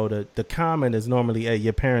comment is normally, hey,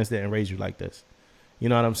 your parents didn't raise you like this. You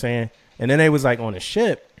know what I'm saying? And then they was like, on a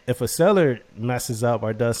ship, if a sailor messes up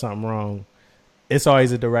or does something wrong, it's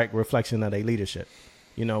always a direct reflection of their leadership.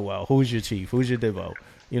 Well, who's your chief? Who's your divo?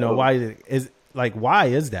 Why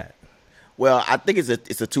is that? Well, I think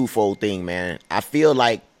it's a twofold thing, man. I feel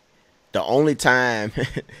like the only time,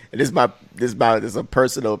 and this is a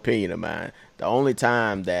personal opinion of mine, the only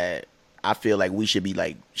time that I feel like we should be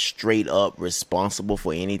like straight up responsible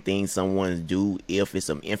for anything someone do if it's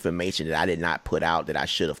some information that I did not put out that I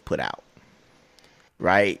should have put out.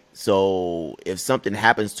 Right? So if something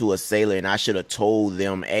happens to a sailor and I should have told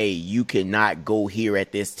them, hey, you cannot go here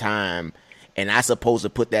at this time, and I supposed to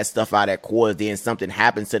put that stuff out at quarters, then something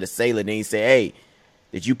happens to the sailor, then he say, hey,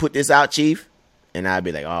 did you put this out, Chief? And I'd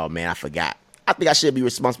be like, oh man, I forgot. I think I should be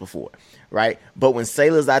responsible for it. Right? But when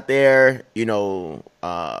sailors out there, you know,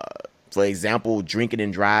 for example, drinking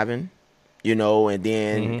and driving, you know, and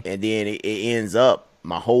then it ends up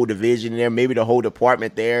my whole division there, maybe the whole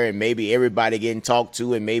department there, and maybe everybody getting talked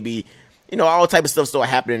to, and maybe, you know, all type of stuff start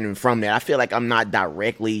happening from that. I feel like I'm not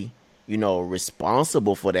directly, you know,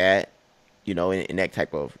 responsible for that, you know, in that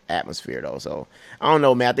type of atmosphere though. So I don't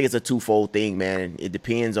know, man. I think it's a twofold thing, man. It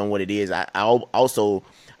depends on what it is. I also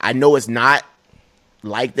know it's not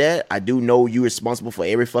like that. I do know you're responsible for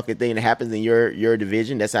every fucking thing that happens in your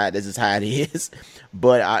division. This is how it is.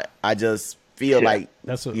 But I just feel like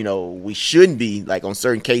you know, we shouldn't be, like, on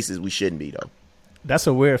certain cases we shouldn't be though. That's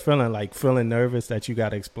a weird feeling, like feeling nervous that you got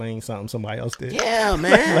to explain something somebody else did. Yeah,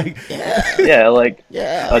 man.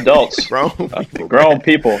 Adults, grown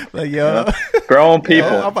people, like, yo, grown people.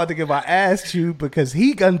 I'm about to get my ass chewed because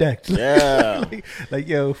he gun decked. Yeah, like,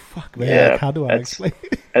 yo, fuck, man. Yeah, like, how do I explain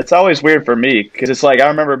it? It's always weird for me because it's like I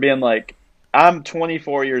remember being like, I'm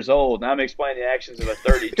 24 years old and I'm explaining the actions of a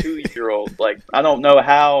 32-year-old. Like, I don't know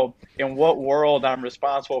how, in what world I'm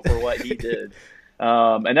responsible for what he did.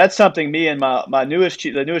 And that's something me and my newest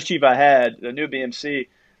chief, the newest chief I had, the new BMC,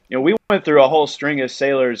 you know, we went through a whole string of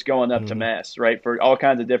sailors going up to mess, right, for all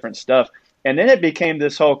kinds of different stuff. And then it became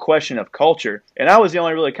this whole question of culture. And I was the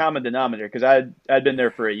only really common denominator because I'd been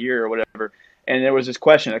there for a year or whatever. And there was this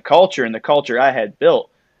question of culture and the culture I had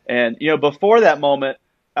built. And, you know, before that moment,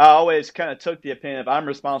 I always kind of took the opinion of I'm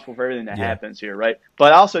responsible for everything that happens here, right?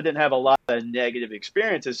 But I also didn't have a lot of negative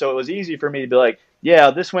experiences. So it was easy for me to be like,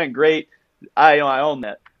 yeah, this went great. I own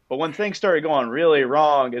that. But when things started going really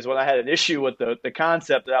wrong is when I had an issue with the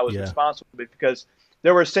concept that I was responsible for, because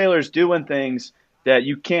there were sailors doing things that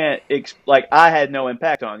you can't, like, I had no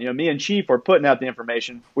impact on. You know, me and Chief were putting out the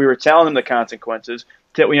information. We were telling them the consequences.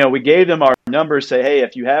 You know, we gave them our numbers, say, hey,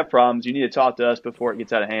 if you have problems, you need to talk to us before it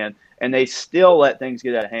gets out of hand. And they still let things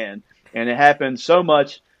get out of hand. And it happened so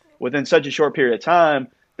much within such a short period of time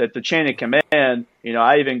that the chain of command, you know,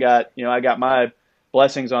 I got my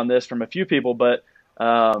blessings on this from a few people, but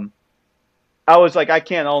I was like, I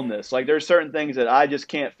can't own this. Like, there's certain things that I just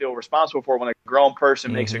can't feel responsible for when a grown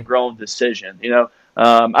person makes a grown decision. You know,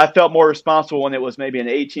 I felt more responsible when it was maybe an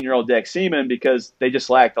 18-year-old deck seaman because they just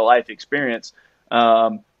lacked the life experience.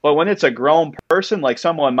 But when it's a grown person, like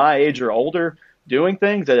someone my age or older, doing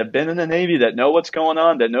things that have been in the Navy, that know what's going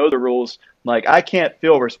on, that know the rules, like, I can't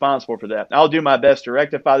feel responsible for that. I'll do my best to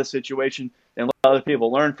rectify the situation and let other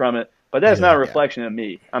people learn from it. But that's not a reflection of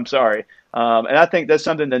me. I'm sorry. And I think that's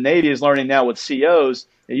something the Navy is learning now with COs.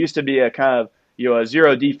 It used to be a kind of, you know, a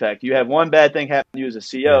zero defect. You have one bad thing happen to you as a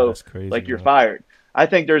CO, like, you're fired. I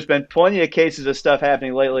think there's been plenty of cases of stuff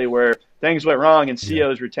happening lately where things went wrong and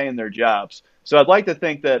COs retained their jobs. So I'd like to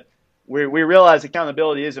think that we realize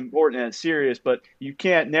accountability is important and it's serious, but you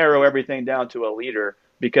can't narrow everything down to a leader,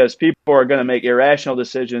 because people are going to make irrational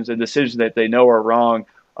decisions and decisions that they know are wrong,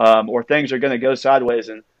 or things are going to go sideways.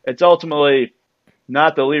 And it's ultimately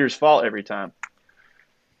not the leader's fault every time.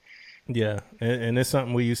 Yeah, and it's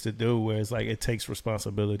something we used to do where it's like it takes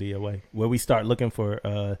responsibility away, where we start looking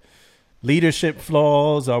for leadership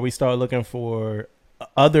flaws, or we start looking for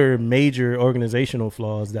other major organizational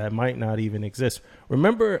flaws that might not even exist.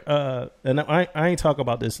 Remember, and I ain't talk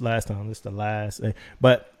about this last time, this is the last,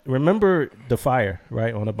 but remember the fire,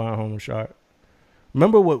 right, on the Bonhomme Sharp?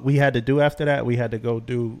 Remember what we had to do after that? We had to go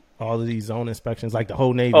do all of these zone inspections, like the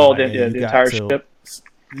whole Navy. Oh, like, the entire ship?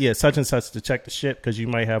 Yeah, such and such, to check the ship, because you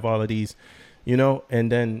might have all of these, you know,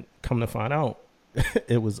 and then come to find out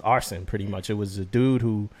it was arson, pretty much. It was a dude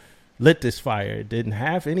who lit this fire. It didn't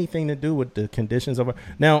have anything to do with the conditions of it.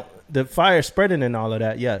 Now, the fire spreading and all of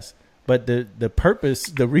that, yes. But the purpose,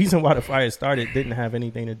 the reason why the fire started didn't have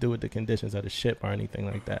anything to do with the conditions of the ship or anything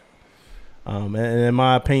like that. And in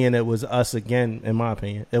my opinion, it was us again. In my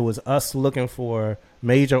opinion, it was us looking for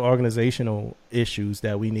major organizational issues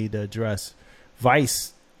that we need to address.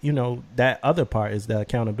 Vice, you know, that other part is the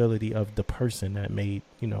accountability of the person that made,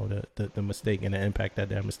 you know, the mistake and the impact that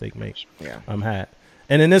mistake made. Had.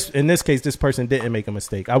 And in this case, this person didn't make a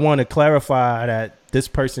mistake. I want to clarify that this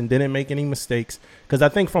person didn't make any mistakes, because I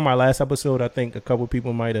think from our last episode, I think a couple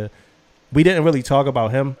people might have. We didn't really talk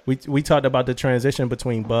about him. We talked about the transition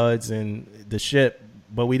between Buds and the ship,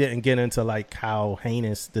 but we didn't get into like how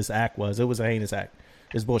heinous this act was. It was a heinous act.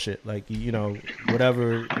 is bullshit. Like, you know,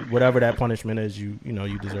 whatever that punishment is, you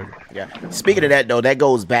deserve it. Yeah. Speaking of that though, that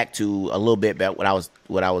goes back to a little bit about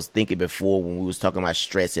what I was thinking before when we was talking about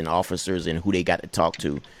stress and officers and who they got to talk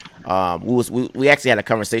to. We actually had a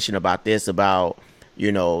conversation about this, about,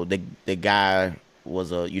 you know, the guy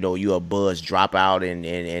was you a buzz dropout,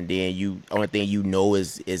 and then you only thing you know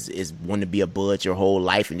is wanting to be a buzz your whole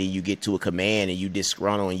life, and then you get to a command and you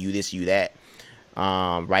disgruntled and you this, you that,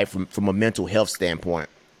 right, from a mental health standpoint.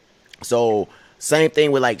 So same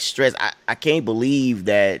thing with like stress. I can't believe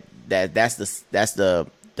that's the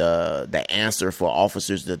answer for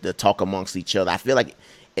officers to talk amongst each other. I feel like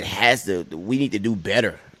we need to do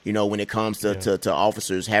better, you know, when it comes to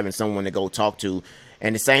officers having someone to go talk to.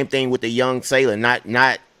 And the same thing with the young sailor,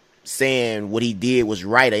 not saying what he did was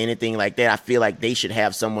right or anything like that. I feel like they should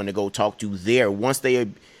have someone to go talk to there. Once they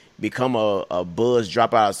become a buzz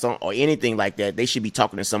dropout or anything like that, they should be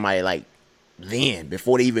talking to somebody like then,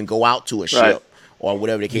 before they even go out to a ship or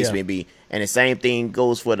whatever the case may be. And the same thing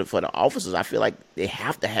goes for the officers. I feel like they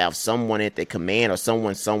have to have someone at the command or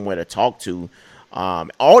someone somewhere to talk to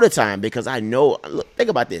all the time, because I know, look, think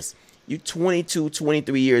about this. You're 22,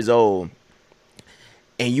 23 years old.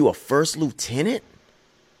 And you a first lieutenant?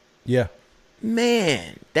 Yeah.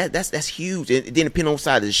 Man, that's huge. And then depending on the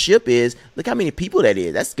side of the ship is, look how many people that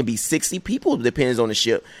is. That's gonna be 60 people, depends on the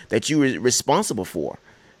ship, that you're responsible for.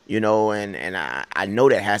 You know, and I know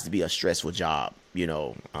that has to be a stressful job, you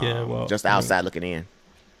know. Just outside looking in.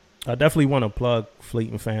 I definitely want to plug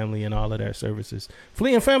Fleet and Family and all of their services.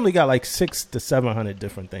 Fleet and Family got like 600 to 700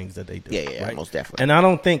 different things that they do. Yeah, right? Most definitely. And I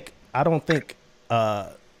don't think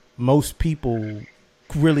most people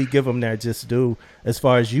really give them their just due as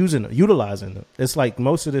far as utilizing them. It's like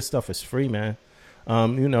most of this stuff is free, man.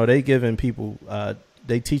 You know, they giving people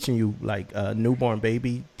they teaching you like newborn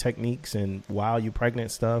baby techniques and while you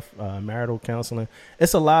pregnant stuff, marital counseling.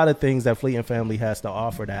 It's a lot of things that Fleet and Family has to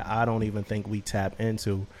offer that I don't even think we tap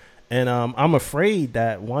into. And I'm afraid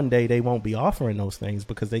that one day they won't be offering those things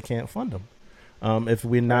because they can't fund them if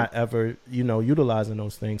we're not ever, you know, utilizing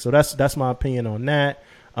those things. So that's my opinion on that.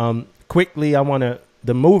 Quickly, I want to,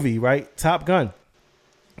 the movie, right? Top Gun.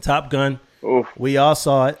 Oof. We all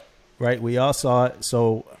saw it, right?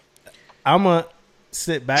 So I'm going to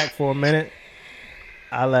sit back for a minute.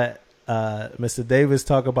 I'll let Mr. Davis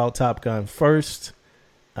talk about Top Gun first,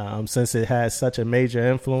 since it has such a major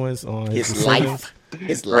influence on his life.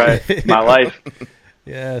 Right, my life.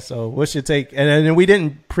 Yeah, so what's your take? And then we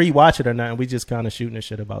didn't pre-watch it or nothing. We just kind of shooting the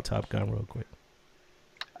shit about Top Gun real quick.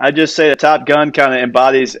 I just say that Top Gun kind of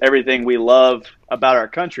embodies everything we love about our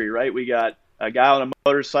country, right? We got a guy on a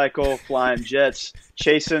motorcycle, flying jets,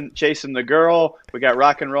 chasing the girl. We got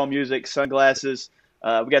rock and roll music, sunglasses.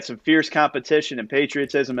 We got some fierce competition and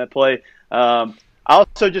patriotism at play. I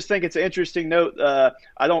also just think it's an interesting note.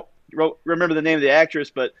 I don't remember the name of the actress,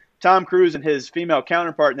 but Tom Cruise and his female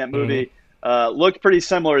counterpart in that movie looked pretty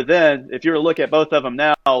similar then. If you were to look at both of them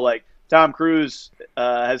now, like Tom Cruise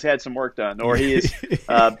has had some work done, or he is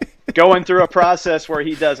going through a process where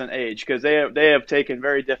he doesn't age, because they have taken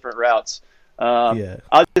very different routes.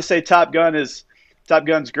 I'll just say Top Gun's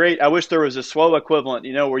great. I wish there was a SWO equivalent,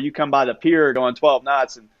 you know, where you come by the pier going 12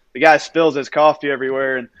 knots and the guy spills his coffee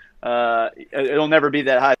everywhere, and it'll never be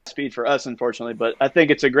that high speed for us, unfortunately. But I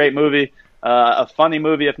think it's a great movie, a funny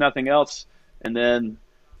movie if nothing else. And then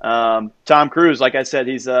Tom Cruise, like I said,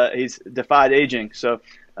 he's defied aging. So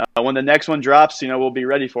when the next one drops, you know, we'll be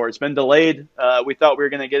ready for it. It's been delayed. We thought we were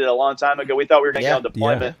going to get it a long time ago. We thought we were going to get on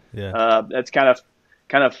deployment. That's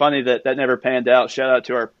kind of funny that never panned out. Shout out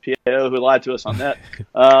to our PAO who lied to us on that.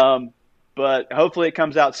 But hopefully it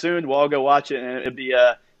comes out soon. We'll all go watch it, and it'll be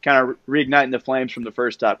kind of reigniting the flames from the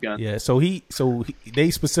first Top Gun. Yeah. So they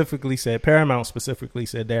specifically said, Paramount specifically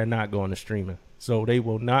said they're not going to streaming. So they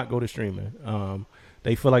will not go to streaming.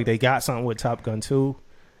 They feel like they got something with Top Gun 2,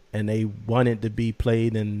 and they want it to be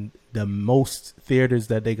played in the most theaters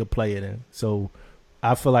that they could play it in. So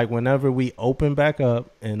I feel like whenever we open back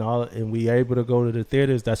up and we able to go to the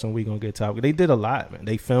theaters, that's when we gonna get Top Gun. They did a lot, man.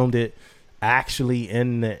 They filmed it actually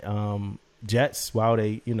in the jets while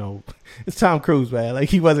they, you know, it's Tom Cruise, man. Like,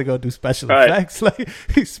 he wasn't gonna do special effects. Like,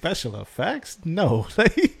 special effects? No.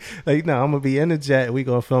 Like no, I'm gonna be in the jet. We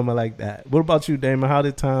gonna film it like that. What about you, Damon? How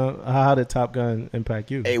did Top Gun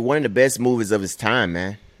impact you? Hey, one of the best movies of its time,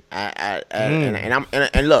 man.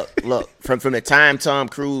 And look from the time Tom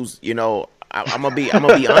Cruise, you know, I'm gonna be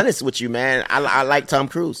honest with you, man. I like Tom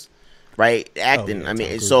Cruise, right? Acting. I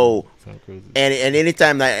mean, so and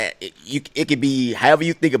anytime that it could be however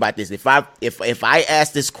you think about this. If I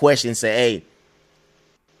ask this question, say, hey,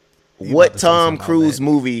 what Tom Cruise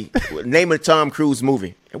movie? Name a Tom Cruise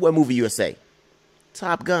movie, and what movie you would say?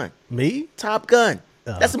 Top Gun. Me? Top Gun.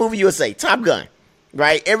 That's the movie you would say. Top Gun.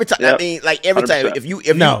 Right? Every time. Yep. I mean, like every 100%. time. If you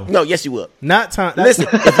yes, you would. Not Tom. Listen,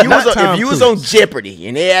 if you was on Jeopardy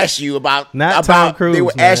and they asked you about Tom Cruise, they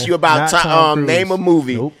would ask you about name a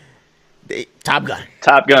movie. Nope. Top Gun.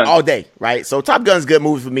 Top Gun. All day, right? So Top Gun's a good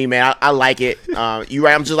movie for me, man. I like it. You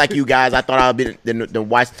right? I'm just like you guys. I thought I'd be to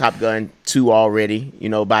watch Top Gun 2 already,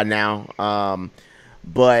 by now.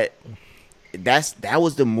 But that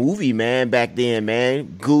was the movie, man, back then,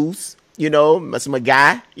 man. Goose, that's my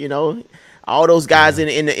guy, all those guys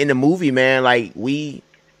in the movie, man. Like we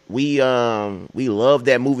loved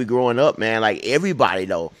that movie growing up, man. Like everybody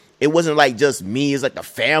though. It wasn't like just me. It's like the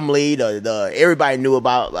family. The everybody knew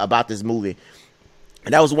about this movie,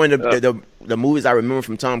 and that was one of the movies I remember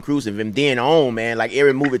from Tom Cruise. And from then on, man, like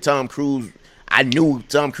every movie Tom Cruise, I knew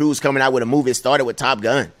Tom Cruise coming out with a movie. It started with Top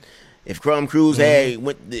Gun. If Tom Cruise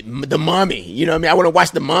went the Mummy, I mean, I want to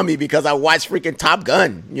watch the Mummy because I watched freaking Top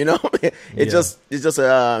Gun. It's just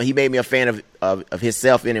he made me a fan of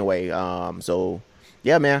himself anyway. So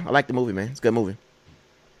yeah, man, I like the movie, man. It's a good movie.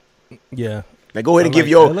 Yeah. Now go ahead and give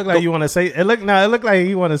your. It looked like you want to say. It looked like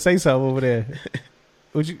you want to say something over there.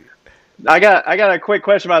 Would you? I got a quick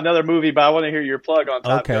question about another movie, but I want to hear your plug on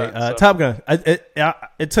Top Gun. Okay, Top Gun.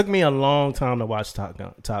 It took me a long time to watch Top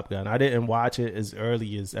Gun. I didn't watch it as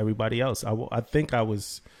early as everybody else. I think I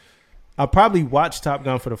probably watched Top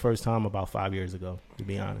Gun for the first time about 5 years ago, to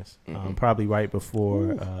be honest. Probably right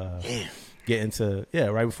before getting to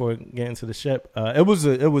the ship. It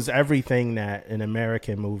was everything that an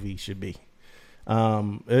American movie should be.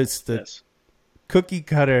 It's the cookie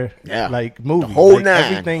cutter like movie, the whole like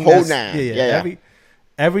nine.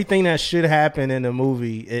 Everything that should happen in a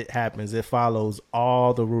movie, it happens. It follows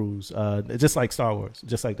all the rules, just like Star Wars,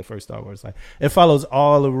 just like the first Star Wars. Like it follows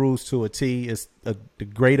all the rules to a T. It's the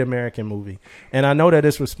great American movie, and I know that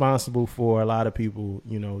it's responsible for a lot of people,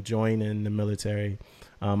 joining the military.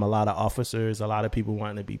 A lot of officers, a lot of people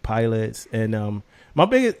wanting to be pilots, and my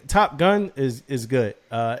biggest Top Gun is good.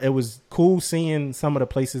 It was cool seeing some of the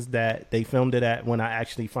places that they filmed it at when I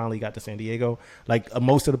actually finally got to San Diego. Like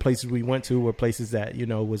most of the places we went to were places that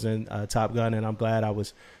was in Top Gun, and I'm glad I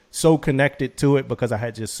was so connected to it because I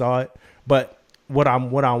had just saw it. But what I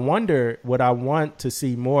want to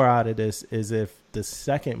see more out of this is if the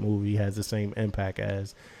second movie has the same impact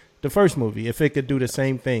as the first movie, if it could do the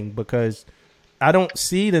same thing, because I don't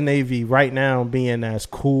see the Navy right now being as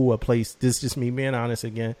cool a place. This is just me being honest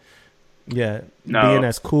again. Yeah, being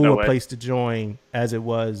as cool a place to join as it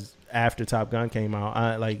was after Top Gun came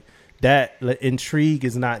out. Like that intrigue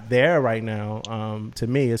is not there right now. To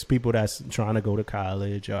me, it's people that's trying to go to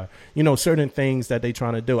college or certain things that they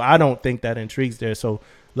trying to do. I don't think that intrigue's there. So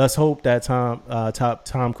let's hope that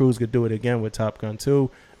Tom Cruise could do it again with Top Gun 2.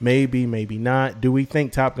 Maybe, maybe not. Do we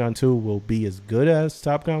think Top Gun 2 will be as good as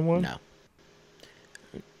Top Gun 1? No.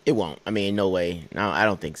 It won't. I mean, no way. No, I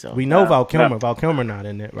don't think so. We know Val Kilmer. Val Kilmer not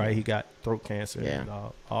in it, right? He got throat cancer and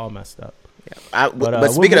all messed up. Yeah.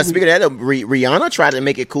 But speaking of that, Rihanna tried to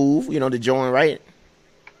make it cool, to join, right?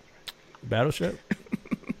 Battleship.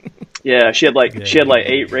 Yeah, she had like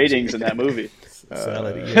 8 ratings in that movie.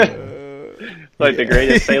 Like the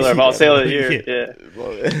greatest sailor of all sailor of the year. Yeah.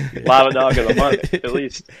 Lava Dog of the month, at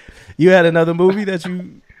least. You had another movie that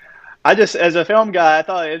you. I just, as a film guy, I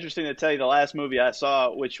thought it interesting to tell you the last movie I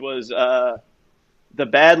saw, which was The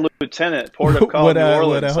Bad Lieutenant, Port of Call, New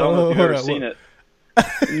Orleans. I don't know if you've ever seen it.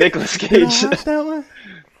 Nicolas Cage. Did I watch that one?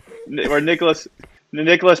 Where Nicolas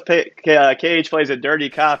Cage plays a dirty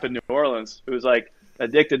cop in New Orleans who's like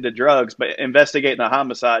addicted to drugs, but investigating a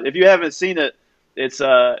homicide. If you haven't seen it, it's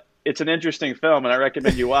an interesting film, and I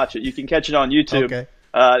recommend you watch it. You can catch it on YouTube. Okay.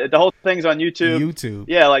 The whole thing's on YouTube.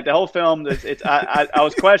 Yeah, like the whole film. I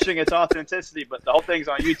was questioning its authenticity, but the whole thing's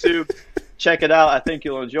on YouTube. Check it out. I think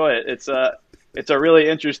you'll enjoy it. It's a really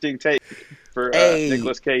interesting take for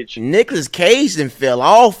Nicolas Cage. Nicolas Cage done fell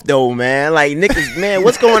off though, man. Like man,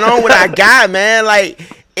 what's going on with our guy, man? Like,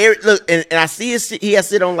 look, and I see he has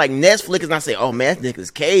sit on like Netflix, and I say, oh man, that's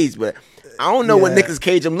Nicolas Cage, but I don't know what Nicolas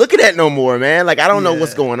Cage I'm looking at no more, man. Like I don't know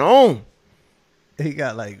what's going on. He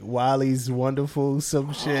got like Wally's Wonderful,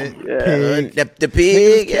 some shit. Yeah, Pig. The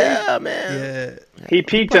pig. Yeah, man. Yeah, he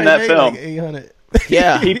peaked in that film. Like 800.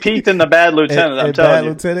 Yeah, he peaked in The Bad Lieutenant. I'm telling you.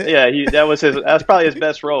 Lieutenant? Yeah, that's probably his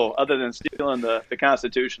best role, other than stealing the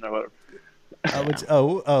Constitution or whatever.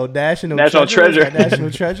 National Treasure.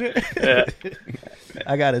 National Treasure. Yeah,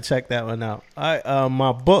 I gotta check that one out.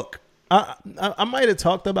 My book. I might have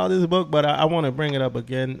talked about this book, but I want to bring it up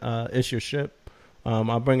again. It's Your Ship.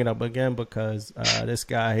 I'll bring it up again because this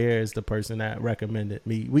guy here is the person that recommended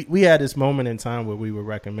me. We had this moment in time where we were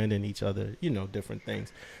recommending each other, different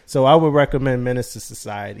things. So I would recommend Menace to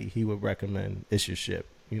Society. He would recommend It's Your Ship.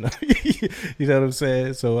 You know what I'm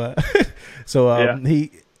saying? So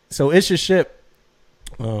It's Your Ship.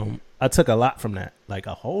 I took a lot from that, like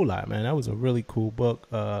a whole lot, man. That was a really cool book.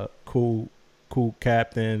 Cool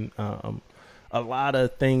captain. A lot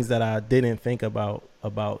of things that I didn't think about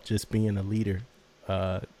just being a leader.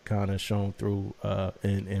 Kind of shown through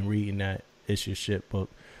in reading that It's Your Ship book.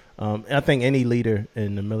 I think any leader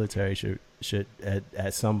in the military should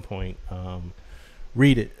at some point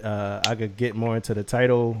read it. I could get more into the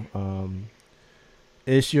title.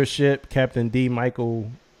 It's Your Ship, Captain D.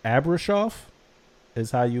 Michael Abrashoff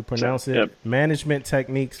is how you pronounce it. Yep. Management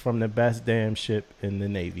Techniques from the Best Damn Ship in the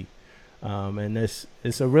Navy. And it's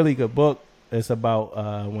a really good book. It's about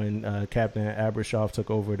when Captain Abrashoff took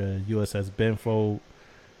over the USS Benfold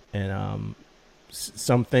and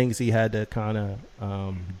some things he had to kind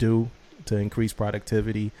of do to increase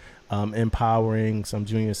productivity, empowering some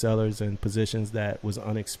junior sailors in positions that was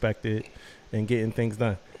unexpected and getting things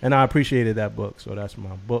done. And I appreciated that book, so that's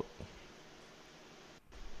my book.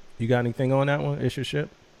 You got anything on that one, It's Your Ship?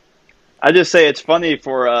 I just say it's funny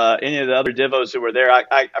for any of the other divos who were there.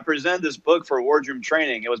 I presented this book for Wardroom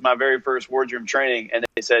training. It was my very first Wardroom training, and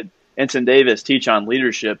they said, Ensign Davis, teach on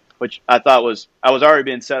leadership, which I thought I was already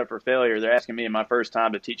being set up for failure. They're asking me in my first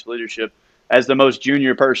time to teach leadership as the most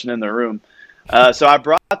junior person in the room. So I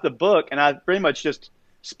brought the book, and I pretty much just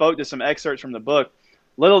spoke to some excerpts from the book.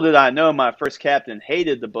 Little did I know my first captain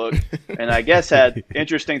hated the book and I guess had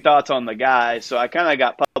interesting thoughts on the guy. So I kind of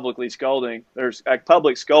got public scolding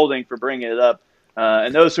for bringing it up.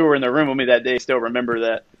 And those who were in the room with me that day still remember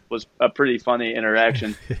that was a pretty funny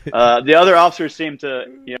interaction. The other officers seemed to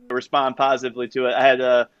respond positively to it. I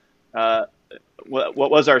had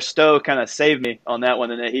what was our stow kind of saved me on that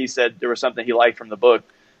one. And he said there was something he liked from the book.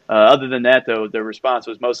 Other than that, though, the response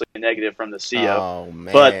was mostly negative from the CO. Oh,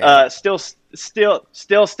 man. But still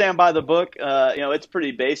stand by the book. It's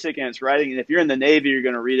pretty basic in its writing. And if you're in the Navy, you're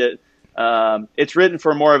going to read it. It's written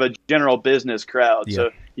for more of a general business crowd. Yeah.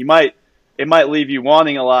 So it might leave you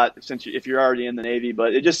wanting a lot if you're already in the Navy.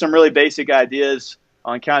 But it's just some really basic ideas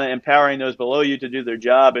on kind of empowering those below you to do their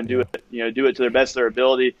job and do it to their best of their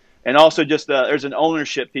ability. And also just there's an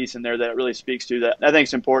ownership piece in there that really speaks to that. I think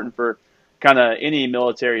it's important for kind of any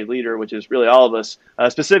military leader, which is really all of us,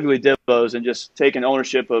 specifically divos, and just taking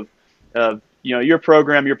ownership of your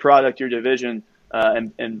program, your product, your division,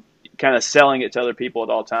 and kind of selling it to other people at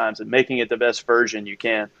all times and making it the best version you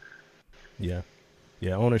can. Yeah.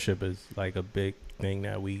 Ownership is like a big thing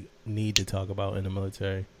that we need to talk about in the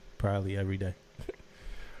military probably every day.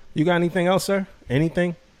 You got anything else, sir?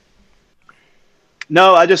 Anything?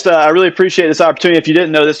 No, I really appreciate this opportunity. If you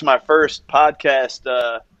didn't know, this is my first podcast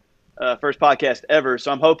ever.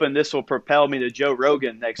 So I'm hoping this will propel me to Joe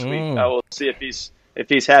Rogan next week. I will see if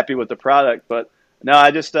he's happy with the product. But no,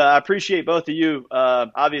 I appreciate both of you.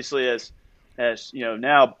 Obviously, as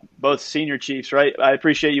now both senior chiefs, right? I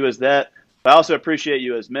appreciate you as that. But I also appreciate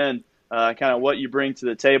you as men, kind of what you bring to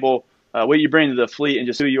the table, what you bring to the fleet, and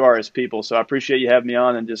just who you are as people. So I appreciate you having me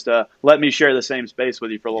on and just let me share the same space with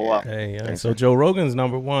you for a little while. Hey, so Joe Rogan's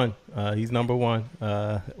number one. He's number one.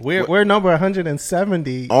 We're number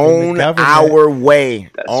 170 on our way.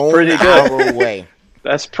 That's pretty good. Our way.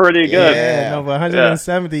 That's pretty good. Yeah, number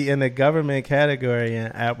 170 in the government category in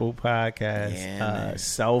Apple Podcasts. Yeah,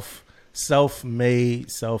 self-made,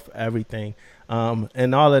 self-everything,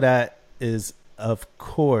 and all of that is. Of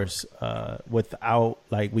course, without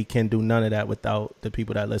we can do none of that without the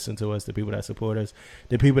people that listen to us, the people that support us,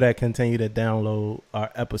 the people that continue to download our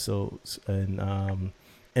episodes and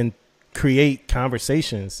create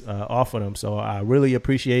conversations off of them. So I really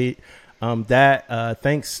appreciate that.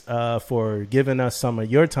 Thanks for giving us some of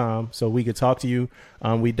your time so we could talk to you.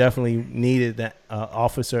 We definitely needed that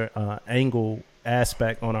officer angle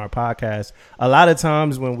aspect on our podcast. A lot of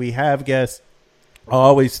times when we have guests, I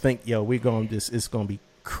always think, it's going to be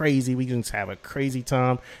crazy. We can just have a crazy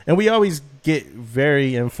time. And we always get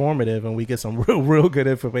very informative and we get some real good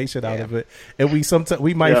information out of it. And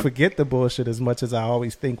we might forget the bullshit as much as I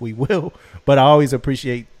always think we will. But I always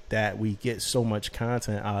appreciate that we get so much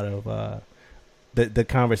content out of the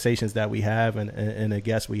conversations that we have and the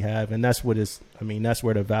guests we have. And that's that's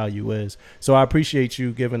where the value is. So I appreciate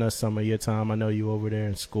you giving us some of your time. I know you over there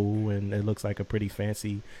in school and it looks like a pretty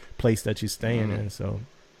fancy place that you're staying in. So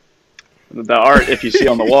the art, if you see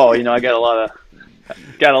on the wall, I got a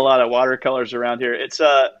lot of watercolors around here. It's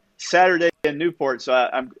Saturday in Newport. So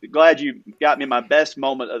I'm glad you got me my best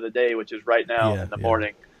moment of the day, which is right now in the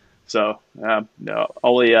morning. So no,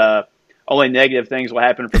 only negative things will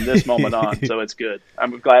happen from this moment on. So it's good.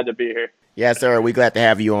 I'm glad to be here. Yeah, sir. We're glad to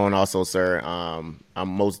have you on also, sir. I'm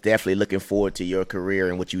most definitely looking forward to your career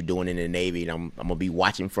and what you're doing in the Navy. And I'm going to be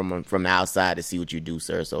watching from the outside to see what you do,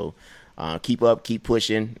 sir. So keep up, keep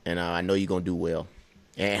pushing, and I know you're going to do well.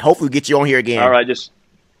 And hopefully get you on here again. All right,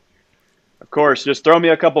 of course, just throw me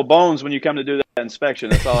a couple bones when you come to do that inspection.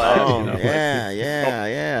 That's all I ask. You know?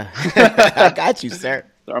 Yeah. I got you, sir.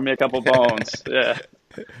 Throw me a couple bones. Yeah.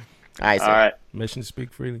 All right, sir. All right. Mission to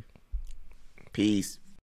speak freely. Peace.